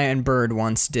 Carl and I and Bird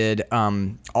once did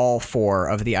all 4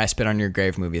 of the I Spit on Your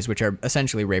Grave movies, which are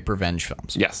essentially rape revenge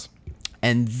films. Yes.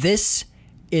 And this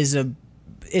is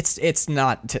it's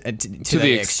not to To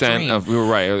the extent extreme, of we were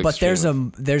right. but there's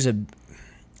extreme.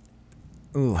 a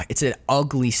it's an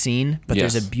ugly scene, but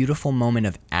Yes. there's a beautiful moment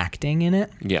of acting in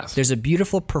it. Yes. There's a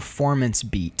beautiful performance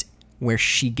beat where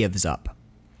she gives up,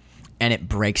 and it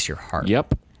breaks your heart.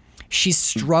 Yep. She's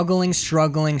struggling,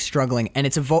 and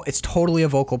it's totally a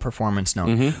vocal performance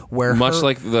note. Where Much her-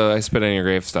 like the I Spit on Your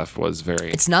Grave stuff was very.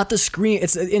 it's not the scream.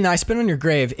 It's in I Spit on Your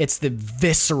Grave. It's the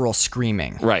visceral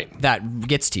screaming, Right. that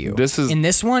gets to you. This is- in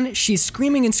this one. She's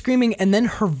screaming, and then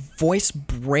her voice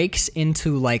breaks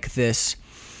into like this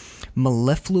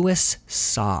mellifluous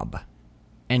sob,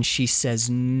 and she says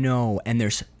no, and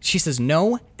there's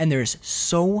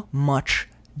so much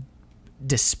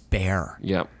despair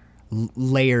Yep.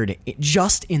 layered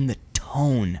just in the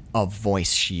tone of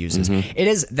voice she uses.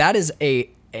 That is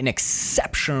an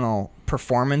exceptional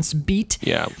performance beat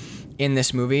Yeah. in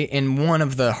this movie, in one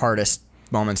of the hardest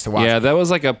moments to watch. Yeah, that was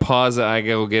like a pause that I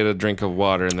go get a drink of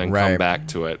water and then come Right. back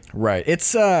to it. Right.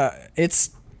 It's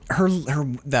her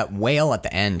that wail at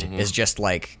the end is just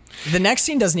like, the next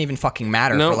scene doesn't even fucking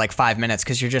matter No. for like 5 minutes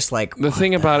because you're just like, The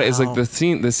thing what about it is like hell?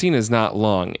 the scene is not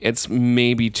long. It's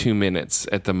maybe 2 minutes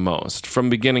at the most from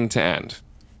beginning to end.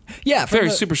 yeah, from Very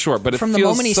the- super short, but it from the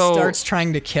feels moment he so, starts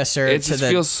trying to kiss her it to just the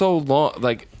feels so long.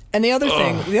 Like And the other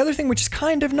thing which is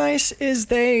kind of nice is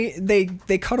they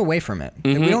cut away from it.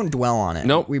 We don't dwell on it.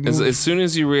 nope. We As, move, as soon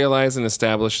as you realize and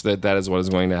establish that that is what is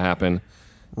going to happen,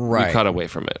 right. we cut away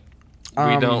from it.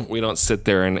 We don't sit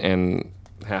there and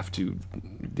have to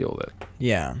deal with it.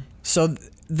 Yeah. So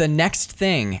the next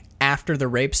thing after the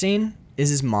rape scene is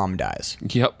his mom dies.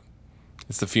 Yep.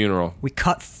 It's the funeral. We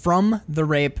cut from the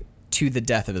rape to the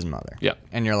death of his mother. Yep.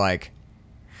 And you're like,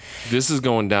 This is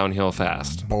going downhill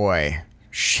fast. boy,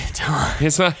 shit.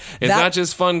 It's not not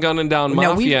just fun gunning down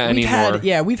mafia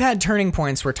anymore. We've had turning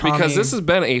points where Tommy, Because this has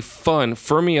been a fun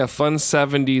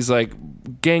 70s like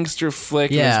gangster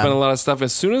flick. And Yeah. there's been a lot of stuff.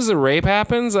 As soon as the rape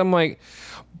happens, I'm like,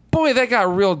 boy, that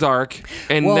got real dark.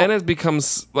 And Well, then it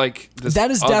becomes like this.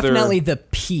 that is other- definitely the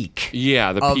peak.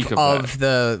 the peak of that.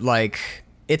 the like.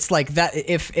 It's like that.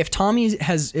 If Tommy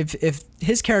has if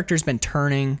his character's been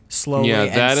turning slowly Yeah,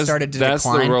 and that is- started to that's the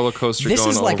decline, roller coaster this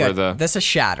going is like over that's a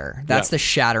shatter. That's Yeah. the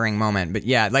shattering moment. But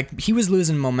yeah, like he was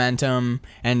losing momentum,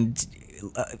 and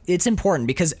it's important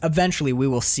because eventually we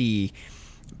will see.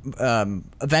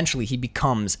 Eventually, he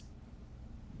becomes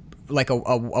like a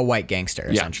white gangster.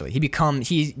 Yeah. Essentially,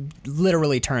 he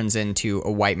literally turns into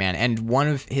a white man, and one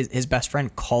of his best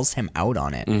friend calls him out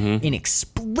on it in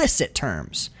explicit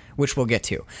terms, which we'll get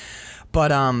to.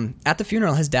 But at the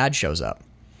funeral, his dad shows up,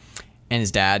 and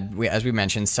his dad, as we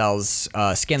mentioned, sells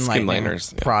skin lightening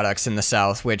liners, yeah. products in the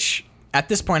South. Which at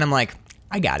this point, I'm like,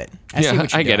 I got it. I see Yeah,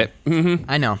 what you're I get doing. it.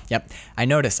 I know. Yep, I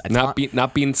noticed.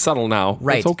 Not being subtle now.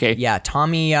 Right. It's okay. Yeah.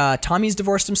 Tommy's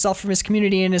divorced himself from his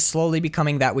community and is slowly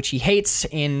becoming that which he hates.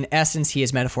 In essence, he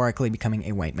is metaphorically becoming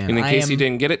a white man. And in case you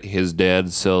didn't get it, his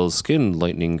dad sells skin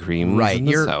lightening creams right, in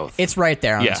the South. it's right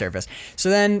there on Yeah. the surface. So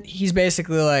then he's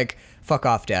basically like, "Fuck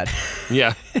off, Dad."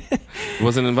 Yeah.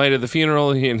 Wasn't invited to the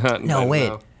funeral. He not No, invited wait.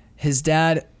 now.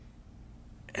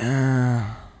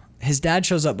 His dad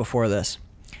shows up before this.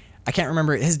 I can't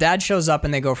remember. His dad shows up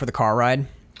and they go for the car ride.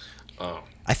 Oh.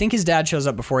 I think his dad shows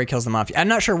up before he kills the mafia. I'm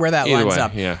not sure where that Either lines way,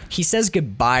 up. yeah. He says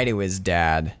goodbye to his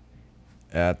dad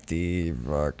at the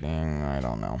fucking, I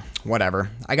don't know, whatever.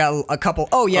 I got a couple.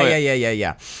 Oh yeah, Oh, yeah, yeah.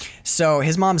 yeah. So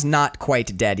his mom's not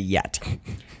quite dead yet.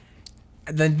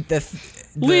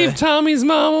 Leave Tommy's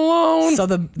mom alone. So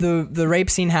the rape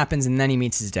scene happens and then he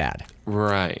meets his dad.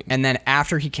 Right. And then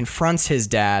after he confronts his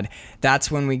dad,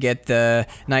 that's when we get the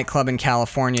nightclub in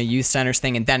California youth centers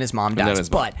thing, and then his mom then dies.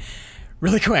 his mom. But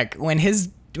really quick, when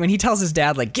he tells his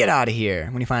dad like, "Get out of here,"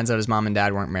 when he finds out his mom and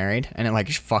dad weren't married, and it like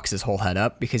fucks his whole head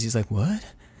up because he's like, "What?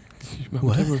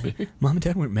 What? Mom and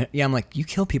dad weren't married?" Yeah, I'm like, "You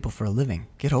kill people for a living.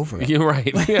 Get over it." You're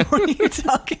right. Yeah. What are you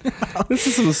talking about? This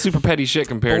is some super petty shit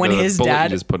compared When to the his bullet you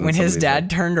dad just put in when his somebody's dad head.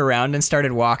 turned around and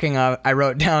started walking, I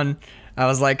wrote down. I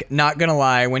was like, not gonna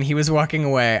lie. When he was walking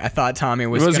away, I thought Tommy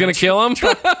was gonna kill him.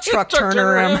 Truck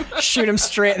turner him, shoot him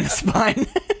straight in the spine,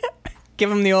 give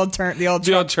him the old turn, the old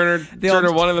Joe truck, Turner,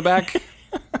 old- one in the back,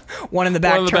 one in the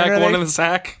back, one in the back, Turner, one they- in the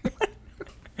sack.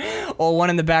 or one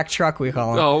in the back truck. We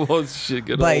call him. Oh, well, shit.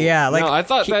 Good But old- yeah, like no, I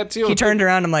thought he, that too. He turned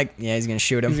around. I'm like, yeah, he's gonna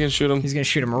shoot him. He's gonna shoot him. He's gonna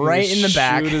shoot him He's right gonna in the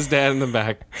back. Shoot his dad in the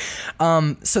back.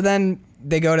 So then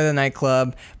they go to the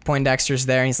nightclub. Poindexter's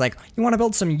there, and he's like, "You want to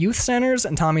build some youth centers?"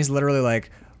 And Tommy's literally like,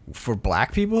 "For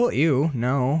black people? Ew,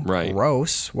 no, Right.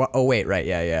 gross." What? Oh wait, right,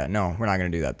 yeah, no, we're not gonna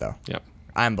do that though. Yep.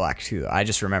 I'm black too. I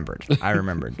just remembered. I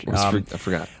remembered. I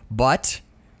forgot. But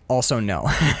also no.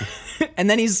 And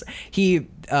then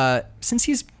since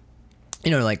he's,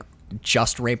 like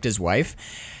just raped his wife,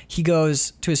 he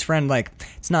goes to his friend like,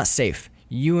 "It's not safe.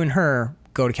 You and her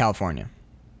go to California.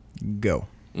 Go.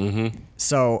 Mm-hmm.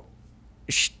 So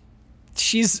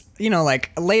she's,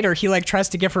 like later he like tries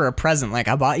to give her a present. Like,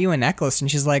 I bought you a necklace. And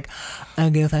she's like,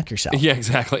 go fuck yourself. Yeah,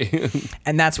 exactly.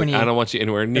 And that's when I don't want you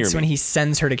anywhere near that's me. when he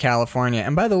sends her to California.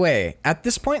 And by the way, at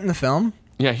this point in the film,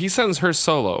 Yeah, he sends her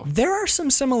solo. there are some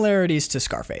similarities to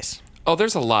Scarface, Oh,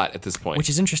 there's a lot at this point. which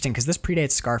is interesting because this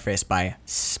predates Scarface by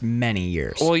many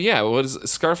years. Well, yeah.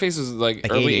 Scarface was like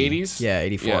early 80. 80s? Yeah,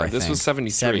 84. Yeah, I this think. was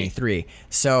 73. 73.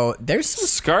 So there's some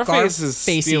Scarface is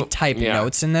Scarface-y still- type yeah.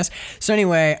 notes in this. So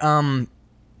anyway,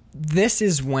 this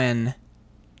is when,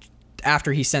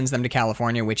 after he sends them to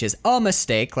California, which is a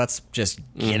mistake. Let's just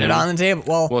get it on the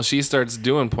table. Well, she starts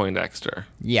doing Poindexter.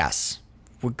 Yes.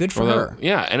 Well, good for her.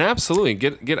 Yeah, and absolutely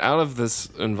get out of this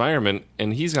environment,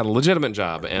 and he's got a legitimate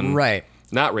job and Right.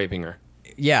 not raping her.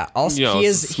 Yeah. Also, You know, he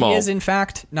it's is small. in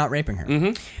fact not raping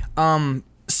her.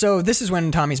 So this is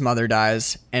when Tommy's mother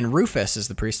dies, and Rufus is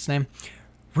the priest's name.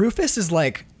 Rufus is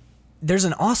like, there's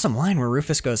an awesome line where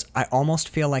Rufus goes, "I almost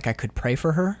feel like I could pray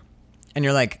for her," and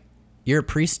you're like, "You're a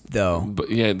priest, though. But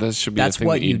yeah, that should be That's the thing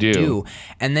what that you do."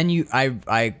 And then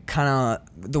I kind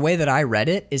of, the way that I read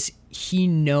it is he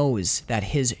knows that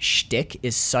his shtick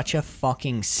is such a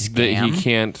fucking That scam he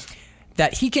can't.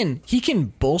 that he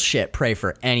can bullshit pray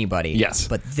for anybody. Yes,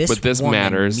 but this woman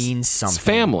matters. means It's something.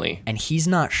 family. And he's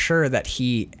not sure that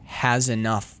he has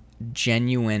enough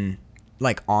genuine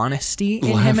like honesty in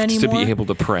him Left anymore to be able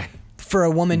to pray. for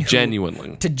a woman who,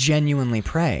 Genuinely. to genuinely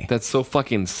pray. That's so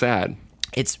fucking sad.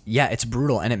 It's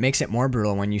brutal, and it makes it more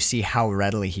brutal when you see how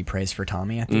readily he prays for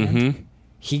Tommy at the end.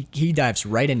 He dives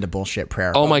right into bullshit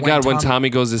prayer. Oh But my God, when Tommy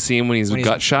goes to see him when he's when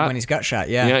gut shot. When he's gut shot,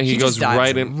 yeah. Yeah, he just goes dives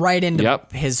right in- into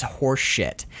Yep. his horse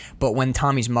shit. But when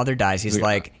Tommy's mother dies, he's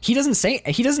like, he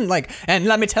doesn't like, and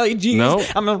let me tell you, Jesus, No.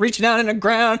 I'm gonna reach down in the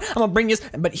ground, I'm gonna bring you.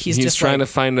 But he's just trying like,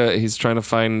 to find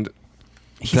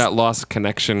that lost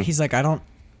connection. he's like, I don't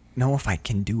know if I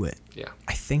can do it. Yeah.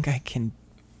 I think I can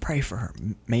pray for her.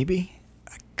 Maybe.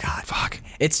 God, Fuck.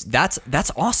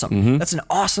 That's awesome. That's an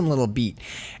awesome little beat.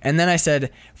 And then I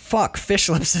said, "Fuck, Fish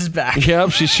Lips is back."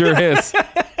 Yep, she sure is.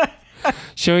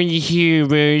 So you hear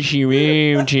about she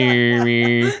ran to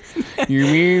me. Your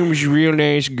mom's a real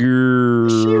nice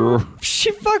girl. She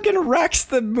fucking wrecks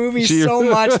the movie She- so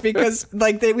much because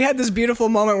like we had this beautiful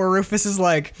moment where Rufus is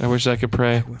like, I wish I could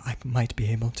pray. I might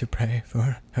be able to pray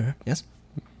for her. Yes.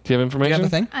 Do you have Do information? you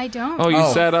have the thing? I don't. Oh, you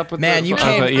Oh, sat up with man, the, you I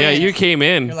came thought- Yeah, in. you came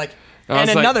in. You're like, I was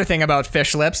and like- another thing about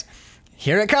Fish Lips,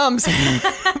 here it comes.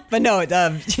 But no,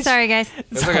 Sorry, guys.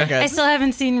 sorry, I guys. still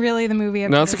haven't seen really the movie.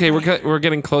 No, it's okay. We're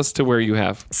getting close to where you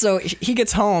have. So he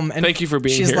gets home and Thank you for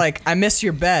being she's here. like, I miss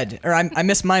your bed, or I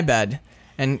miss my bed,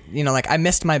 and like I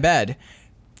missed my bed.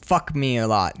 Fuck me a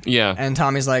lot. Yeah. And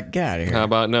Tommy's like, get out of here. How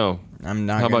about no? I'm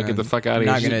not. How about gonna- get the fuck out of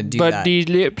I'm here? Not gonna do but that. these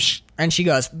lips. And she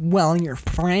goes, well, you're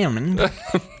frowning.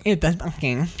 It's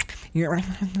fucking, you're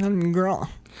a girl.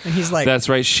 And he's like, That's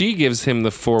right. She gives him the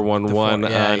 411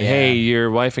 yeah, on, yeah. hey, your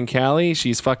wife and Callie,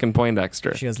 she's fucking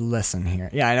Poindexter. she goes, listen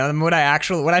here. Yeah, I know. What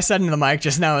I said into the mic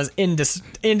just now is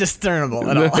indiscernible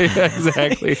at all. Yeah,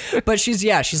 exactly. But she's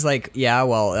like, yeah,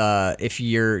 well, if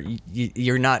you're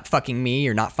not fucking me,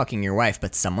 you're not fucking your wife,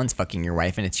 but someone's fucking your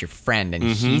wife, and it's your friend, and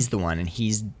he's the one, and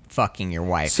he's fucking your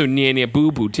wife. So Nanya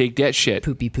Boo Boo, take that shit.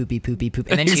 Poopy, poopy, poopy, poop.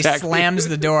 And then Exactly. she slams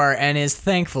the door and is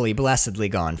thankfully, blessedly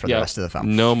gone for the rest of the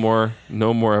film. No more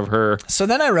of her. So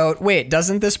then I wrote, wait,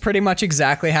 doesn't this pretty much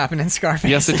exactly happen in Scarface?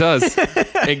 Yes, it does.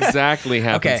 Exactly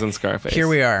happens in Scarface. Here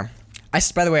we are.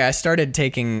 By the way, I started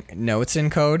taking notes in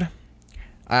code.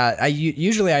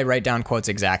 Usually I write down quotes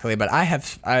exactly, but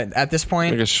at this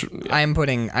point,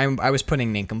 I was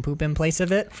putting nincompoop in place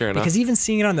of it. Fair enough. Because even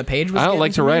seeing it on the page was I don't getting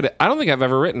like to me. write it. I don't think I've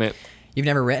ever written it. You've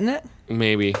never written it?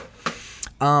 Maybe.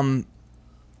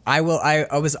 I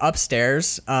was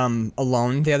upstairs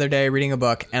alone the other day reading a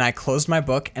book, and I closed my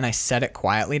book and I said it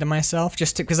quietly to myself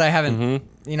just because I haven't,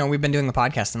 we've been doing the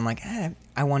podcast, and I'm like,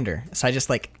 I wonder. So I just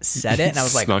like said it, and I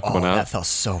was like, Snuck oh, one out. that felt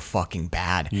so fucking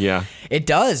bad. Yeah. It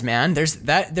does, man.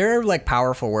 There are like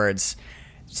powerful words,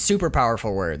 super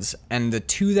powerful words, and the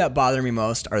two that bother me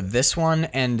most are this one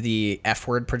and the F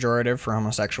word pejorative for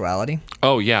homosexuality.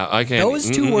 Oh, yeah. I can. Those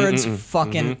two words,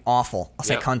 fucking awful. I'll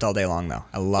say Yep. cunt all day long though.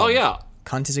 I love. Oh, yeah.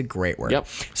 Cunt is a great word. Yep.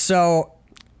 So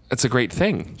It's a great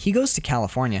thing. he goes to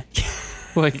California.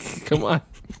 Like, come on.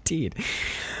 Indeed.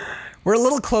 We're a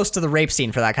little close to the rape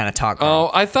scene for that kind of talk. Bro.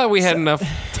 Oh, I thought we had enough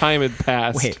time had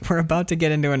passed. Wait, we're about to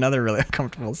get into another really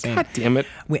uncomfortable scene. God damn it.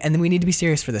 And then we need to be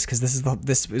serious for this because this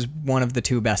is one of the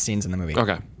two best scenes in the movie.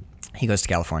 Okay. He goes to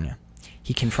California.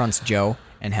 He confronts Joe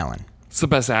and Helen, It's the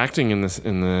best acting in this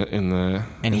in the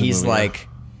and he's movie. like,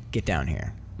 "Get down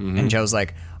here." And Joe's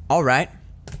like, "All right."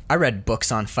 I read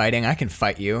books on fighting. I can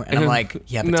fight you. And I'm like,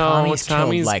 yeah, but No, Tommy's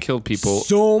Tommy's killed people.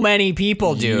 so many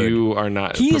people, dude. You are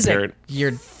not He's prepared.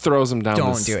 you're Throws him down the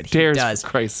don't do it. stairs, He does. for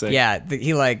Christ's sake. Yeah,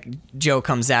 he like Joe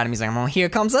comes at him. He's like, "Well, here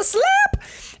comes a slap,"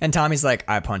 and Tommy's like,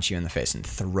 "I punch you in the face and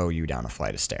throw you down a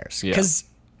flight of stairs." Yeah. Because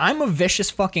I'm a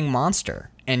vicious fucking monster,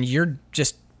 and you're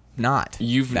just not.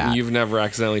 You've never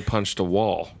accidentally punched a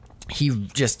wall. He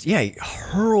just he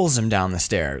hurls him down the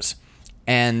stairs,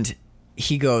 and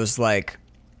he goes like,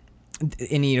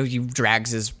 and he drags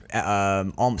his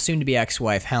soon to be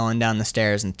ex-wife Helen down the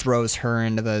stairs and throws her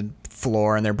into the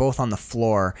floor, and they're both on the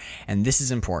floor. And this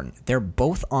is important, they're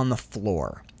both on the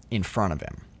floor in front of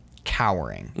him,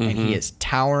 cowering, and he is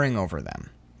towering over them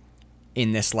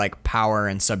in this like power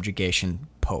and subjugation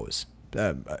pose,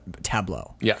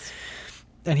 tableau. Yes.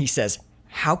 And he says,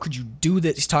 "How could you do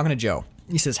this?" He's talking to Joe.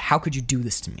 He says, "How could you do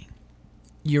this to me?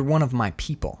 You're one of my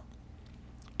people."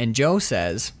 And Joe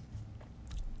says,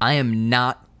 "I am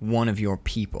not one of your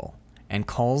people." And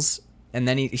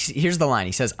then here's the line.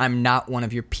 He says, "I'm not one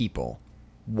of your people,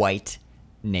 white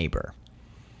neighbor."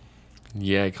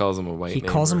 Yeah, he calls him a white neighbor.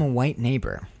 He calls him a white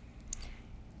neighbor,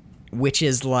 which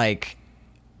is like,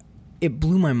 it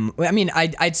blew my. I mean,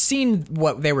 I'd seen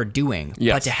what they were doing,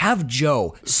 Yes. but to have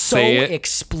Joe so Say it.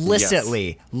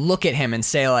 explicitly look at him and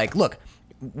say like, "Look,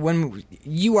 when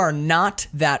you are not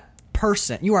that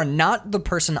person, you are not the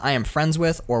person I am friends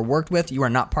with or worked with. You are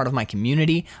not part of my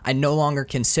community. I no longer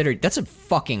consider." That's a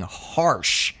fucking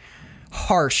harsh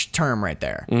term right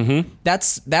there. Mm-hmm.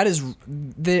 That is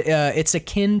it's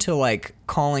akin to like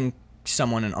calling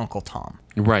someone an Uncle Tom,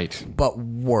 Right. but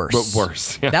worse. But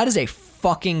worse, yeah. That is a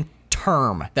fucking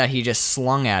term that he just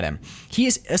slung at him. He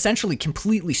has essentially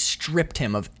completely stripped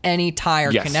him of any tie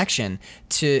or Yes. connection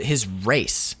to his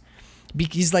race.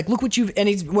 He's like, "Look what you've," and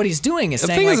what he's doing is I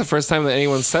saying think like, it's the first time that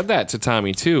anyone said that to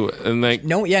Tommy too, and like,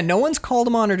 no one's called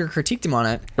him on it or critiqued him on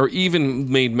it. or even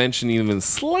made mention, even in the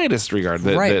slightest regard,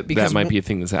 that Right, that because might be a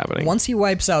thing that's happening. Once he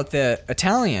wipes out the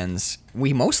Italians,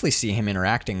 we mostly see him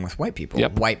interacting with white people,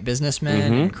 Yep. white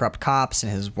businessmen and corrupt cops,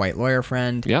 and his white lawyer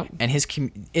friend. Yep. And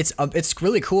it's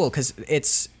really cool because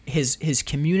it's his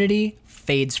community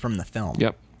fades from the film.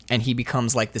 Yep. And he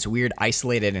becomes like this weird,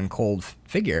 isolated and cold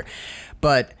figure,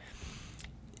 but.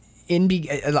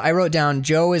 I wrote down,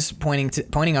 Joe is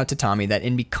pointing out to Tommy that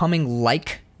in becoming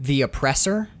like the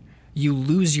oppressor, you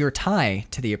lose your tie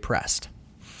to the oppressed.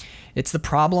 It's the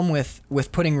problem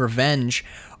with putting revenge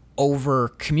over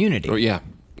community. Or yeah,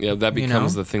 that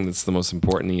becomes know? the thing that's the most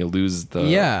important. You lose the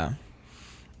Yeah.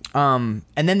 And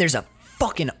then there's a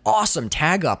fucking awesome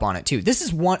tag up on it too. This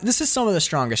is some of the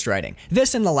strongest writing.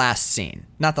 This and the last scene,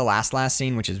 not the last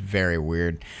scene, which is very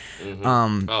weird. Oh, I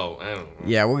don't know.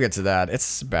 Yeah, we'll get to that.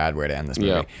 It's a bad way to end this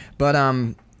movie. Yeah. But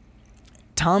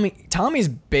Tommy's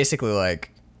basically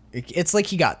like, it's like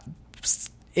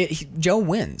Joe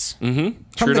wins. Mm-hmm.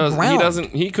 Sure does. He doesn't.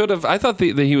 He could have. I thought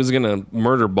that he was gonna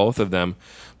murder both of them,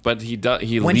 but he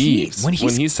leaves when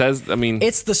he says. I mean,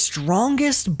 it's the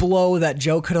strongest blow that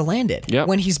Joe could have landed. Yep.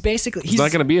 When he's basically it's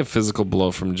not gonna be a physical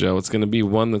blow from Joe. It's gonna be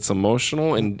one that's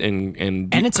emotional and deep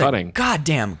and it's cutting. a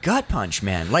goddamn gut punch,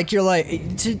 man. Like you're like,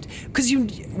 because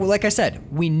like I said,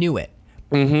 we knew it,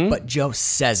 but Joe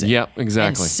says it. Yep,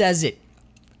 exactly. And says it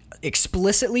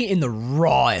explicitly in the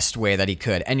rawest way that he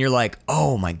could, and you're like,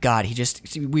 oh my god,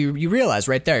 you realize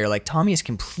right there, you're like, Tommy is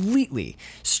completely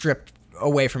stripped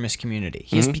away from his community.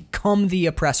 He has become the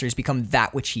oppressor. He's become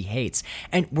that which he hates,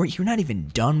 and you're not even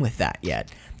done with that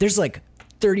yet. There's like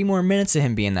 30 more minutes of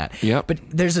him being that. Yep. But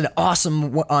there's an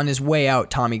awesome, on his way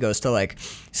out, Tommy goes to like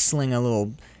throw a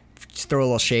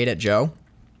little shade at Joe,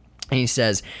 and he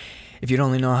says, if you'd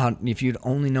only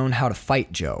known how to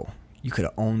fight, Joe, you could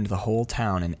have owned the whole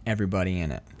town and everybody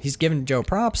in it. He's giving Joe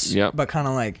props, Yep. but kind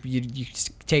of like you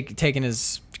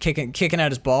kicking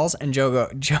at his balls, and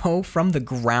Joe from the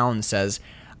ground says,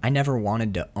 "I never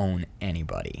wanted to own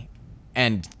anybody."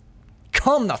 And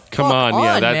come on,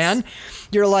 yeah, that's- man.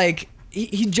 You're like,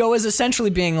 Joe is essentially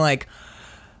being like,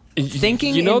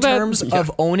 thinking You know in that- terms yeah.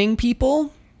 of owning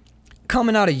people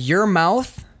coming out of your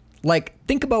mouth. Like,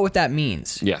 think about what that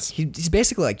means. Yes. He's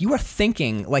basically like, you are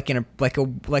thinking like a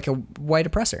white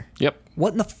oppressor. Yep.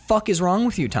 What in the fuck is wrong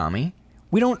with you, Tommy?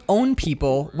 We don't own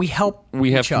people. We help.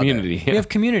 We have each other. community, yeah. We have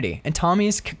community, and Tommy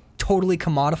is totally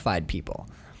commodified people.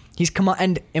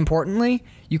 And importantly,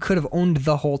 you could have owned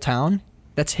the whole town.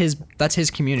 That's his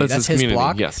community. That's his his community,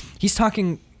 block. yes. He's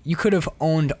talking you could have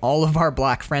owned all of our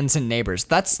black friends and neighbors.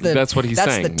 That's what he's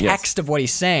saying, That's the yes. text of what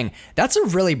he's saying. That's a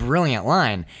really brilliant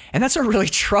line, and that's a really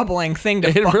troubling thing to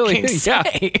It fucking really is, yeah.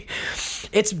 say.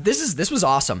 This was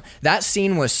awesome. That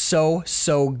scene was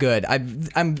so good.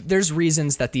 There's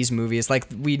reasons that these movies, like,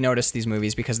 we notice these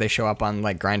movies because they show up on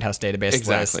like Grindhouse database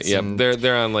Exactly. lists. Yeah, and-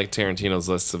 they're on like Tarantino's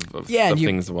list of and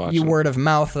things to watch. You word of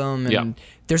mouth them, and Yeah.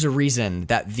 there's a reason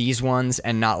that these ones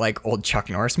and not like old Chuck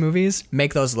Norris movies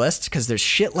make those lists, because there's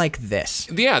shit like this.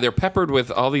 Yeah, they're peppered with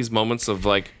all these moments of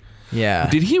like, Yeah.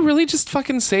 did he really just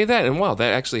fucking say that? And wow,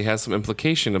 that actually has some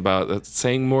implication about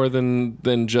saying more than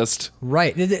just.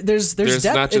 Right. There's There's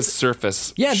depth. not It's- just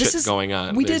surface yeah, shit this is going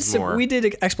on. We There's did more. we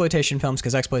did exploitation films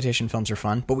because exploitation films are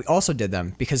fun, but we also did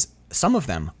them because some of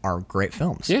them are great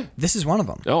films. Yeah. This is one of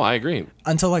them. Oh, I agree.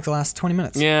 Until like the last 20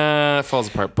 minutes. Yeah, it falls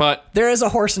apart. But There is a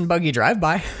horse and buggy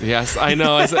drive-by. yes, I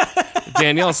know.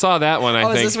 Danielle saw that one, I Oh,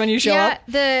 think. is this when you show Yeah, up?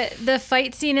 the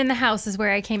fight scene in the house is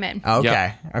where I came in. Okay.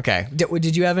 Yeah. Okay.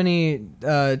 Did you have any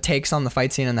takes on the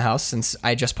fight scene in the house, since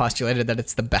I just postulated that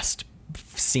it's the best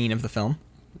scene of the film?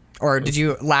 Or did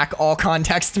you lack all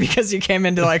context because you came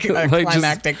into like a Like, just,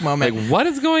 climactic moment? Like, what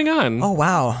is going on? Oh,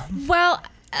 wow. Well,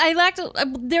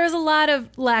 there was a lot of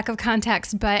lack of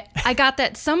context, but I got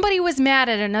that somebody was mad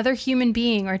at another human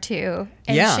being or two,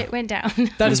 and Yeah. shit went down.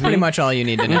 That is pretty much all you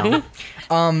need to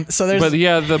know. So there's... But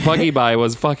yeah, the buggy by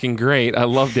was fucking great. I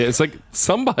loved it. It's like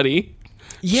somebody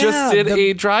just did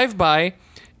a drive-by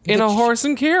in a horse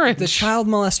and carriage. The child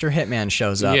molester hitman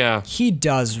shows up. Yeah. He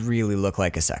does really look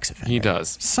like a sex offender. He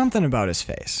does. Something about his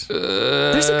face.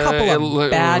 There's a couple it of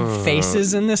look- bad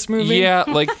faces in this movie. Yeah,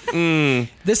 like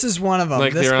This is one of them.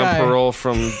 like this they're guy, on parole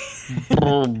from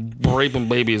raping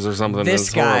babies or something. This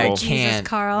It's guy horrible. can't.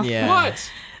 Carl. Yeah.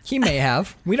 What? He may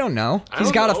have. We don't know. He's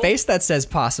don't got know. a face that says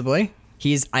possibly.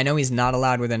 I know he's not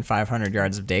allowed within 500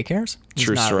 yards of daycares. He's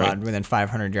True not story. allowed within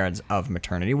 500 yards of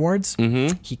maternity wards.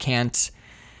 Mm-hmm. He can't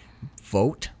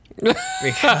vote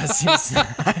because he's,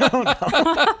 I don't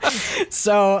know.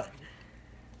 So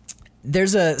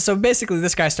so basically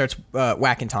this guy starts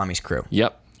whacking Tommy's crew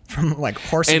Yep. from like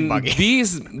horse and And buggy.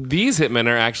 these hitmen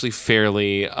are actually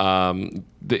fairly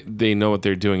they know what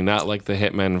they're doing, not like the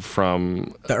hitmen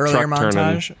from The earlier Truck Turner.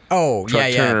 montage. Oh,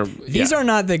 Truck yeah. Turner, These yeah. are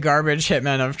not the garbage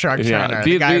hitmen of Truck Turner. Yeah,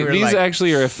 The guy who were these like,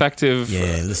 actually are effective.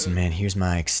 yeah, listen, man, here's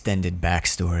my extended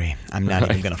backstory. I'm not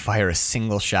even going to fire a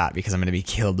single shot because I'm going to be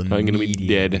killed immediately. gonna be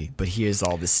dead. But here's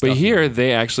all this stuff. But here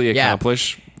they actually Yeah.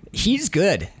 accomplish. He's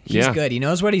good. He's Yeah. good. He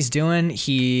knows what he's doing.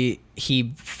 He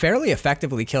fairly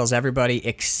effectively kills everybody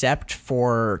except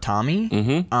for Tommy.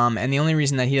 Mm-hmm. And the only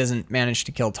reason that he doesn't manage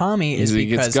to kill Tommy is He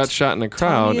because gets gut shot in the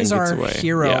crowd Tommy is and gets our away.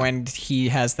 hero, Yeah. and he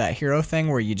has that hero thing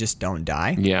where you just don't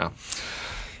die Yeah.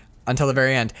 until the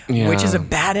very end, Yeah. which is a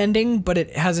bad ending, but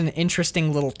it has an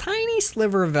interesting little tiny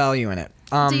sliver of value in it.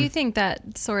 Do you think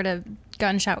that sort of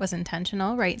gunshot was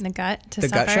intentional, right in the gut to The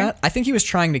suffer? gut shot? I think he was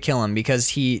trying to kill him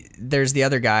because there's the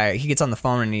other guy. He gets on the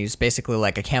phone and he's basically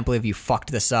like, I can't believe you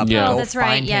fucked this up. Yeah. Go Oh, that's right.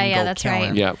 find Yeah, him, yeah, go that's kill right.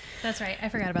 him." Yeah. That's right. I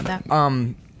forgot about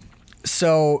that.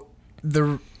 So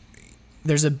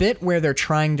there's a bit where they're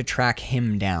trying to track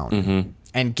him down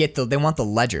and they want the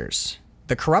ledgers.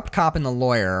 The corrupt cop and the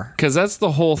lawyer, Because that's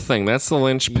the whole thing. That's the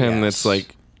linchpin. Yes. That's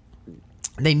like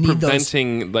they need those.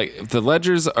 preventing. Like if the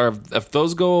ledgers are, if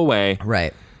those go away,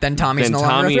 Right. Then Tommy's then no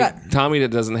longer a threat. Tommy that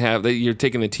doesn't have that, you're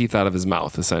taking the teeth out of his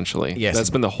mouth essentially. Yes. That's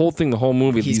been the whole thing. The whole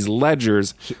movie. These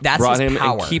ledgers that's brought his him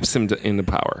power. and keeps him into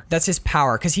power. That's his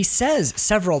power, because he says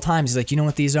several times, he's like, you know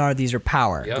what these are? These are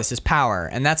power. Yep. This is power.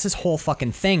 And that's his whole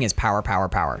fucking thing is power, power,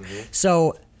 power. Mm-hmm.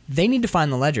 So they need to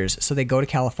find the ledgers, so they go to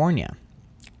California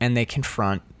and they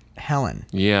confront Helen.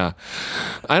 Yeah,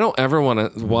 I don't ever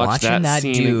want to watch Watching that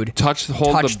scene. dude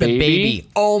hold touch the baby.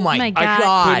 Oh my, my god.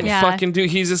 God. Couldn't Yeah. fucking do.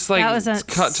 He's just like That was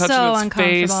touching so its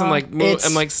face and like move. It's-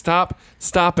 I'm like, stop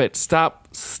it, stop.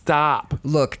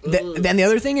 Look, then the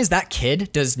other thing is that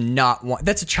kid does not want.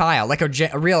 That's a child, like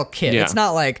a real kid. Yeah. It's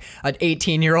not like an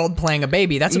 18-year-old playing a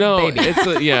baby. That's a No, baby.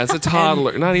 it's a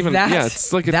toddler. Not even. That, Yeah,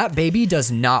 it's like that baby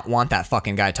does not want that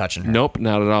fucking guy touching her. Nope,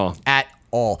 not at all. At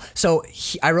all. So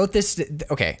I wrote this.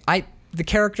 Okay, the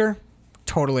character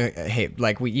totally hate.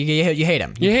 Like you hate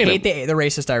him. You hate him. the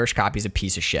racist Irish cop. He's a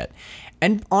piece of shit.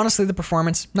 And honestly, the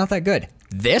performance not that good.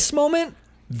 This moment,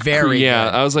 very Yeah,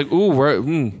 good. I was like,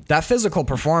 ooh, That physical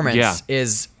performance Yeah.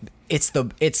 is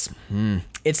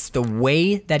it's the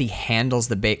way that he handles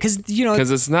the baby, because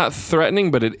Because it's not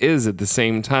threatening, but it is at the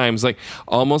same time. It's like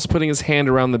almost putting his hand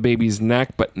around the baby's neck,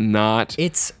 but not.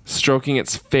 it's Stroking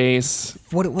its face.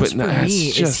 what it was but for no, me it's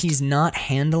is just- he's not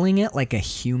handling it like a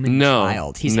human No,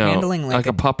 child. He's no, handling like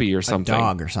a puppy or something. a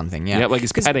dog or something. Yeah, Yeah, like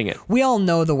he's 'Cause petting it. We all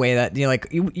know the way that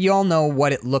you all know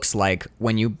what it looks like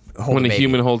when you hold When a a baby.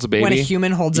 human holds a baby? When a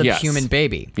human holds a Yes. human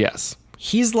baby. Yes.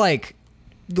 He's like,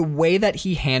 the way that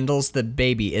he handles the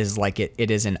baby is like it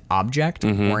is an object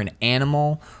Mm-hmm. or an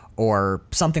animal or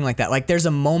something like that. Like there's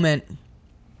a moment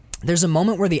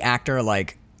where the actor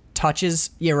like touches,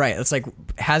 you're right, it's like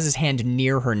has his hand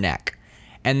near her neck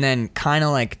and then kind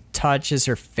of like touches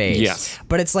her face. Yes.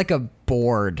 But it's like a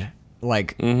bored,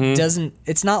 like doesn't,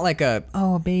 it's not like a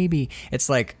baby. It's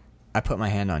like, I put my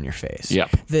hand on your face.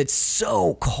 Yep. That's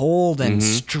so cold and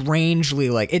strangely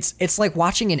like it's like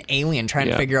watching an alien trying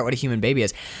to Yeah. figure out what a human baby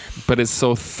is. But it's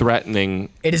so threatening.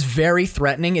 It is very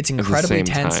threatening. It's incredibly same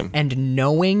tense, time. and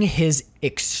knowing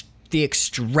the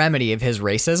extremity of his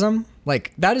racism,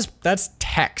 like that's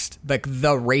text. Like the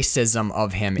racism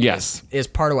of him, Yes. is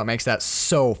part of what makes that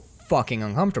so fucking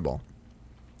uncomfortable.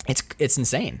 It's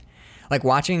insane. Like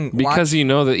Because you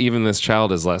know that even this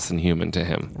child is less than human to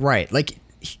him. right, like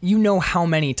you know how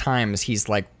many times he's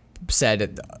like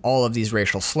said all of these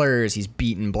racial slurs. He's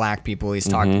beaten black people. He's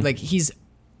talked like he's.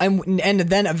 And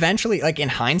then eventually, like in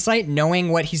hindsight, knowing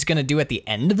what he's gonna do at the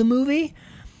end of the movie,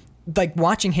 like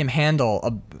watching him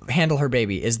handle her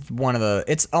baby is one of the.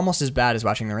 It's almost as bad as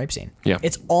watching the rape scene. Yeah.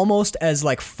 It's almost as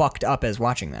like fucked up as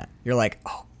watching that. You're like,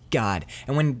 oh God.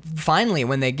 And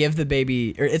when they give the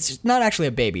baby, or it's not actually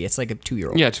a baby, it's like a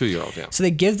 2-year-old. Yeah, 2-year-old. Yeah. So they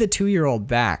give the 2-year-old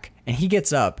back, and he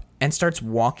gets up and starts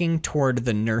walking toward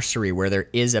the nursery where there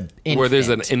is Where there's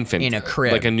an infant in a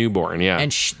crib, like a newborn. Yeah.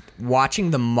 and watching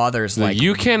the mothers like,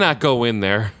 you cannot go in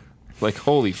there. Like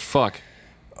holy fuck.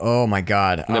 oh my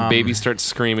God. And the baby starts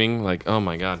screaming. Like oh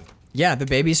my god. Yeah, the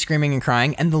baby's screaming and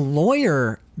crying, and the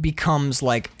lawyer becomes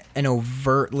like an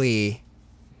overtly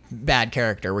bad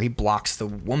character where he blocks the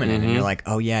woman in, and you're like,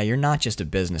 oh yeah, you're not just a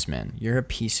businessman, you're a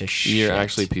piece of shit. You're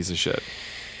actually a piece of shit.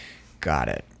 got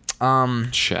it.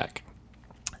 Check.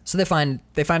 So they find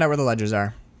out where the ledgers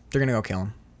are. They're gonna go kill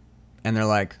him, and they're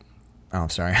like, "Oh,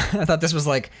 sorry. I thought this was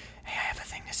like, hey, I have a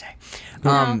thing to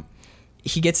say."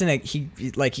 He gets in a he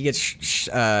gets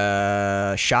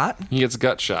shot, He gets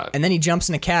gut shot. and then he jumps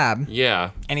in a cab, Yeah.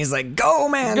 and he's like, "Go,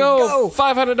 man, Go. go!"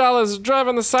 $500. Drive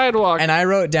on the sidewalk. And I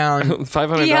wrote down,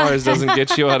 $500 Yeah. doesn't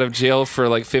get you out of jail for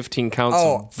like 15 counts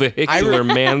Oh, of vehicular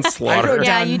manslaughter. I wrote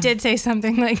Yeah, down- you did say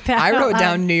something like that. I out wrote loud.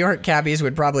 down New York cabbies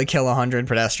would probably kill 100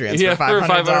 pedestrians Yeah, for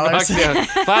 $500. Yeah.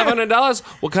 $500.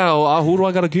 What kind of? Who do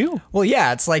I gotta kill? Well,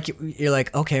 yeah, it's like you're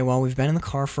like, okay, well, we've been in the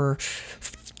car for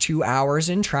 2 hours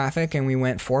in traffic, and we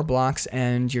went 4 blocks,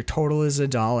 and your total is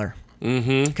 $1.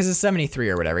 Mm-hmm. Because it's 73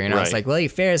 or whatever, you know. It's Right. like, well, your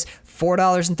fare is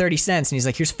 $4.30, and he's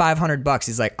like, here's $500.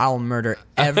 He's like, I'll murder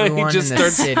everyone he just in the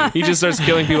starts. city. He just starts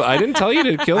killing people. I didn't tell you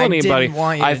to kill I anybody. didn't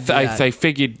want you to do that. I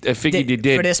figured you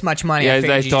did. For this much money, Yeah, I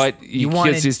figured thought you kids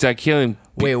wanted. just start killing.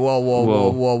 Wait, whoa!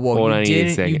 Hold on a You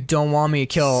second. don't want me to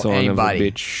kill Son of a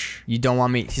anybody. bitch. You don't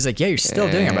want me. He's like, yeah, you're still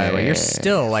doing it, by the way. You're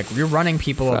still like, you're running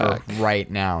people over Fuck. right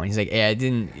now. And he's like, yeah, I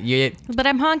didn't. But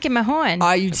I'm honking my horn.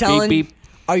 Are you telling? beep.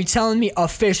 Are you telling me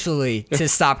officially to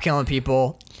stop killing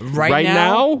people Right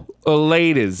now or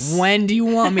latest? When do you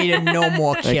want me to no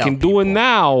more kill? I can do it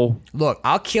now. Look,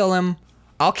 I'll kill him.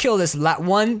 I'll kill this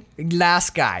one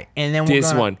last guy, and then we're This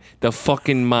gonna, one, the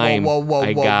fucking mime. Whoa!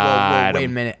 got Wait a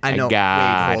him. minute. I know.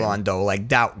 got Wait, hold him. on, though. Like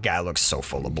that guy looks so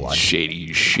full of blood.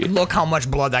 Shady shit. Look how much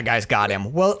blood that guy's got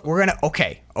him. Well, we're gonna.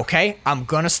 Okay. I'm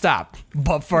gonna stop,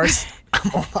 but first,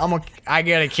 I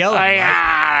gotta kill him.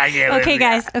 right? Okay,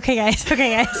 guys. Okay.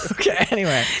 Okay.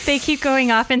 Anyway, They keep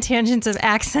going off in tangents of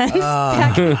accents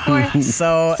back and forth.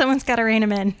 so Someone's got to rein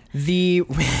them in. the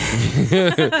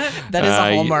that is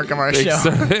a hallmark of our show.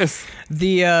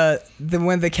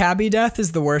 When the cabbie death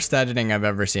is the worst editing I've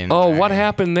ever seen. Oh, what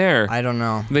happened there? I don't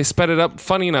know. They sped it up.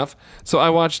 Funny enough. So I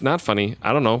watched, not funny,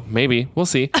 I don't know, maybe. We'll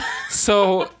see.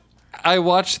 So I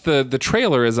watched the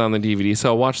trailer is on the DVD.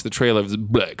 So I watched the trailer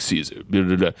of Black Caesar. Blah,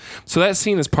 blah, blah. So that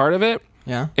scene is part of it.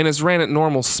 Yeah. And it's ran at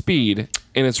normal speed,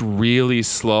 and it's really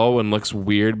slow and looks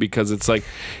weird because it's like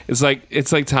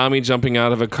Tommy jumping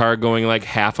out of a car going like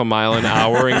half a mile an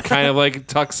hour and kind of like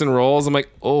tucks and rolls. I'm like,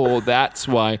 oh, that's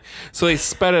why. So they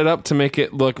sped it up to make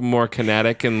it look more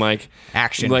kinetic and like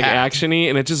Action-packed. actiony,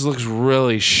 and it just looks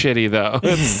really shitty though.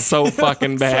 It's so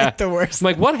fucking bad. like the worst. I'm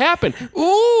like, what happened?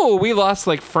 Ooh, we lost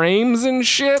like frames and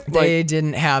shit. They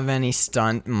didn't have any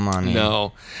stunt money.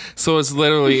 No. So it's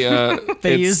literally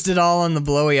They used it all on the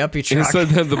blowy uppy truck.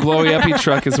 Instead of the blowy uppy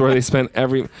truck is where they spent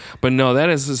every. But no, that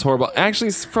is just horrible.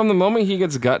 Actually, from the moment he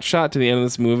gets gut shot to the end of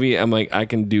this movie, I'm like, I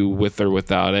can do with or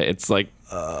without it. It's like,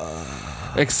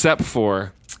 except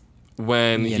for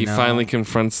when he finally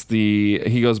confronts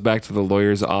he goes back to the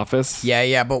lawyer's office.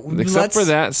 Yeah, but Except for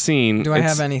that scene. Do I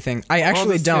have anything? I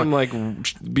actually don't. Him, like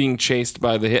being chased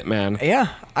by the hitman. Yeah,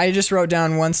 I just wrote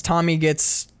down once Tommy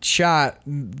gets shot,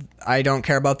 I don't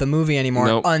care about the movie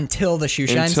anymore until the shoe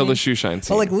shine scene. The shoe shine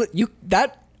scene. Well,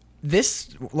 this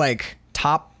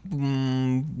top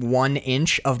 1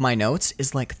 inch of my notes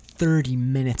is like 30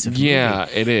 minutes of movie. Yeah,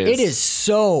 it is. It is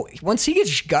so. Once he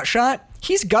gets gut shot,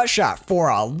 he's gut shot for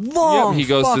a long. He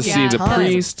goes to see the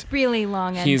priest. Really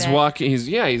long. He's walking.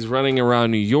 He's running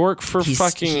around New York for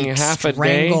fucking half a day.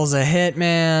 Strangles a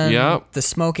hitman. Yep. The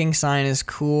smoking sign is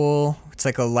cool. It's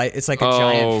like a light. It's like a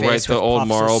giant face. Right, the with old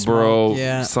puffs of Marlboro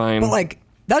smoke. sign. But like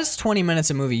that's 20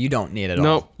 minutes of movie you don't need at all.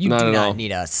 Nope, You not do at not all.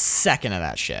 need a second of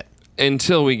that shit.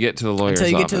 Until we get to the lawyer's office.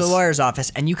 Until you get to the lawyer's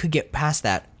office, and you could get past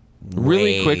that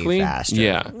really way quickly. faster.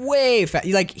 Yeah. Way fast.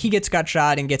 Like he gets gut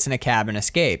shot and gets in a cab and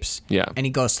escapes. Yeah. And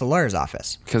he goes to the lawyer's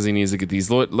office. Because he needs to get these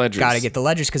ledgers. Got to get the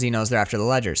ledgers because he knows they're after the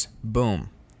ledgers.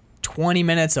 Boom. 20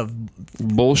 minutes of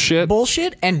bullshit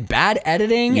and bad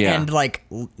editing and like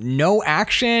no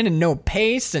action and no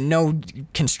pace and no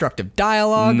constructive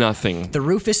dialogue. Nothing. The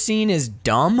Rufus scene is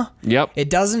dumb. Yep.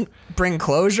 It doesn't bring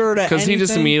closure to because he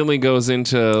just immediately goes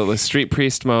into the street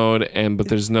priest mode, but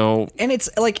there's no and it's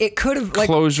like it could have like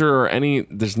closure or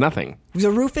there's nothing. The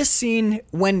Rufus scene,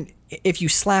 if you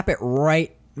slap it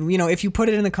right, if you put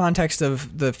it in the context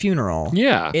of the funeral,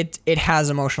 it has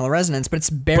emotional resonance, but it's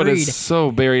buried. But it's so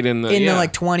buried in the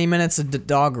like 20 minutes of the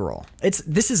doggerel.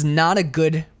 This is not a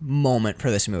good moment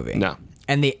for this movie. No.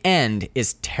 And the end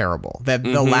is terrible. The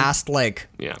last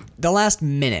the last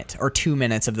minute or 2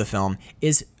 minutes of the film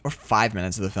or 5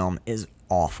 minutes of the film is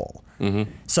awful.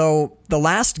 Mm-hmm. So the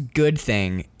last good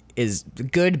thing is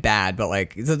good, bad, but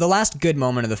like the last good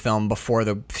moment of the film before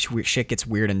the shit gets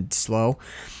weird and slow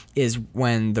is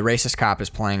when the racist cop is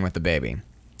playing with the baby.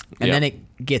 And then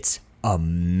it gets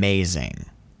amazing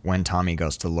when Tommy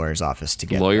goes to the lawyer's office to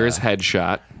get lawyer's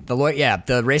headshot. The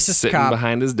racist sitting cop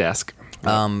behind his desk.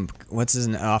 What's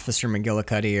his Officer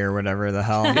McGillicuddy or whatever the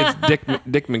hell? It's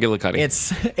Dick McGillicuddy.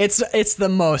 It's the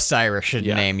most Irish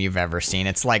name you've ever seen.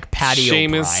 It's like Paddy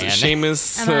O'Brien.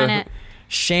 Seamus. I'm on it.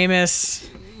 Seamus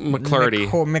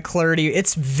McClurdy.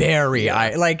 It's very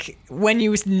like when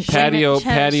you Patio Seamus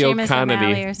Kennedy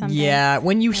O'Malley or something. Yeah,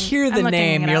 when you hear the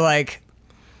name, you're like,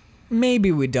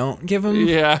 maybe we don't give him.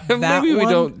 Yeah, that maybe we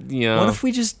one. don't. What if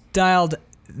we just dialed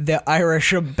the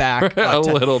Irish back a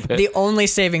little bit? The only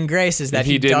saving grace is that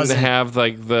he didn't doesn't have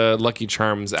like the Lucky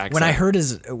Charms accent. When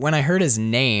I heard his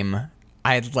name,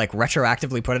 I like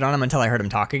retroactively put it on him until I heard him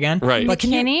talk again. Right. But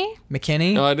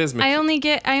McKinney? No, it is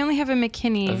McKinney. I only have a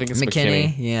McKinney. I think it's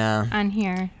McKinney. Yeah. On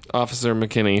here. Officer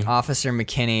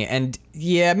McKinney. And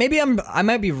yeah, maybe I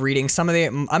might be reading some of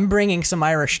I'm bringing some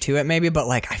Irish to it maybe, but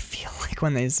like I feel like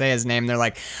when they say his name, they're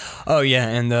like, oh yeah,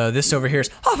 and this over here is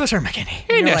Officer McKinney.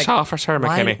 Yes, Officer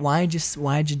McKinney.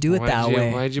 Why'd you do it that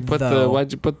way? Why'd you put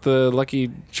the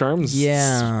Lucky Charms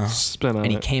spin on it?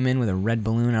 And he came in with a red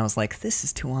balloon. I was like, this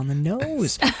is too on the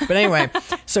nose. But anyway,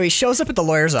 so he shows up at the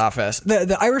lawyer's office.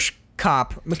 The Irish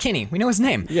cop, McKinney, we know his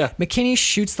name. Yeah. McKinney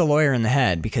shoots the lawyer in the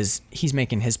head because he's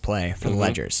making his play for the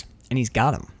ledgers. And he's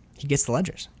got him. He gets the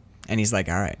ledgers. And he's like,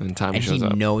 all right. And Tommy he shows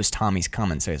up. knows Tommy's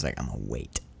coming, so he's like, I'm going to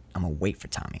wait. I'm going to wait for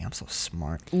Tommy. I'm so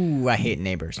smart. Ooh, I hate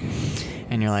neighbors.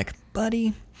 And you're like,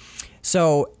 buddy.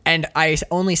 So, and I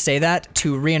only say that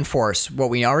to reinforce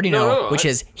what we already know, which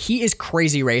is he is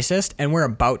crazy racist, and we're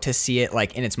about to see it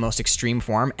like in its most extreme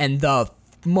form. And the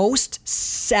most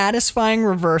satisfying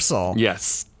reversal.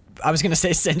 Yes. I was going to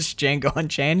say since Django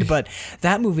Unchained, but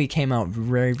that movie came out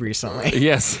very recently.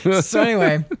 Yes. So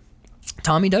anyway,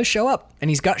 Tommy does show up,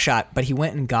 and he's gut shot, but he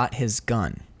went and got his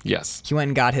gun. Yes. He went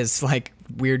and got his like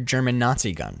weird German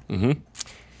Nazi gun. Mm-hmm.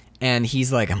 And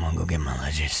he's like, I'm going to go get my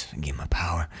ledgers and get my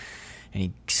power. And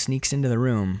he sneaks into the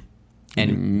room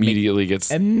and immediately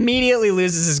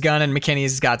loses his gun, and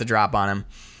McKinney's got the drop on him.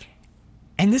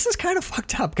 And this is kind of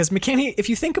fucked up because McKinney, if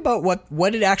you think about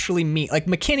what it actually means, like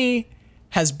McKinney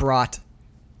has brought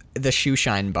the shoe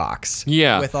shine box.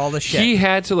 Yeah. With all the shit. He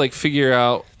had to like figure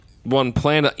out one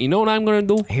plan. You know what I'm going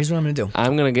to do? Here's what I'm going to do.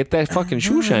 I'm going to get that fucking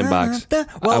shoe shine box.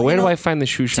 Well, where do I find the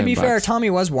shoe shine box? To be fair, Tommy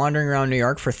was wandering around New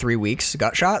York for 3 weeks,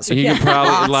 got shot. So he could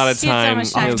probably a lot of He had time. so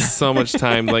much time. He has so much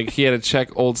time. Like he had to check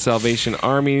old Salvation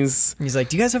Armies. He's like,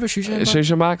 do you guys have a shoe shine box? Shoe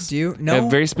shine box? Do you? No. A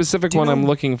very specific one I'm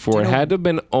looking for. It had to have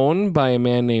been owned by a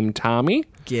man named Tommy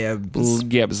Gibbs.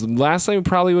 Gibbs. Last time we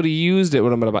probably would have used it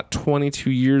would have been about 22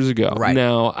 years ago. Right.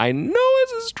 Now, I know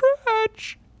it's a stretch.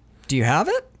 much. Do you have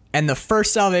it? And the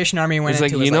first Salvation Army went It's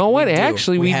into like, was you know what? we do.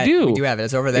 Actually, we do. We do. do have it.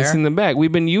 It's over there. It's in the back.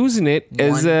 We've been using it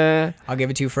as a. I'll give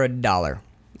it to you for $1.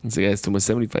 It's like, it's almost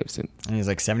 75 cents. And he's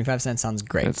like, 75 cents sounds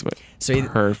great. That's what. So he-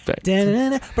 Perfect.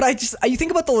 But you think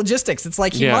about the logistics. It's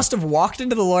like he Yeah. must have walked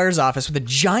into the lawyer's office with a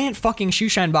giant fucking shoe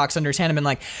shine box under his hand and been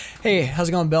like, "Hey, how's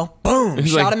it going, Bill?" Boom,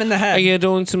 He's shot like, him in the head. Are you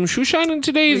doing some shoe shining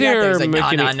today We got there. there? He's like,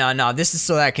 McKinney?" no. This is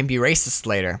so that I can be racist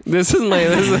later. This is my.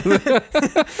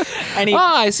 And he,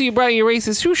 I see you brought your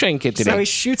racist shoe shine kit so today. he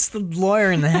shoots the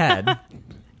lawyer in the head.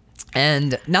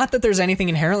 And not that there's anything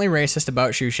inherently racist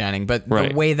about shoe shining, but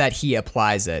Right. the way that he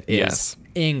applies it is Yes.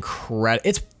 incredible.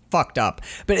 It's fucked up,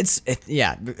 but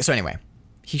yeah. So anyway,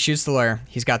 he shoots the lawyer.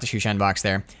 He's got the shoe shine box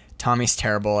there. Tommy's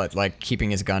terrible at like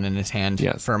keeping his gun in his hand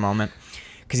Yes. for a moment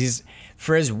because he's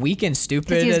for as weak and stupid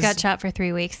Because he was as got shot for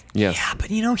 3 weeks. Yes. yeah, but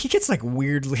he gets like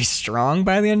weirdly strong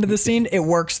by the end of the scene. It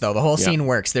works though. The whole Yeah. scene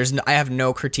works. I have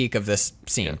no critique of this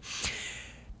scene.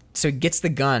 So he gets the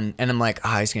gun, and I'm like,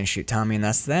 he's gonna shoot Tommy, and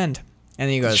that's the end. And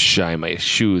then he goes, Shine my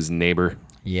shoes, neighbor.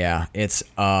 yeah, it's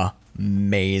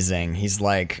amazing.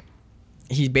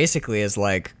 He basically is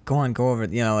like, go over,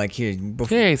 like here.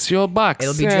 Hey, it's your box.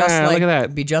 It'll be Yeah, just like look at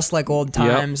that. be just like old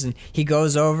times. And he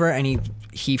goes over and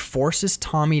he forces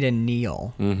Tommy to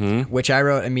kneel, which I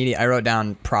wrote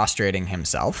down prostrating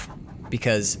himself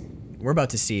because we're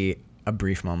about to see a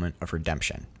brief moment of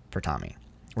redemption for Tommy,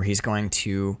 where he's going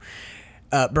to.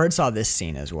 Bird saw this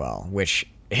scene as well, which.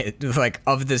 Like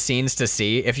of the scenes to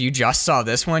see, if you just saw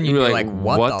this one, you'd You'd be be like, like,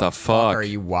 "What the fuck are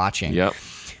you watching?" Yep.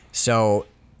 So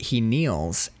he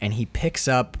kneels and he picks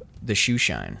up the shoe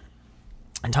shine,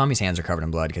 and Tommy's hands are covered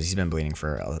in blood because he's been bleeding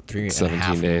for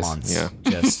 3.5 days, months. yeah.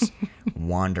 Just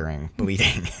wandering,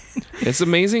 bleeding It's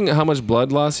amazing how much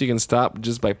blood loss you can stop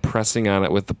just by pressing on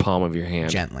it with the palm of your hand.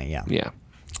 gently, yeah, Yeah.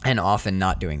 and often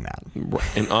not doing that.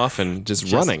 And often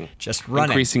just running. just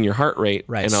running. Increasing your heart rate.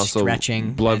 Right, And also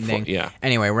stretching, blood flow. bending. Yeah.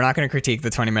 Anyway, we're not going to critique the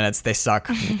 20 minutes. They suck.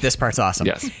 This part's awesome.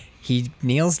 Yes. He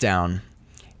kneels down,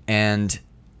 and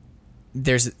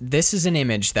this is an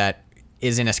image that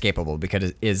is inescapable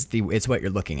because it's what you're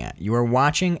looking at. You are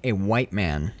watching a white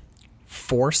man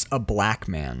force a black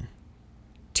man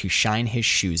to shine his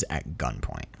shoes at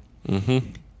gunpoint. Mm-hmm.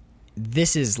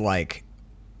 This is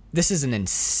an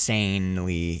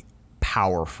insanely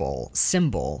powerful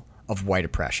symbol of white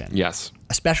oppression. Yes.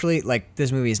 Especially like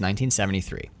this movie is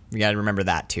 1973. You got to remember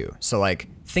that too. So like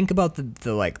think about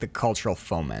the cultural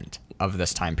foment of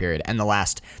this time period and the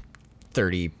last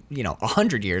 30,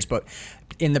 100 years, but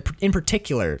in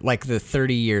particular like the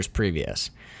 30 years previous.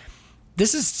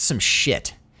 This is some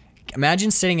shit.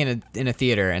 Imagine sitting in a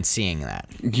theater and seeing that.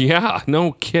 Yeah.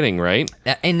 No kidding, right?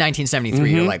 In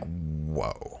 1973, you're like,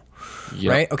 "Whoa."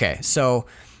 Yep. Right? Okay, so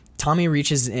Tommy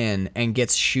reaches in and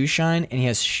gets shoe shine, and he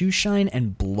has shoe shine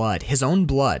and blood, his own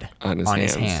blood, On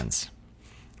his hands.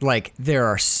 Like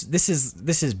this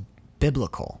is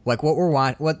biblical. Like what we're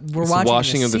watching. It's the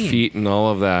washing of the feet and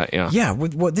all of that. Yeah. Yeah,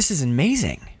 what this is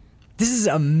amazing. This is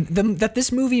that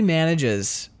this movie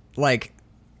manages like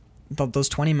those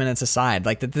 20 minutes aside,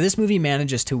 like that this movie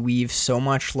manages to weave so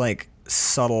much like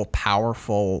subtle,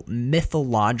 powerful,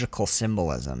 mythological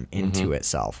symbolism into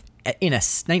itself in a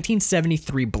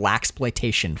 1973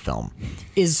 blaxploitation film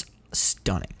is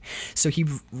stunning. So he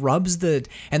rubs the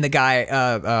guy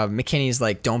McKinney's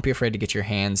like, "Don't be afraid to get your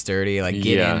hands dirty, like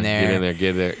get in there."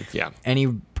 Get there. Yeah. And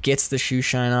he gets the shoe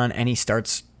shine on and he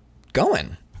starts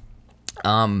going.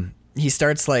 He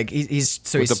starts like he's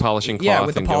With the polishing Yeah, cloth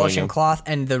with the and polishing going, cloth,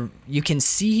 and you can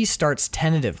see he starts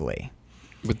tentatively.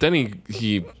 But then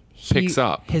he picks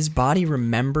up. His body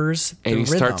remembers And the he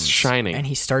starts rhythms, shining. and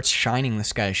he starts shining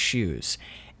this guy's shoes.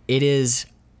 It is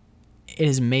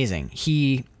amazing.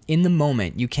 He in the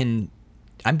moment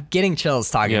I'm getting chills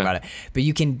talking Yeah. about it, but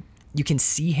you can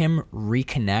see him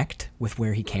reconnect with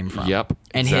where he came from. Yep,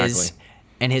 and exactly.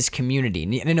 his community.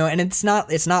 And it's not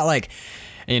like,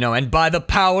 and by the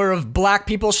power of black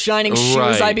people shining shoes,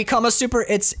 Right. I become a super.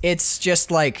 It's just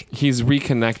like He's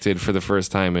reconnected for the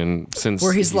first time since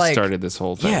where he's he like started this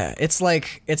whole thing. Yeah, it's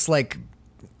like this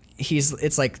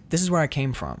is where I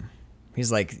came from.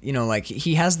 He's like, like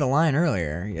he has the line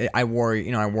earlier. I wore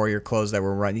your clothes that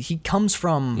were right. He comes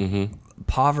from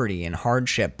poverty and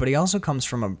hardship, but he also comes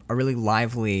from a really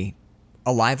lively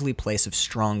place of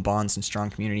strong bonds and strong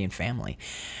community and family.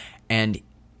 And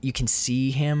you can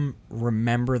see him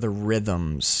remember the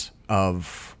rhythms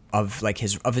of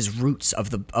his roots of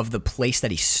the place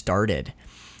that he started,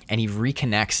 and he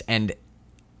reconnects. And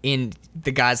in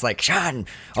the guy's like, "Sean,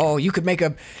 you could make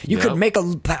a good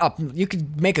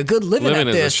living Living at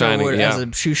as a this shining, or as yeah.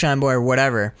 a shoe shine boy or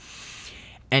whatever."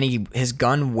 and his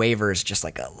gun wavers just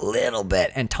like a little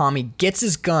bit, and Tommy gets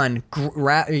his gun,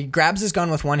 he grabs his gun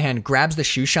with one hand, grabs the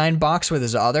shoe shine box with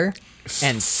his other,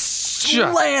 and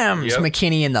slams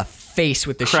McKinney in the face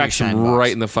with the shoe Cracks shine him box.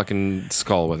 right in the fucking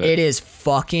skull with it. It is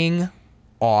fucking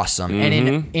awesome,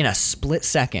 and in a split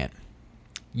second,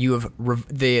 you have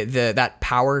that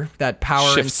power and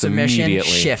Shifts submission immediately.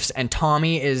 shifts, and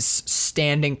Tommy is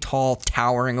standing tall,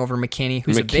 towering over McKinney,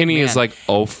 who's a big McKinney man. is like,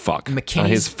 oh fuck.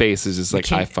 His face is just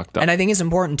like, I fucked up. And I think it's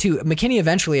important too. McKinney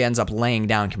eventually ends up laying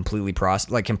down completely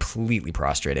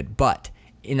prostrated, but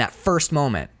in that first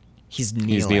moment, he's kneeling.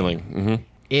 He's kneeling. Mm-hmm.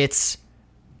 It's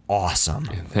awesome.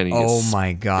 Then he Oh gets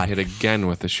my god. hit again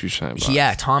with the shoe shine box.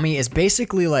 Yeah, Tommy is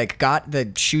basically like got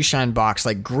the shoe shine box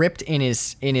like gripped in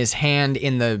his hand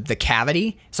in the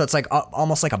cavity, so it's like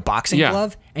almost like a boxing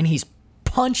glove, and he's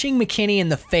punching McKinney in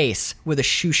the face with a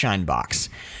shoe shine box.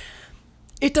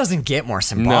 It doesn't get more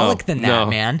symbolic than that,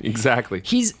 man. Exactly.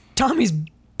 Tommy's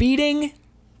beating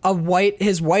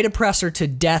his white oppressor to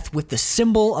death with the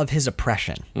symbol of his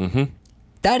oppression. Mm-hmm.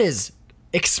 That is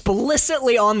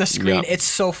explicitly on the screen. Yeah. It's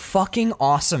so fucking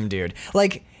awesome, dude.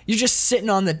 Like, you're just sitting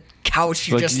on the couch.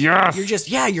 Your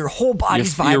whole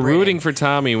body's vibrating. You're rooting for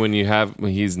Tommy when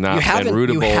he's not been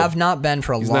rootable. You have not been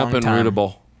for a He's long not been time.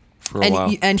 rootable for a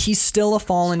while. And he's still a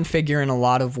fallen figure in a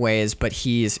lot of ways, but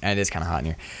it is kind of hot in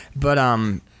here. But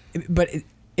I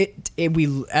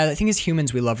think as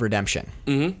humans we love redemption.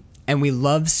 Mm-hmm. And we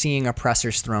love seeing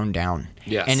oppressors thrown down.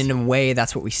 Yes. And in a way,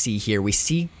 that's what we see here. We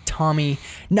see Tommy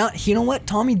Tommy he's not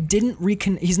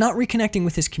reconnecting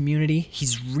with his community.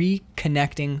 He's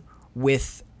reconnecting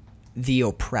with the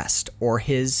oppressed or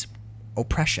his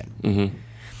oppression. Mm-hmm.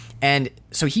 And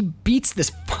so he beats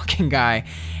this fucking guy,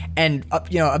 and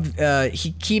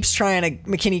McKinney keeps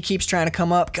trying to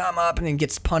come up, and then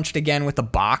gets punched again with the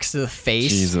box to the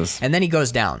face. Jesus. And then he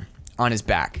goes down on his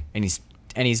back, and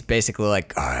he's basically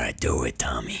like, all right, do it,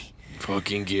 Tommy.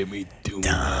 Fucking give me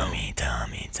Tommy,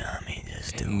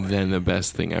 just do And it. then the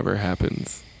best thing ever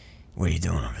happens. What are you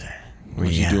doing over there?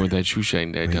 What you doing with that shoe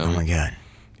shine there, Tommy? Oh my god.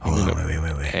 Hold on,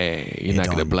 wait. Hey, you're not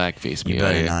gonna blackface me, You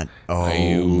better are you? not. Oh Are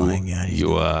you, my god.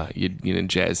 you didn't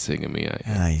jazz singing me, are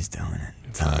you? Yeah, he's doing it.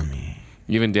 Tommy.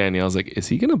 Even Danielle's like, is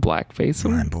he gonna blackface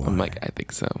him? My boy. I'm like, I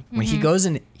think so. When he goes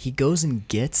and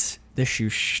gets the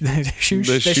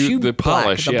the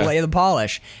polish, the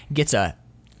polish, gets a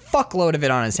fuckload of it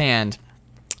on his hand.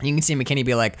 You can see McKinney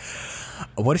be like,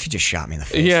 "What if you just shot me in the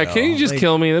face?" Yeah, though? can you just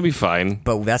kill me? That'd be fine.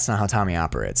 But that's not how Tommy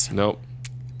operates. Nope.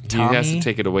 Tommy he has to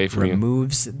take it away from you.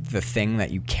 removes the thing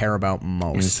that you care about And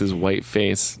it's most. his white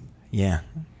face. Yeah.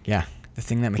 The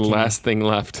thing that The McKinney, last thing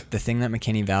left. the thing that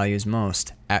McKinney values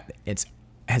most, at its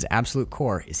absolute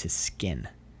core, is his skin,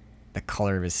 the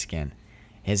color of his skin,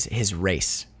 his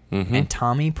race. Mm-hmm. And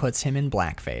Tommy puts him in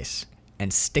blackface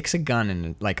and sticks a gun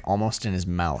in almost in his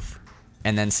mouth,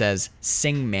 and then says,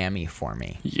 "Sing Mammy for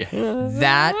me." Yeah.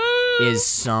 That is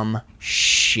some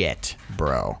shit,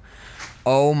 bro.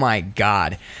 Oh my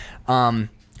god.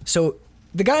 So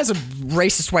the guy's a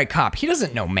racist white cop. He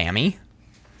doesn't know Mammy.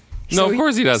 No, of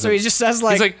course he doesn't. So he just says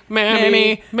like, he's like,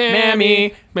 Mammy,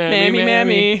 Mammy, Mammy,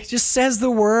 Mammy. Just says the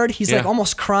word. He's like Yeah.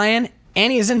 almost crying.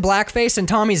 And he's in blackface, and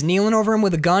Tommy's kneeling over him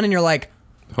with a gun, and you're like,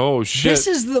 Oh shit. this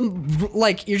is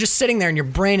you're just sitting there, and your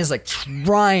brain is like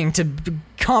trying to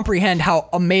comprehend how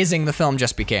amazing the film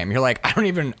just became. You're like, I don't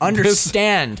even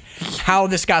understand how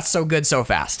this got so good so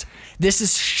fast. This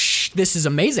is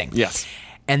amazing. Yes.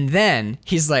 And then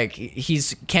he's like,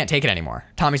 can't take it anymore.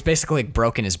 Tommy's basically like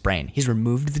broken his brain. He's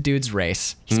removed the dude's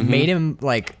race. He's made him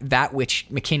like that which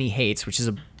McKinney hates, which is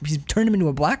he's turned him into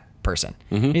a black person.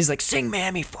 And he's like, sing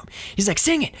Mammy for me. He's like,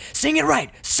 sing it right.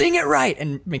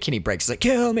 And McKinney breaks. He's like,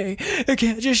 kill me. I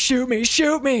can't just shoot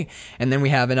me. And then we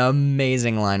have an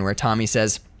amazing line where Tommy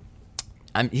says,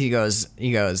 he goes,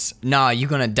 nah, you're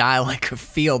gonna die like a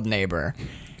field neighbor,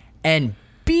 and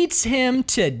beats him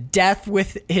to death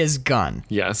with his gun.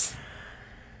 Yes.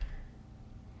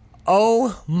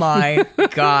 Oh my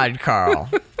God, Carl.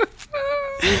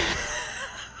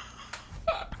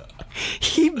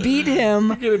 He beat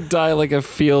him. You're gonna die like a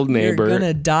field neighbor. You're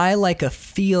gonna die like a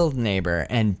field neighbor,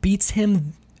 and beats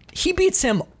him. He beats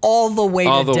him all the way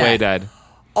All to the death. way dead.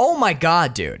 Oh my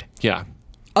God, dude. Yeah.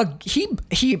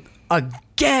 He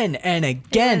again and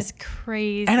again. It is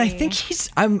crazy. And I think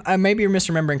I maybe you're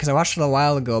misremembering because I watched it a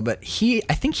while ago, but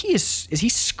I think he is he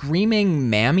screaming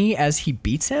Mammy as he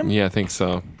beats him? Yeah, I think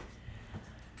so.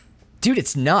 Dude,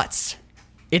 it's nuts.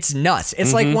 It's nuts.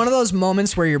 It's like one of those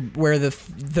moments where the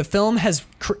film has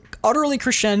utterly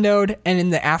crescendoed, and in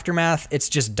the aftermath, it's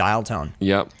just dial tone.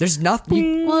 Yep. There's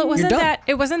nothing. Well, it you're wasn't done. that.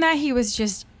 It wasn't that he was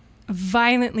just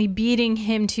violently beating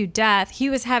him to death. He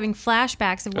was having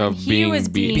flashbacks of when Of he being was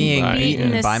beaten being by-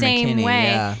 beaten the by same McKinney, way.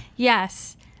 yeah.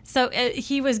 Yes. So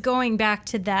he was going back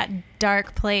to that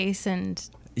dark place, and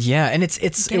Yeah, and it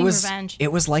Getting was revenge.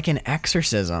 it was like an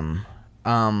exorcism.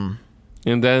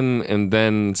 And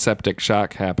then septic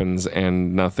shock happens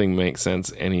and nothing makes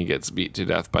sense and he gets beat to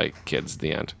death by kids at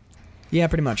the end. Yeah,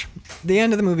 pretty much. The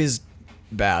end of the movie is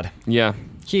bad. Yeah.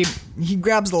 He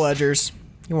grabs the ledgers.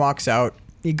 He walks out.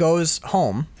 He goes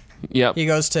home. Yep. He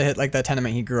goes to hit like the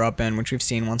tenement he grew up in, which we've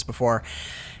seen once before.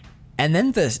 And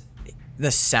then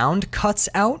the sound cuts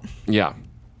out Yeah.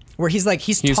 where he's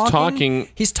talking-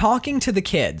 He's talking to the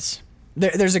kids.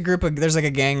 There's like a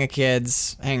gang of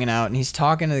kids hanging out, and he's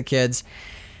talking to the kids.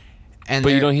 And But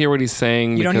you they're- don't hear what he's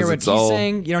saying you don't hear because what it's he's all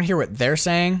saying. You don't hear what they're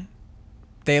saying.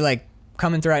 They like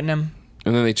come and threaten him,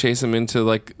 and then they chase him into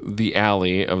like the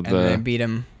alley of and they the beat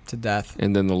him to death.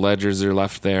 and then the ledgers are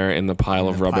left there in the pile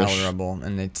of In a rubbish. pile of rubble,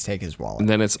 and they take his wallet. And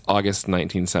then it's August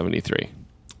 1973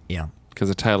 Yeah, because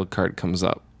the title card comes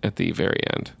up at the very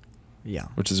end, yeah,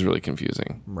 which is really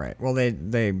confusing. right. Well,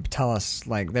 they tell us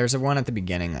like there's a one at the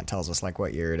beginning that tells us like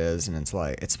what year it is, and it's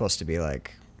like it's supposed to be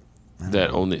like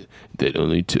That only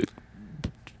took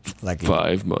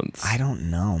 5 months. I don't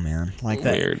know, man. Like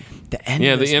that. Weird. The end.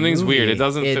 Yeah, of the this ending's movie, weird. It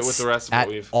doesn't fit with it's the rest of what at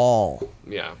we've- all.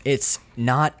 Yeah. It's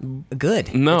not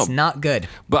good. No. it's not good.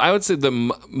 But I would say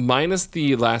minus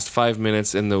the last 5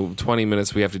 minutes and the 20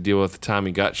 minutes we have to deal with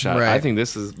Tommy Gutshot. Right. I think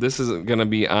this is going to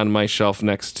be on my shelf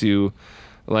next to,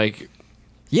 like,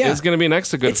 Yeah, it's going to be next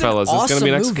to It's an Goodfellas. It's going to awesome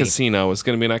be next movie. to Casino. It's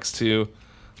going to be next to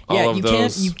all of you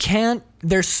those. You can't.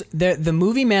 There's the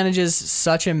movie manages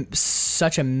such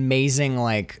amazing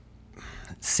like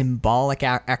symbolic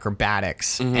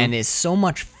acrobatics, and is so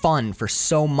much fun for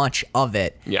so much of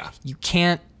it. Yeah. you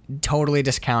can't totally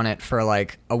discount it for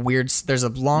like a weird. There's a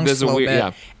long There's a slow weird- bit,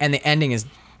 yeah. and the ending is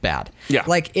bad. Yeah.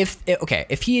 like if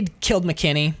he had killed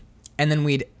McKinney, and then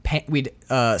we'd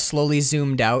slowly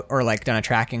zoomed out or like done a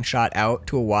tracking shot out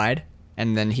to a wide,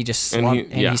 and then he just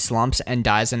he slumps and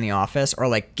dies in the office, or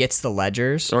like gets the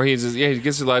ledgers, Or he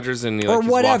gets the ledgers and or he's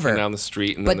whatever walking down the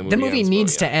street. And but then the movie ends,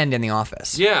 needs but, to end in the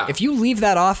office. Yeah. If you leave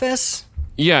that office,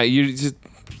 Yeah, you've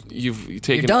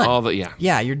taken you're done. all the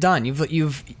you're done.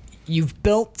 You've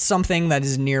built something that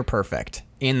is near perfect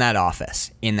in that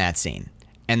office, in that scene.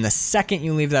 And the second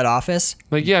you leave that office,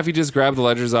 Like, yeah, if you just grabbed the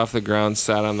ledgers off the ground,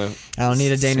 sat on the I don't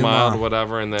need a denouement. smiled,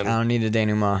 whatever, and then I don't need a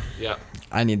denouement. yeah,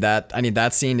 I need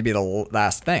that scene to be the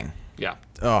last thing. yeah.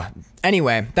 Oh,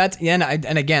 anyway, that's and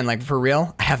again, like for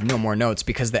real, I have no more notes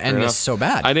because the end Fair is enough. so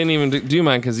bad. I didn't even do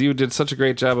mine because you did such a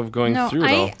great job of going no, through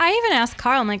it all. I even asked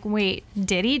Carl, I'm like, wait,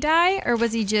 did he die? Or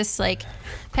was he just like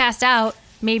passed out,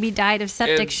 maybe died of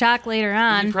septic It- shock later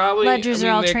on? You probably, Ledgers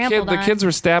are all trampled The on. kids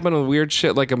were stabbing with weird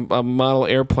shit like a model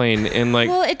airplane and like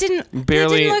Well, it didn't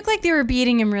barely- look like they were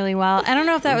beating him really well. I don't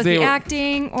know if that was They the were-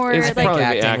 acting or It's like probably the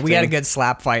acting. acting. We had a good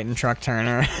slap fight in Truck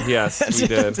Turner. Yes, we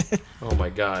did. Oh my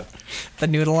god. The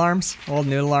noodle arms, old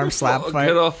noodle arm slap Oh, fight.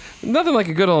 good old- nothing like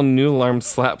a good old noodle arm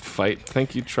slap fight.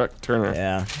 Thank you, Truck Turner.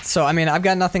 Yeah. So I mean, I've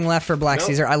got nothing left for Black Nope.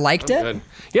 Caesar. I liked it. Good.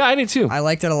 Yeah, I did too. I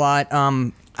liked it a lot.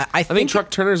 I I think Truck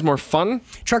Turner's more fun.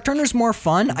 Truck Turner's more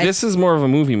fun. This is more of a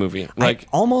movie. Like I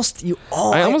almost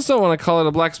I almost don't want to call it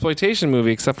a blaxploitation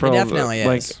movie, except for It all definitely the,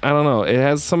 like is. I don't know. It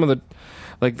has some of the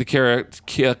like the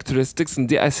characteristics and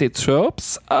dare I say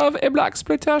tropes of a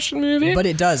blaxploitation movie. But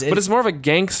it does. But it's more of a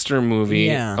gangster movie,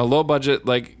 Yeah. a low budget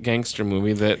like gangster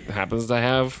movie that happens to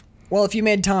have. Well, if you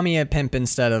made Tommy a pimp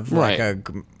instead of like Right.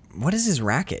 what is his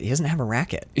racket? He doesn't have a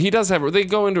racket. He does have. They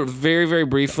go into it very very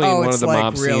briefly in Oh, one it's of the like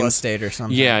mob real scenes. estate or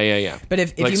something. Yeah. But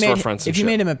if Like you made storefronts and if you shit.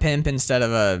 made him a pimp instead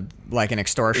of a like an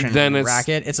extortion Then it's-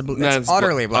 racket, it's that's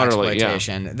utterly utterly, yeah.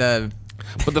 blaxploitation.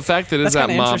 But the fact that it's That's that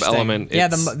kinda mob interesting. element, Yeah,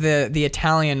 it's- the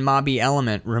Italian mobby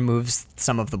element removes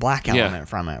some of the black Yeah. element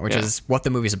from it, which Yeah. is what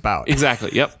the movie's about. exactly.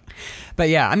 Yep. But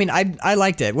yeah, I mean, I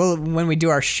liked it. Well, when we do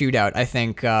our shootout, I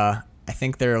think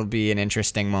there will be an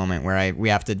interesting moment where we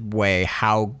have to weigh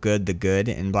how good the good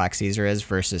in Black Caesar is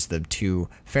versus the two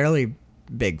fairly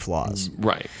big flaws.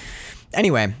 Right.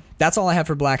 Anyway, that's all I have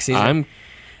for Black Caesar. I'm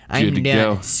good to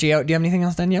done. go. Shio, do you have anything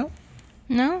else, Danielle?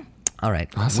 no. All right.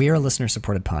 We are a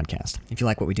listener-supported podcast. If you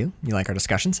like what we do, you like our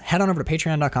discussions, head on over to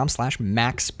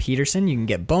patreon.com/Max Peterson. You can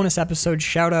get bonus episodes,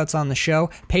 shout-outs on the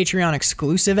show,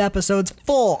 Patreon-exclusive episodes,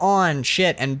 full-on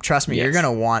shit. And trust me, you're Yes. going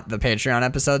to want the Patreon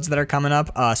episodes that are coming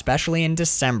up, especially in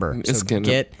December. It's So gonna-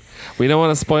 get... We don't want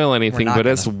to spoil anything, not but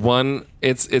it's gonna. one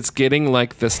It's getting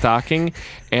like the stocking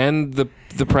and the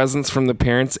presents from the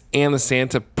parents and the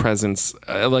Santa presents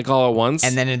like all at once.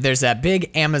 And then there's that big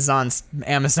Amazon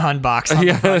box on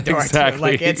the front door. Exactly. Too.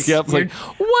 Like it's Yep, like,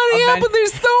 what happened?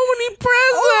 There's so many presents.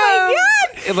 Oh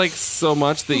my God! And, like so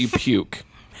much that you puke.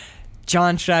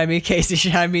 John Scheibe, Casey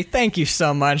Scheibe, thank you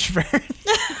so much for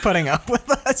putting up with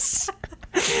us.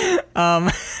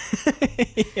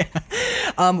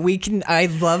 I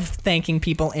love thanking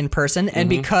people in person, and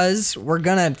because we're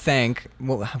gonna thank.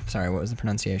 Well, sorry, what was the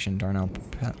pronunciation? Darnell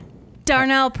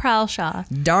Prowlshaw.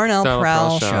 Darnell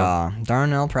Prowlshaw.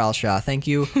 Darnell Prowlshaw. Thank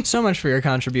you so much for your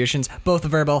contributions, both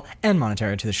verbal and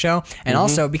monetary, to the show. And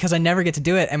also, because I never get to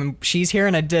do it, and she's here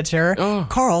and I did to her. Oh.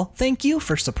 Carl, thank you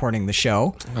for supporting the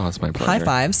show. Oh, it's my pleasure. High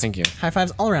fives. Thank you. High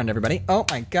fives all around, everybody. Oh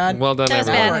my God. Well done, That was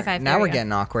everyone. bad. High five. Now There we're we go.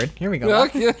 getting awkward. Here we go.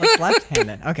 Okay. Let's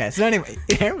left-handed. Okay, so anyway,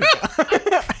 here we go.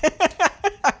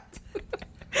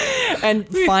 And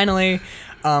finally,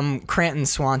 Cranton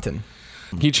Swanton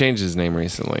He changed his name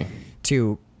recently.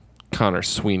 to. Connor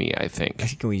Sweeney, I think. I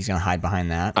think he's gonna hide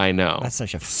behind that. I know. That's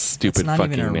such a stupid that's not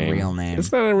fucking even a name. real name.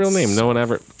 It's not a real name. No one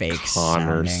ever. Fake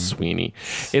Connor sounding. Sweeney.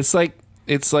 It's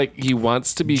like he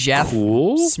wants to be Jeff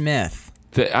cool. Smith.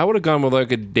 I would have gone with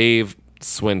like a Dave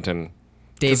Swinton.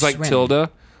 Dave It's like Swinton.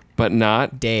 Tilda, but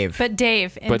not. Dave. But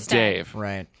Dave But instead. Dave.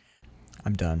 Right.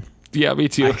 I'm done. Yeah, me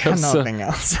too. I got I'm so- nothing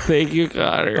else. Thank you,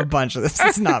 Connor. A bunch of this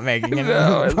is not making it.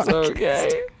 No, it's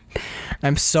okay.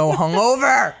 I'm so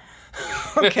hungover.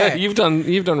 Okay. You've done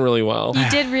really well. You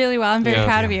did really well. I'm very Yeah.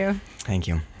 proud of you. Thank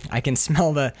you. I can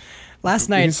smell the. Last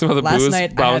You night. can smell the last booze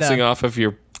night bouncing off of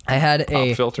your. I had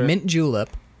a filter. mint julep,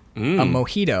 a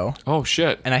mojito, Oh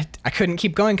shit! and I couldn't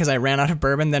keep going because I ran out of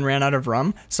bourbon, then ran out of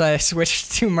rum. So I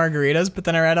switched to margaritas, but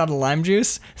then I ran out of lime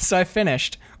juice. So I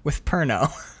finished with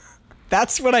Pernod.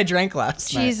 That's what I drank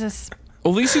last night. Jesus.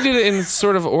 Well, at least you did it in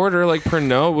sort of order. Like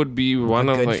Pernod would be one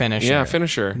A of good like finisher. yeah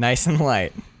finisher. Nice and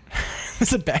light.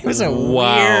 It was a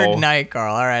Wow. weird night,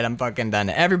 Carl. All right, I'm fucking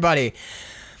done. Everybody,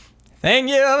 thank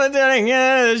you for tuning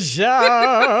in to the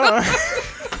show.